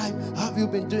doing your life? How have you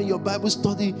been doing your Bible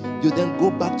study? You then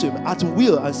go back to Him at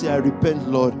will and say, I repent,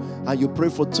 Lord. And you pray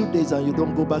for 2 days and you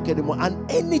don't go back anymore. And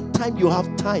anytime you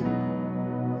have time.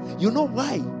 You know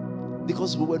why?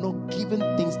 Because we were not given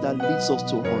things that leads us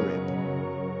to Horeb.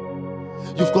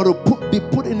 You've got to be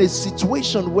put in a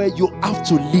situation where you have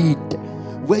to lead,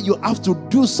 where you have to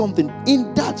do something.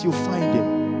 In that you find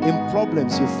Him. In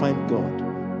problems you find God.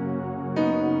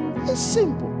 It's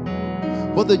simple.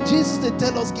 But the Jesus, they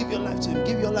tell us, give your life to Him,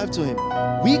 give your life to Him.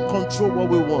 We control what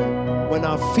we want. When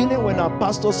our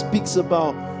pastor speaks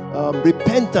about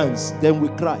repentance, then we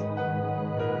cry.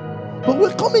 But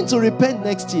we're coming to repent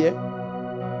next year.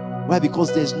 Why?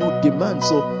 Because there's no demand.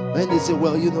 So when they say,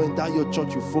 well, you know, in that your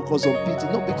church you focus on pity.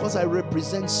 No, because I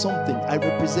represent something. I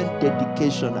represent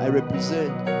dedication. I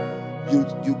represent you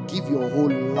give your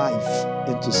whole life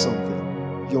into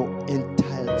something. Your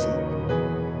entirety.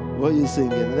 What are you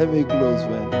singing? Let me close,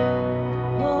 man.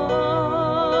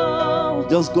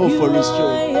 Just go for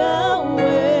restraint.